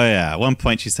 Oh, yeah. At one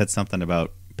point she said something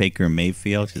about Baker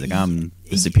Mayfield. She's like, I'm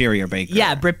the superior Baker.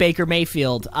 Yeah, Britt Baker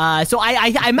Mayfield. So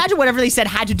I imagine whatever they said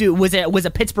had to do was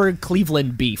a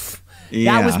Pittsburgh-Cleveland beef.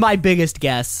 Yeah. That was my biggest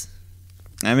guess.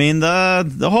 I mean,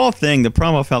 the whole thing, the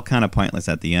promo felt kind of pointless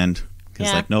at the end.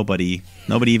 Because like nobody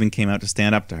even came out to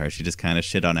stand up to her. She just kind of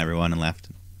shit on everyone and left.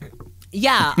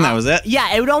 Yeah, that was it.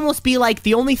 Yeah, it would almost be like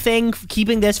the only thing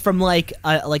keeping this from like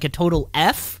a total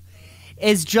F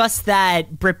is just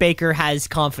that Britt Baker has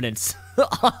confidence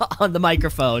on the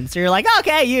microphone. So you're like,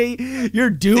 okay,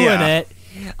 you're doing it.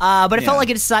 But it felt like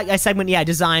it's a segment,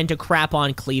 designed to crap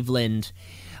on Cleveland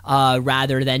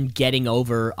rather than getting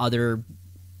over other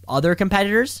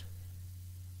competitors.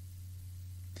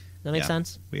 Does that make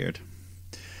sense? Weird.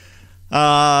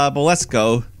 But let's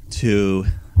go to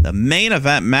the main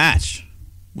event match.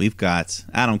 We've got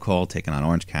Adam Cole taking on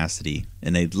Orange Cassidy,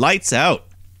 and they lights out.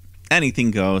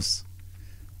 Anything goes.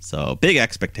 So big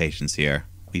expectations here.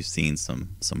 We've seen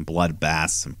some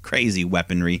bloodbaths, some crazy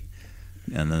weaponry,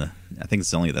 and I think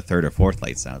it's only the 3rd or 4th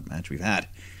lights out match we've had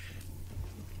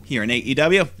here in AEW.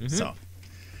 Mm-hmm. So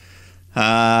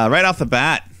right off the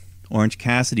bat, Orange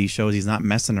Cassidy shows he's not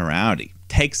messing around. He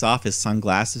takes off his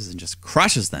sunglasses and just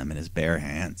crushes them in his bare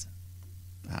hands.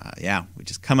 We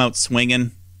just come out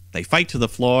swinging. They fight to the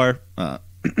floor.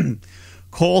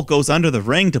 Cole goes under the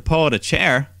ring to pull out a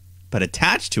chair, but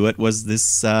attached to it was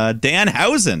this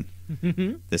Danhausen,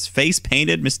 this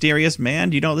face-painted, mysterious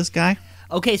man. Do you know this guy?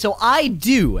 Okay, so I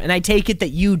do, and I take it that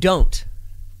you don't.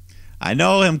 I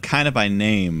know him kind of by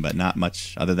name, but not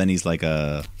much other than he's like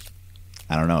a...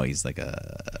 I don't know. He's like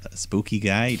a spooky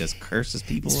guy. He just curses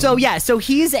people. So so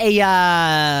he's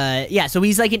a so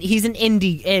he's like he's an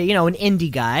indie, an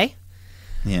indie guy.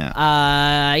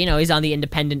 Yeah. He's on the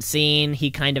independent scene.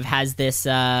 He kind of has this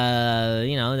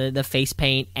the face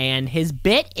paint, and his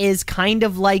bit is kind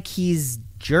of like he's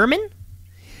German.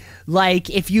 Like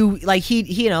if you like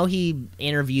he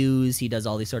interviews, he does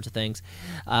all these sorts of things,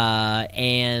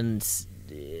 and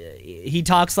he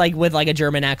talks like with like a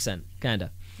German accent, kind of.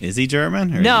 Is he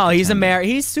German? Or no, he's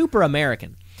He's super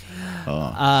American.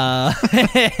 Oh.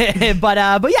 But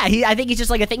yeah, I think he's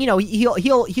just like a thing.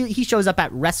 He shows up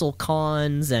at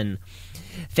WrestleCons and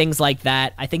things like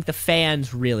that. I think the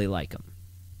fans really like him.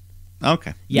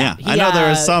 Okay. Yeah. I know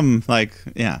there are some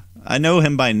I know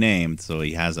him by name, so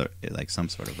he has some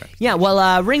sort of reputation. Yeah.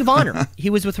 Well, Ring of Honor. He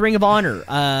was with Ring of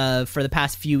Honor for the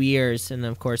past few years, and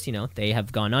of course, they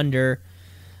have gone under.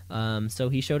 So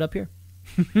he showed up here.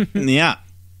 Yeah.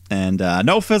 And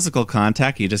no physical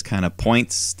contact. He just kind of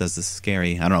points, does this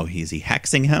scary... I don't know. Is he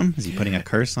hexing him? Is he putting a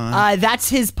curse on? That's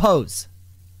his pose.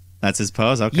 That's his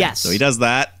pose? Okay. Yes. So he does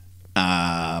that.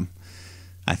 I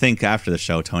think after the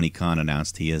show, Tony Khan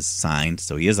announced he is signed,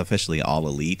 so he is officially All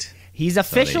Elite. He's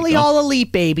officially All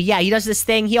Elite, baby. Yeah, he does this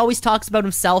thing. He always talks about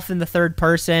himself in the third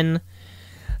person.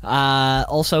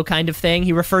 Also kind of thing.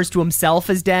 He refers to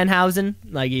himself as Danhausen.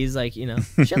 Like he's like,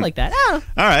 shit like that. All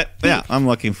right. Yeah, I'm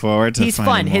looking forward to He's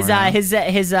fun. His I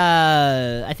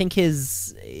think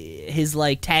his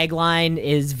like tagline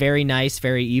is very nice,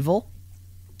 very evil.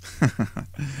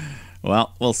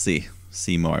 Well, we'll see.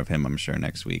 See more of him, I'm sure,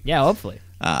 next week. Yeah, hopefully.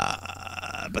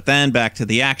 But then back to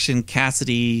the action.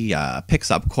 Cassidy picks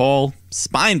up Cole,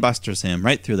 spine busters him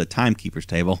right through the timekeeper's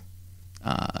table.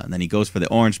 And then he goes for the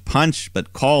orange punch,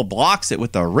 but Cole blocks it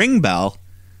with the ring bell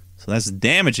So that's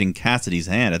damaging Cassidy's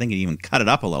hand. I think it even cut it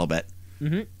up a little bit.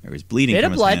 Mm-hmm. Or he's bleeding bit from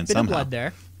of his blood, hand bit somehow. of blood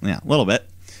there. Yeah, a little bit.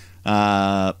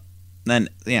 So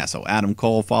Adam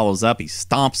Cole follows up. He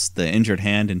stomps the injured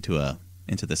hand into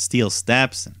the steel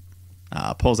steps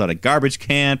and pulls out a garbage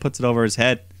can, puts it over his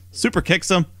head, super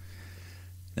kicks him.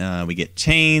 We get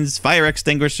chains, fire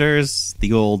extinguishers,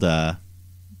 the old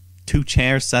 2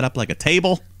 chairs set up like a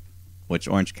table, which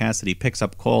Orange Cassidy picks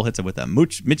up Cole, hits it with a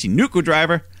Michinoku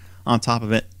driver on top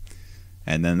of it.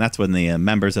 And then that's when the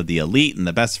members of the Elite and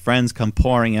the Best Friends come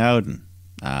pouring out, and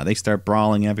they start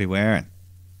brawling everywhere. And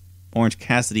Orange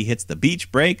Cassidy hits the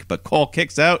beach break, but Cole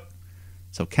kicks out.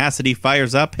 So Cassidy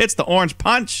fires up, hits the orange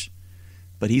punch,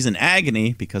 but he's in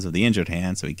agony because of the injured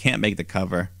hand, so he can't make the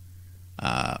cover.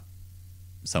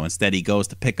 So instead he goes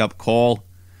to pick up Cole.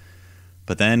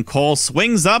 But then Cole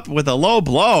swings up with a low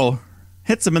blow,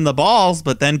 hits him in the balls,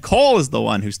 but then Cole is the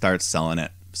one who starts selling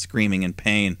it, screaming in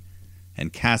pain.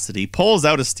 And Cassidy pulls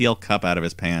out a steel cup out of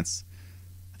his pants.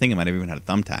 I think it might have even had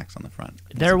thumbtacks on the front.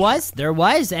 There was,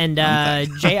 and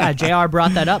JR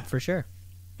brought that up for sure.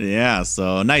 Yeah,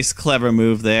 so nice, clever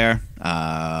move there.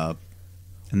 And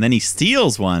then he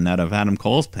steals one out of Adam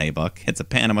Cole's playbook, hits a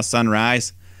Panama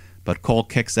Sunrise, but Cole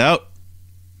kicks out.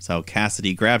 So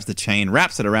Cassidy grabs the chain,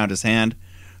 wraps it around his hand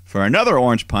for another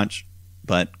orange punch,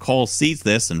 but Cole sees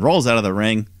this and rolls out of the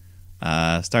ring,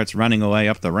 starts running away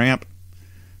up the ramp.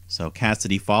 So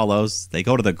Cassidy follows. They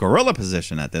go to the gorilla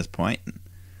position at this point.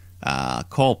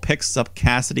 Cole picks up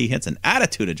Cassidy, hits an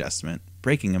attitude adjustment,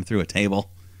 breaking him through a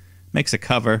table, makes a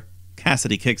cover.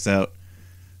 Cassidy kicks out.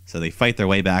 So they fight their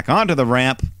way back onto the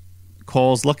ramp.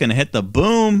 Cole's looking to hit the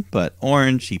boom, but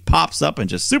Orange, he pops up and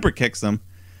just super kicks him,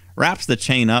 wraps the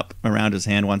chain up around his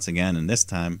hand once again, and this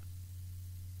time,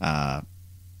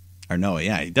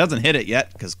 he doesn't hit it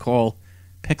yet because Cole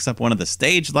picks up one of the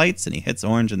stage lights and he hits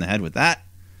Orange in the head with that.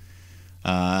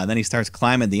 Then he starts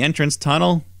climbing the entrance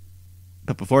tunnel.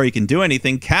 But before he can do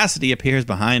anything, Cassidy appears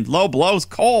behind, low blows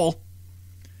Cole.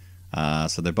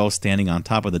 So they're both standing on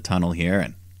top of the tunnel here.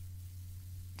 And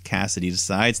Cassidy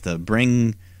decides to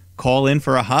bring Cole in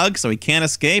for a hug so he can't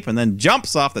escape and then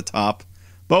jumps off the top.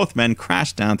 Both men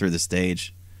crash down through the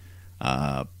stage.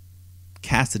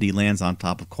 Cassidy lands on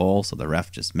top of Cole, so the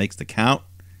ref just makes the count.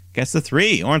 Gets the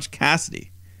 3. Orange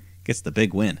Cassidy gets the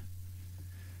big win.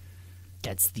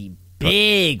 That's the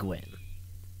big win.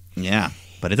 Yeah,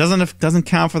 but it doesn't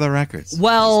count for the records.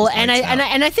 Well, and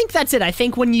I think that's it. I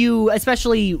think when you,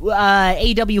 especially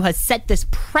AEW has set this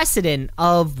precedent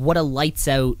of what a lights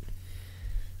out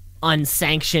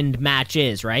unsanctioned match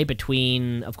is, right?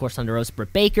 Between, of course, Thunder Rosa,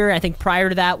 Britt Baker. I think prior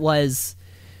to that was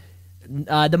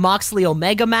the Moxley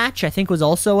Omega match. I think was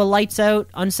also a lights out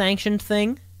unsanctioned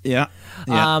thing. Yeah.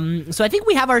 So I think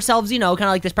we have ourselves, kind of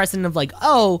like this precedent of like,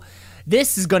 oh,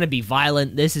 this is going to be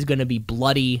violent. This is going to be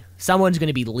bloody. Someone's going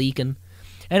to be leaking.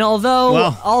 And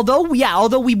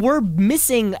although we were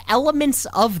missing elements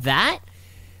of that,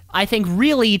 I think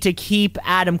really to keep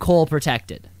Adam Cole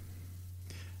protected.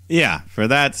 Yeah, for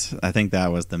that, I think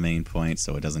that was the main point,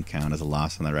 so it doesn't count as a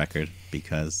loss on the record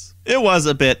because it was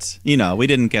a bit, we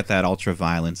didn't get that ultra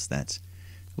violence that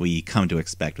we come to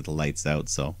expect with the lights out,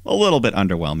 so a little bit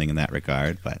underwhelming in that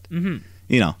regard, but,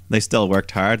 they still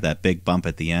worked hard. That big bump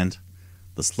at the end,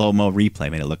 the slow-mo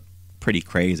replay made it look pretty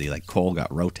crazy, like Cole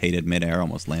got rotated midair,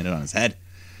 almost landed on his head.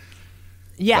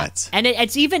 Yeah, but, and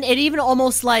it even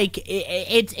almost like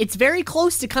it's very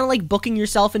close to kind of like booking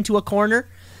yourself into a corner.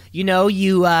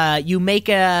 You make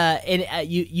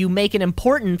an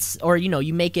importance, or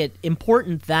you make it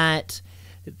important that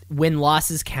win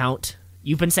losses count.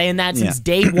 You've been saying that since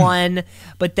day one,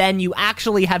 but then you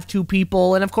actually have 2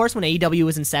 people. And of course, when AEW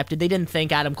was incepted, they didn't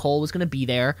think Adam Cole was going to be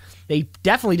there. They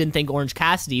definitely didn't think Orange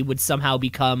Cassidy would somehow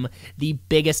become the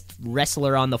biggest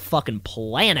wrestler on the fucking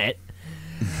planet.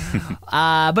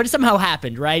 But it somehow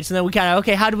happened, right? So then we kind of,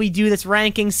 okay, how do we do this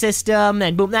ranking system?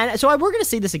 And boom. So we're going to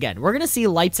see this again. We're going to see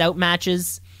lights out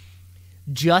matches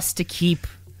just to keep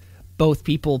both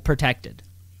people protected.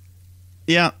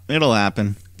 Yeah, it'll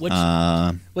happen.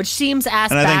 Which seems ass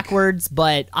backwards,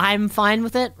 but I'm fine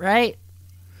with it, right?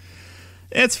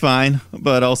 It's fine,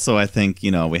 but also I think,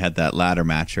 we had that ladder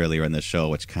match earlier in the show,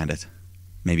 which kind of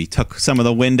maybe took some of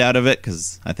the wind out of it,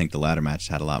 because I think the ladder match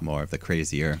had a lot more of the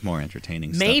crazier, more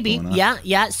entertaining stuff going on.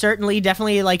 Yeah, certainly,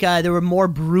 definitely, like, there were more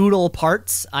brutal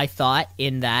parts, I thought,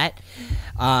 in that.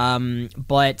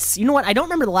 But, you know what, I don't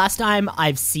remember the last time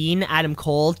I've seen Adam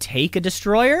Cole take a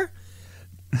destroyer.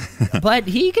 But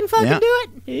he can fucking do it.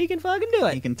 He can fucking do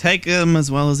it. He can take them as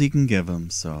well as he can give them.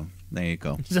 So there you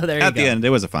go. So there you go. At the end, it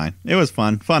was fun. It was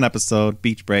fun. Fun episode.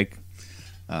 Beach break.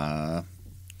 Yeah.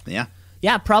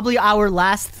 Yeah, probably our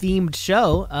last themed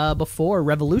show before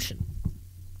Revolution.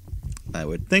 I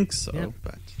would think so,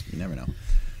 but you never know.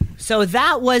 So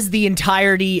that was the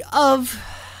entirety of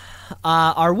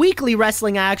our weekly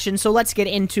wrestling action. So let's get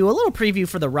into a little preview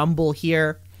for the Rumble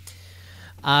here.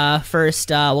 First,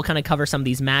 we'll kind of cover some of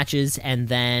these matches, and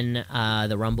then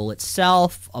the Rumble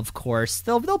itself. Of course,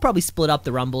 they'll probably split up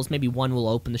the Rumbles. Maybe one will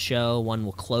open the show, one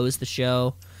will close the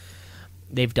show.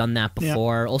 They've done that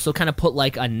before. Also, kind of put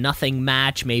like a nothing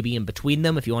match maybe in between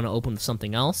them if you want to open with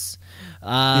something else.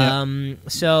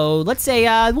 So let's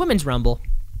say Women's Rumble.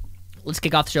 Let's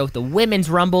kick off the show with the Women's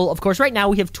Rumble. Of course, right now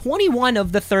we have 21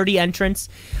 of the 30 entrants,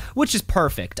 which is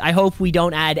perfect. I hope we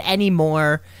don't add any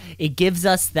more. It gives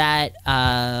us that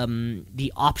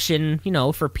the option,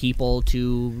 for people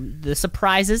to the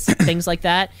surprises, things like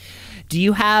that. Do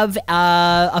you have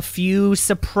a few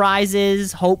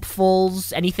surprises,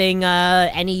 hopefuls, anything,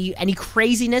 any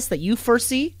craziness that you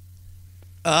foresee?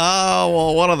 Oh,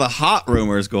 well, one of the hot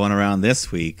rumors going around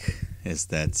this week is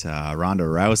that Ronda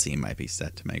Rousey might be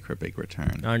set to make her big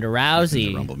return. Ronda Rousey.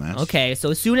 In the Rumble match. Okay, so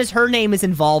as soon as her name is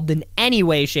involved in any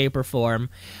way, shape, or form,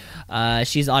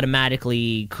 she's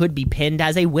automatically could be pinned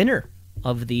as a winner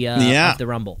of the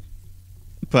Rumble.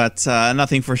 But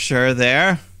nothing for sure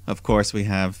there. Of course, we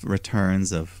have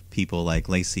returns of people like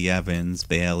Lacey Evans,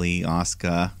 Bayley,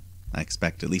 Asuka. I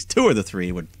expect at least 2 of the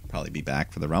 3 would probably be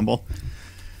back for the Rumble.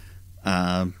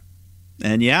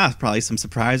 And yeah, probably some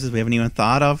surprises we haven't even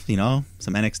thought of.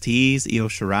 Some NXTs, Io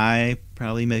Shirai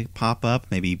probably may pop up.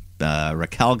 Maybe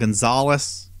Raquel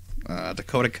Gonzalez,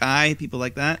 Dakota Kai, people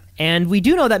like that. And we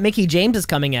do know that Mickie James is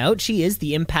coming out. She is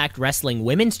the Impact Wrestling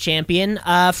Women's Champion.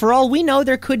 For all we know,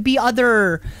 there could be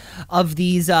other of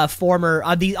these former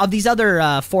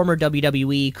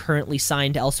WWE currently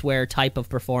signed elsewhere type of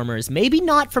performers. Maybe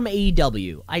not from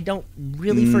AEW. I don't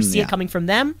really foresee it coming from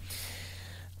them.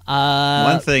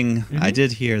 One thing I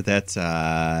did hear that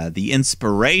the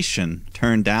Inspiration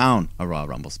turned down a Royal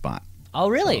Rumble spot. Oh,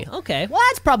 really? So, okay. Well,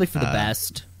 that's probably for the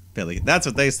best. Billy, that's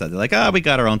what they said. They're like, we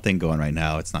got our own thing going right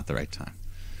now. It's not the right time.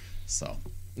 So,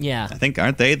 yeah. I think,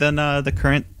 aren't they then the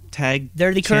current tag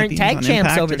They're the current tag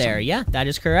champs over there. Something? Yeah, that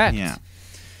is correct. Yeah.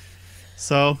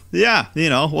 So, yeah,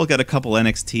 we'll get a couple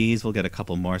NXTs. We'll get a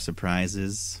couple more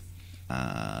surprises.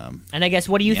 And I guess,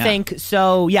 what do you think?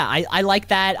 So, yeah, I like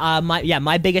that.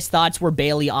 My biggest thoughts were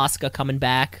Bayley, Asuka coming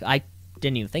back. I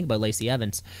didn't even think about Lacey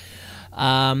Evans.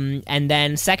 And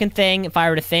then second thing, if I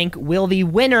were to think, will the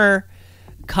winner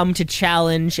come to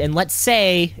challenge? And let's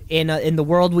say in the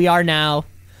world we are now,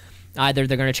 either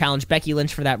they're going to challenge Becky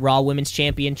Lynch for that Raw Women's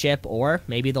Championship, or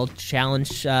maybe they'll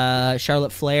challenge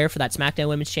Charlotte Flair for that SmackDown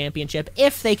Women's Championship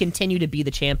if they continue to be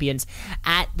the champions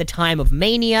at the time of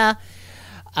Mania.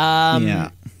 How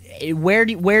do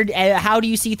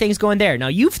you see things going there? Now,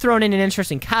 you've thrown in an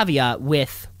interesting caveat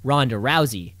with Ronda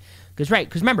Rousey.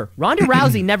 Because remember, Ronda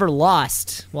Rousey never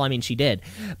lost. Well, I mean, she did.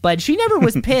 But she never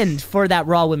was pinned for that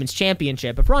Raw Women's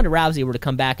Championship. If Ronda Rousey were to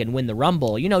come back and win the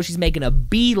Rumble, she's making a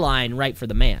beeline right for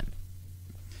the man.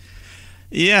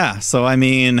 Yeah, so, I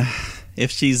mean,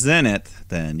 if she's in it,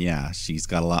 then, yeah, she's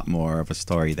got a lot more of a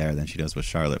story there than she does with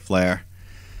Charlotte Flair.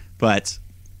 But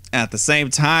at the same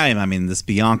time, I mean, this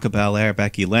Bianca Belair,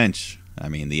 Becky Lynch, I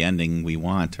mean, the ending we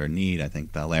want or need, I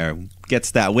think Belair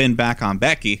gets that win back on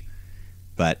Becky,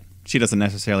 but she doesn't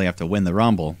necessarily have to win the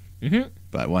Rumble. Mm-hmm.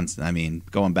 But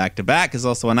going back to back is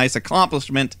also a nice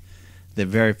accomplishment that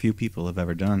very few people have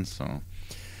ever done. So,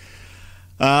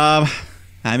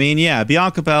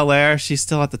 Bianca Belair, she's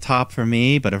still at the top for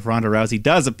me, but if Ronda Rousey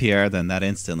does appear, then that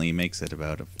instantly makes it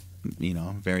about a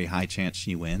very high chance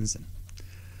she wins.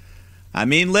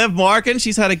 Liv Morgan,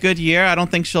 she's had a good year. I don't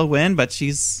think she'll win, but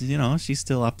she's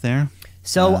still up there.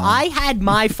 So I had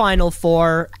my final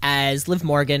 4 as Liv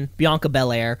Morgan, Bianca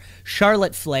Belair,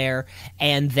 Charlotte Flair,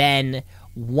 and then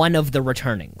one of the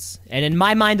returnings. And in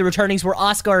my mind, the returnings were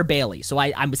Asuka or Bayley. So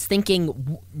I was thinking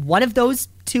one of those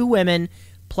 2 women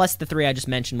plus the 3 I just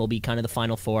mentioned will be kind of the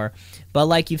final 4. But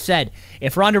like you've said,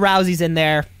 if Ronda Rousey's in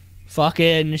there,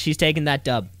 she's taking that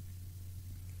dub.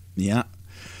 Yeah.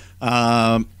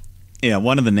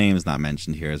 One of the names not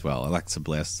mentioned here as well, Alexa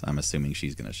Bliss. I'm assuming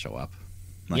she's going to show up.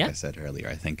 Like I said earlier,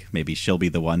 I think maybe she'll be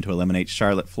the one to eliminate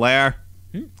Charlotte Flair,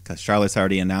 because Charlotte's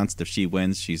already announced if she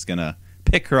wins, she's going to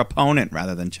pick her opponent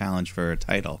rather than challenge for her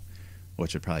title,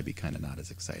 which would probably be kind of not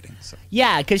as exciting. So.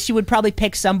 Yeah, because she would probably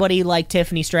pick somebody like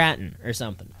Tiffany Stratton or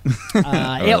something.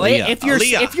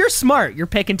 If you're smart, you're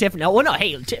picking Tiffany. Oh, no,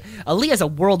 hey, Aaliyah's a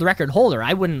world record holder.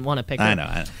 I wouldn't want to pick her. I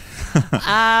know.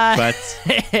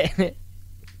 But...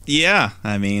 Yeah,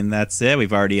 that's it.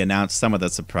 We've already announced some of the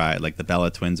surprise. Like the Bella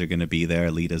twins are going to be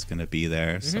there. Lita's going to be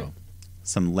there. So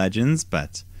some legends.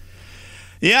 But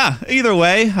Yeah, either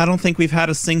way, I don't think we've had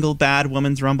a single bad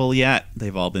women's rumble yet.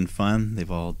 They've all been fun. They've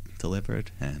all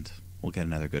delivered, and we'll get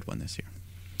another good one this year.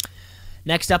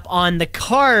 Next up on the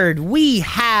card, we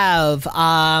have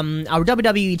our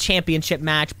WWE Championship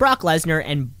match, Brock Lesnar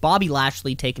and Bobby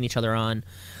Lashley taking each other on.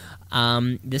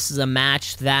 This is a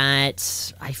match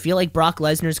that I feel like Brock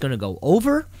Lesnar is going to go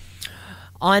over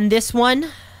on this one.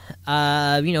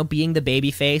 Being the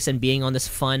babyface and being on this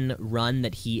fun run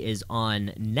that he is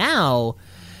on now.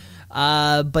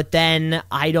 But then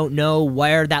I don't know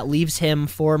where that leaves him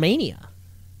for Mania.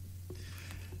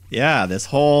 Yeah, this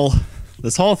whole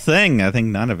thing, I think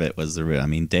none of it was the real. I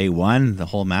mean, day one, the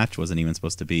whole match wasn't even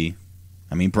supposed to be.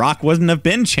 I mean, Brock wouldn't have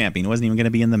been champion. He wasn't even going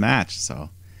to be in the match. So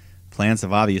plans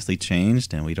have obviously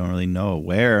changed, and we don't really know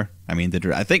where. I mean,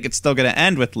 I think it's still going to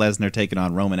end with Lesnar taking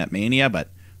on Roman at Mania, but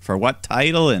for what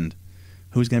title and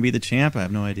who's going to be the champ, I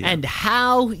have no idea. And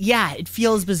how, it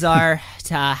feels bizarre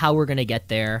to how we're going to get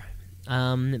there.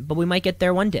 But we might get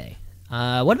there one day.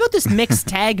 What about this mixed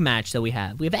tag match that we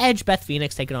have? We have Edge, Beth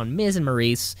Phoenix taking on Miz and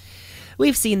Maurice.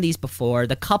 We've seen these before.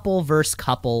 The couple versus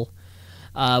couple.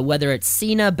 Whether it's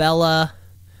Cena, Bella,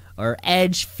 or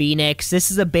Edge, Phoenix. This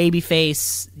is a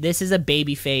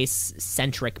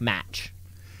babyface-centric match.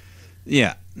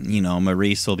 Yeah.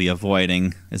 Maurice will be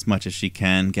avoiding as much as she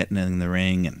can, getting in the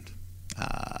ring. And,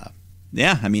 I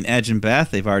mean, Edge and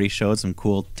Beth, they've already showed some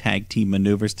cool tag team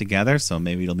maneuvers together, so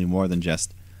maybe it'll be more than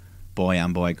just boy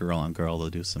on boy, girl on girl. They'll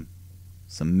do some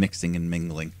mixing and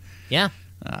mingling. Yeah.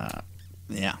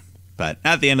 But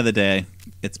at the end of the day,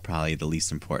 it's probably the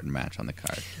least important match on the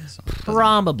card. So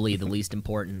probably the least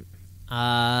important.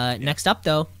 Next up,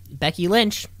 though, Becky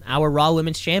Lynch, our Raw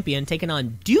Women's Champion, taking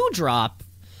on Doudrop,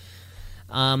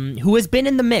 who has been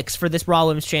in the mix for this Raw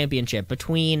Women's Championship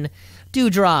between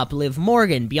Doudrop, Liv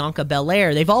Morgan, Bianca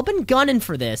Belair. They've all been gunning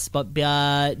for this, but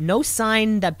no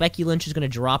sign that Becky Lynch is going to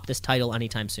drop this title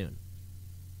anytime soon.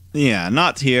 Yeah,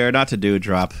 not to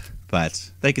Doudrop, but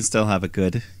they can still have a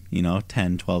good,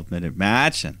 10, 12-minute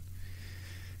match, and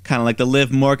kind of like the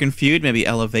Liv Morgan feud, maybe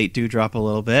elevate Doudrop a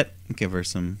little bit, give her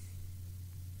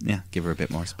a bit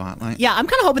more spotlight. Yeah, I'm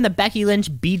kind of hoping that Becky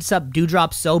Lynch beats up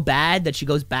Doudrop so bad that she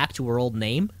goes back to her old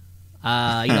name.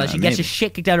 She gets her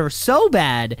shit kicked out of her so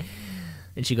bad,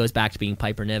 and she goes back to being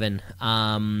Piper Niven.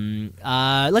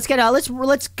 Let's get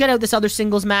out this other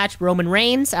singles match. Roman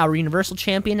Reigns, our Universal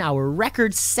Champion, our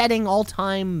record-setting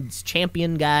all-time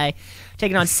champion guy,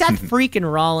 taking on Seth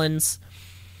Freakin Rollins.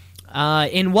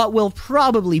 In what will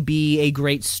probably be a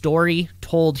great story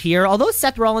told here. Although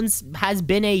Seth Rollins has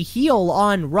been a heel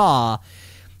on Raw,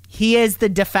 he is the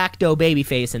de facto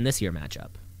babyface in this year matchup.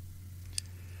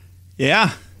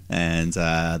 Yeah, and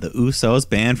the Usos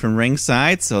banned from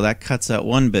ringside, so that cuts out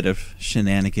one bit of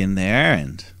shenanigan there.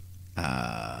 And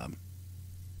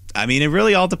it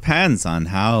really all depends on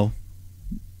how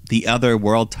the other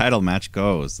world title match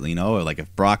goes. Like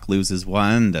if Brock loses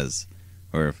one,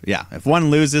 if one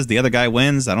loses, the other guy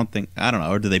wins. I don't know.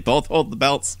 Or do they both hold the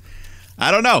belts? I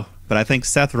don't know. But I think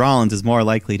Seth Rollins is more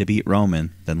likely to beat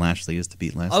Roman than Lashley is to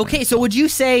beat Lesnar. Okay, so would you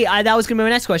say, that was going to be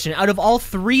my next question, out of all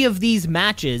three of these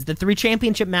matches, the three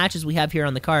championship matches we have here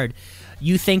on the card,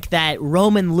 you think that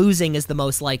Roman losing is the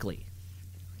most likely?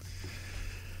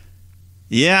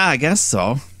 Yeah, I guess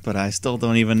so. But I still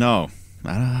don't even know.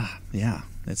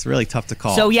 It's really tough to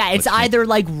call. So, it's either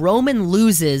like Roman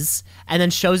loses and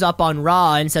then shows up on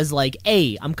Raw and says, like,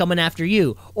 hey, I'm coming after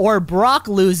you. Or Brock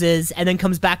loses and then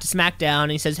comes back to SmackDown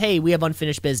and he says, hey, we have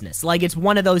unfinished business. Like, it's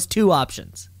one of those two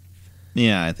options.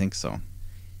 Yeah, I think so.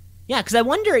 Yeah, because I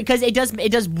wonder, because it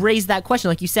does raise that question.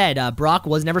 Like you said, Brock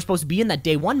was never supposed to be in that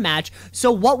Day 1 match.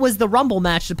 So what was the Rumble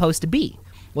match supposed to be?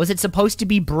 Was it supposed to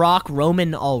be Brock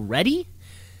Roman already?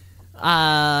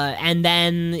 And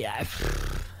then...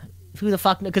 who the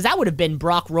fuck? Because that would have been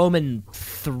Brock Roman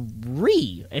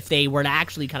 3 if they were to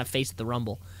actually kind of face at the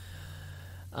Rumble.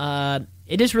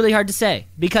 It is really hard to say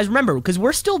because remember,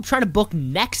 we're still trying to book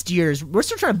we're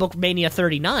still trying to book Mania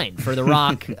 39 for The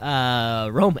Rock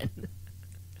Roman.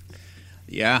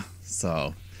 Yeah,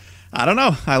 so I don't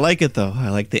know. I like it though. I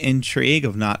like the intrigue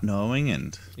of not knowing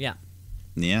and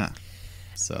yeah.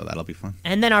 So that'll be fun.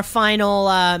 And then our final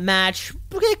match,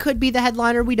 it could be the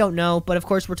headliner, we don't know. But of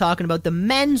course, we're talking about the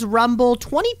Men's Rumble,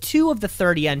 22 of the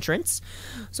 30 entrants.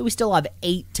 So we still have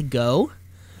 8 to go.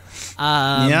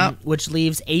 Which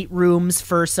leaves 8 rooms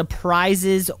for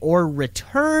surprises or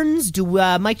returns.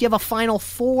 Mike, do you have a final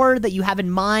 4 that you have in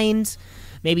mind?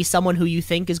 Maybe someone who you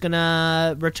think is going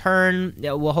to return.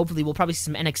 We'll probably see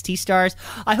some NXT stars.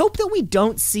 I hope that we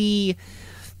don't see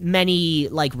many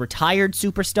retired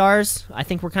superstars. I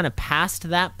think we're kind of past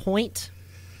that point.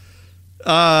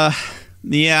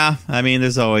 Yeah, I mean,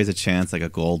 there's always a chance like a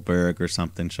Goldberg or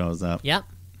something shows up. Yep.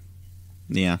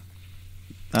 Yeah.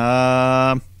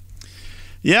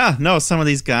 Yeah, no, some of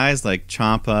these guys like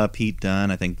Ciampa, Pete Dunne,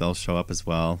 I think they'll show up as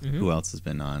well. Who else has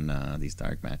been on these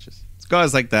dark matches? It's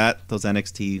guys like that, those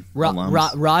NXT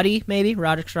alums. Roddy, maybe?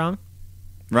 Roderick Strong?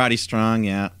 Roddy Strong,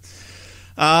 yeah.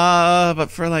 But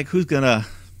for like who's going to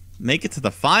make it to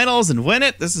the finals and win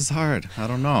it, this is hard. I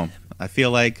don't know. I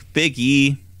feel like Big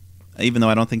E, even though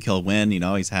I don't think he'll win,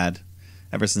 he's had,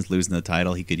 ever since losing the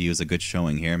title, he could use a good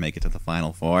showing here, make it to the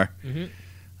Final Four.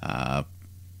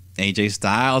 AJ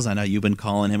Styles, I know you've been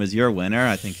calling him as your winner.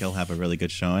 I think he'll have a really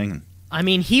good showing. I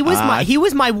mean, he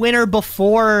was my winner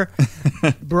before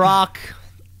Brock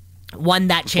won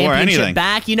that championship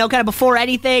back, kind of before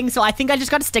anything. So I think I just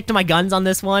got to stick to my guns on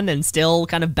this one and still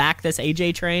kind of back this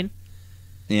AJ train.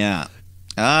 Yeah.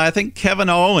 I think Kevin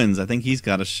Owens, I think he's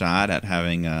got a shot at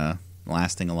having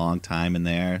lasting a long time in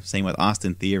there. Same with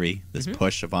Austin Theory, this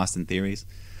push of Austin Theories.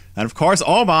 And of course,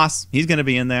 Omos, he's going to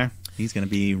be in there. He's going to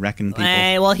be wrecking people.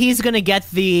 Well, he's going to get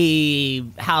the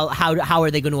how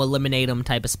are they going to eliminate him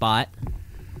type of spot.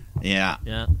 Yeah.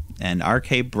 Yeah. And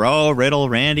RK Bro, Riddle,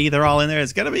 Randy, they're all in there.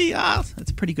 It's going to be it's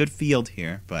a pretty good field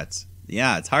here. But,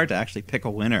 yeah, it's hard to actually pick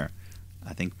a winner.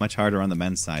 I think much harder on the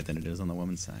men's side than it is on the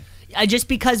women's side. Just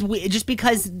because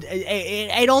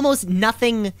it almost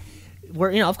nothing.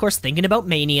 We're of course thinking about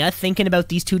Mania, thinking about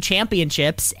these two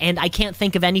championships, and I can't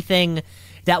think of anything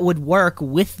that would work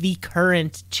with the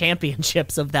current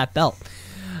championships of that belt.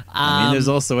 I mean, there's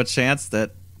also a chance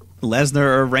that Lesnar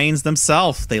or Reigns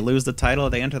themselves, they lose the title,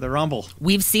 they enter the Rumble.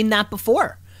 We've seen that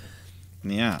before.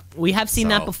 Yeah. We have seen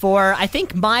that before. I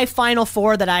think my final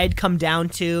four that I had come down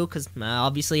to, because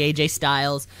obviously AJ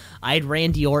Styles, I had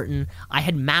Randy Orton, I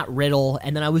had Matt Riddle,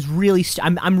 and then I was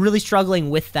I'm really struggling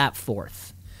with that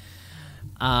fourth.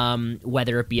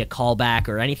 Whether it be a callback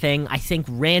or anything. I think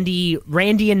Randy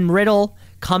and Riddle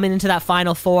coming into that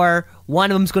final four. One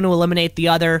of them's going to eliminate the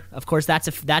other. Of course, that's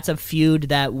a feud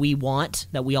that we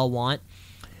all want.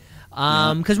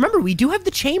 Because remember, we do have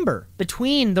the chamber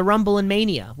between the Rumble and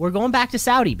Mania. We're going back to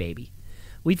Saudi, baby.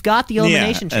 We've got the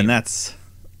elimination chamber. And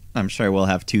I'm sure we'll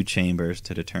have two chambers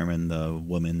to determine the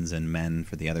women's and men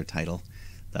for the other title.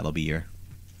 That'll be your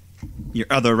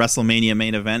other WrestleMania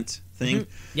main event thing.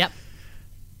 Yep.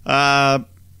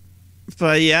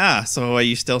 But yeah, so are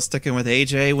you still sticking with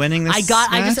AJ winning this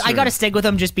match? I got to stick with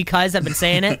him just because I've been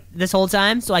saying it this whole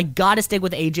time. So I got to stick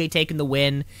with AJ taking the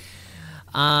win.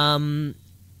 But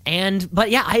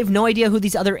yeah, I have no idea who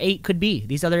these other 8 could be.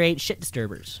 These other 8 shit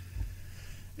disturbers.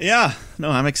 Yeah, no,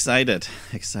 I'm excited.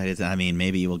 I mean,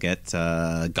 maybe we'll get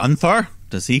Gunther.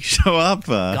 Does he show up?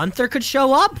 Gunther could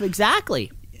show up,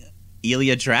 exactly.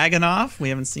 Ilya Dragunov. We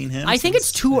haven't seen him. I think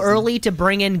it's too early to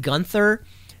bring in Gunther.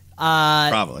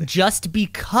 Probably. Just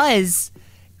because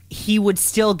he would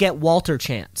still get Walter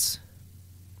chance.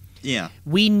 Yeah.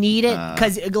 We need it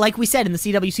because, like we said, in the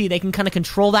CWC, they can kind of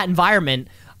control that environment.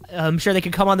 I'm sure they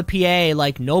could come on the PA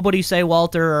like, nobody say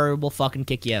Walter or we'll fucking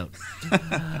kick you out.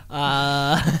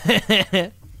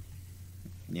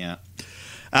 Yeah.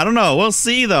 I don't know. We'll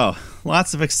see, though.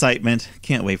 Lots of excitement.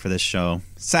 Can't wait for this show.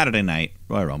 Saturday night,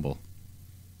 Royal Rumble.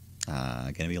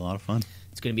 Going to be a lot of fun.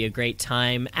 It's going to be a great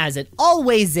time, as it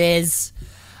always is.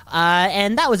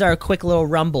 And that was our quick little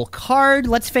Rumble card.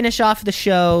 Let's finish off the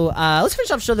show. Let's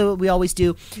finish off the show that we always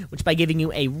do, which by giving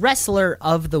you a Wrestler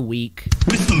of the Week.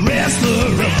 With the Wrestler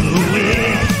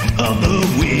of the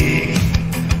Week.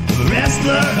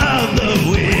 Wrestler of the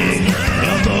Week.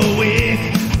 Of the Week.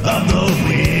 Of the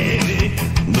Week.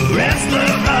 The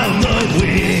Wrestler of the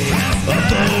Week. Of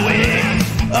the Week.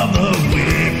 Of the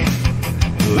Week.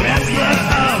 Wrestler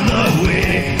of the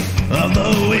Week. Of the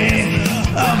Week.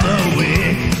 Of the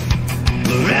Week.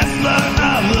 The Wrestler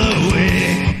of the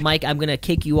Week. Mike, I'm going to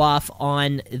kick you off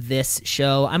on this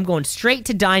show. I'm going straight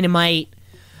to Dynamite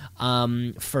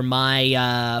for my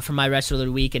Wrestler of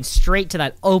the Week and straight to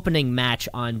that opening match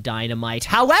on Dynamite.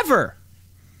 However,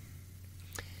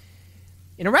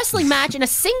 in a wrestling match, in a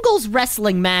singles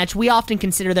wrestling match, we often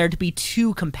consider there to be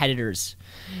 2 competitors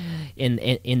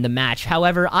in the match.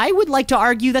 However, I would like to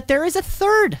argue that there is a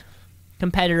third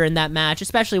competitor in that match,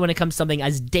 especially when it comes to something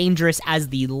as dangerous as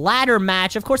the ladder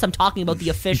match. Of course, I'm talking about the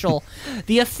official.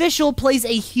 The official plays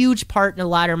a huge part in a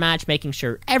ladder match, making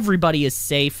sure everybody is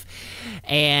safe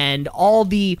and all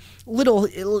the little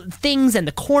things and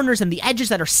the corners and the edges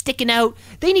that are sticking out,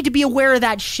 they need to be aware of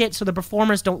that shit so the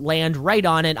performers don't land right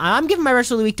on it. I'm giving my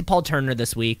Wrestler of the Week to Paul Turner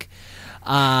this week.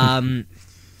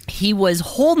 he was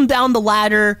holding down the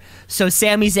ladder so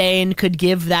Sami Zayn could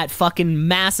give that fucking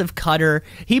massive cutter.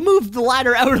 He moved the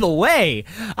ladder out of the way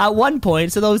at one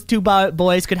point so those two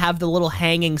boys could have the little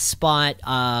hanging spot.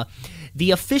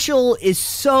 The official is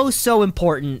so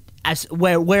important as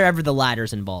wherever the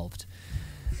ladder's involved.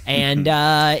 And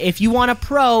if you want a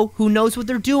pro who knows what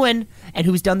they're doing and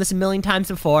who's done this a million times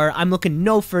before, I'm looking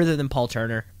no further than Paul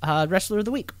Turner, Wrestler of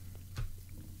the Week.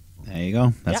 There you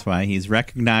go. That's why he's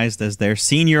recognized as their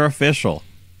senior official.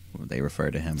 They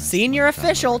refer to him as senior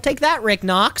official. Take that, Rick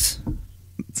Knox.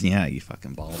 Yeah, you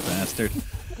fucking bald bastard.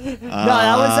 No,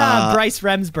 that was Bryce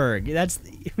Remsburg.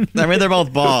 I mean, they're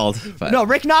both bald. But no,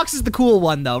 Rick Knox is the cool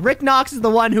one, though. Rick Knox is the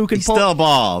one who can he's pull. Still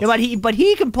bald. Yeah, but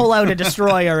he can pull out a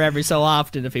destroyer every so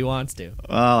often if he wants to.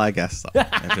 Well, I guess so.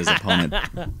 If his opponent.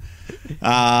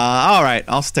 All right,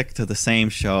 I'll stick to the same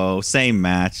show, same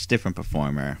match, different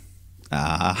performer.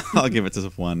 I'll give it to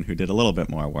one who did a little bit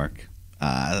more work.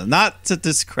 Not to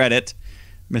discredit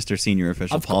Mr. Senior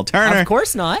Official Paul Turner. Of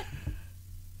course not.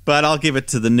 But I'll give it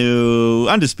to the new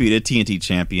undisputed TNT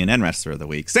champion and Wrestler of the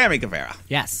Week, Sammy Guevara.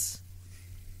 Yes.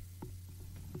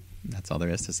 That's all there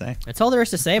is to say. That's all there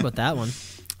is to say about that one.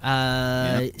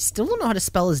 Still don't know how to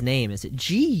spell his name. Is it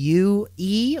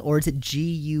G-U-E or is it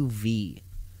G-U-V?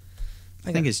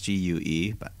 I think it's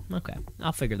G-U-E, but... Okay,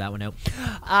 I'll figure that one out.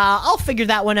 I'll figure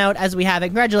that one out as we have it.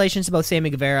 Congratulations to both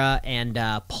Sammy Guevara and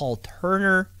Paul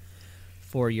Turner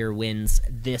for your wins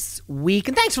this week.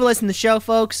 And thanks for listening to the show,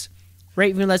 folks.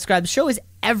 Rate, review, and subscribe. The show is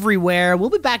everywhere. We'll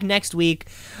be back next week,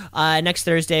 next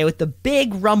Thursday, with the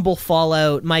big Rumble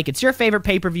Fallout. Mike, it's your favorite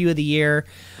pay-per-view of the year,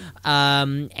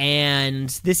 and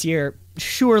this year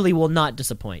surely will not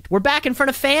disappoint. We're back in front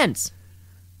of fans.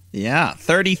 Yeah,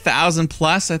 30,000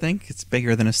 plus, I think. It's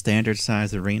bigger than a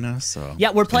standard-sized arena, so...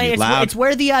 Yeah, we're playing... It's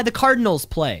where the Cardinals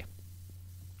play.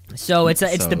 So it's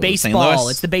the baseball.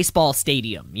 It's the baseball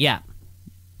stadium, yeah.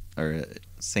 Or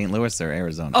St. Louis or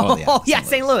Arizona? Oh yeah,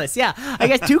 St. Louis, yeah. I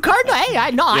guess two Cardinals. Hey,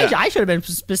 I should have been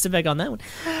specific on that one.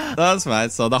 That's fine.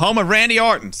 So the home of Randy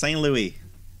Orton, St. Louis.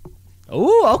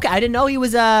 Oh, okay. I didn't know he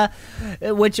was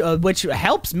which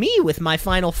helps me with my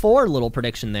Final Four little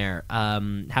prediction there.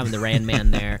 Having the Rand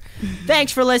Man there.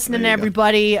 Thanks for listening,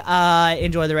 everybody.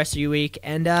 Enjoy the rest of your week,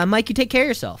 and Mike, you take care of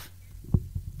yourself.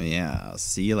 Yeah, I'll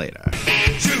see you later.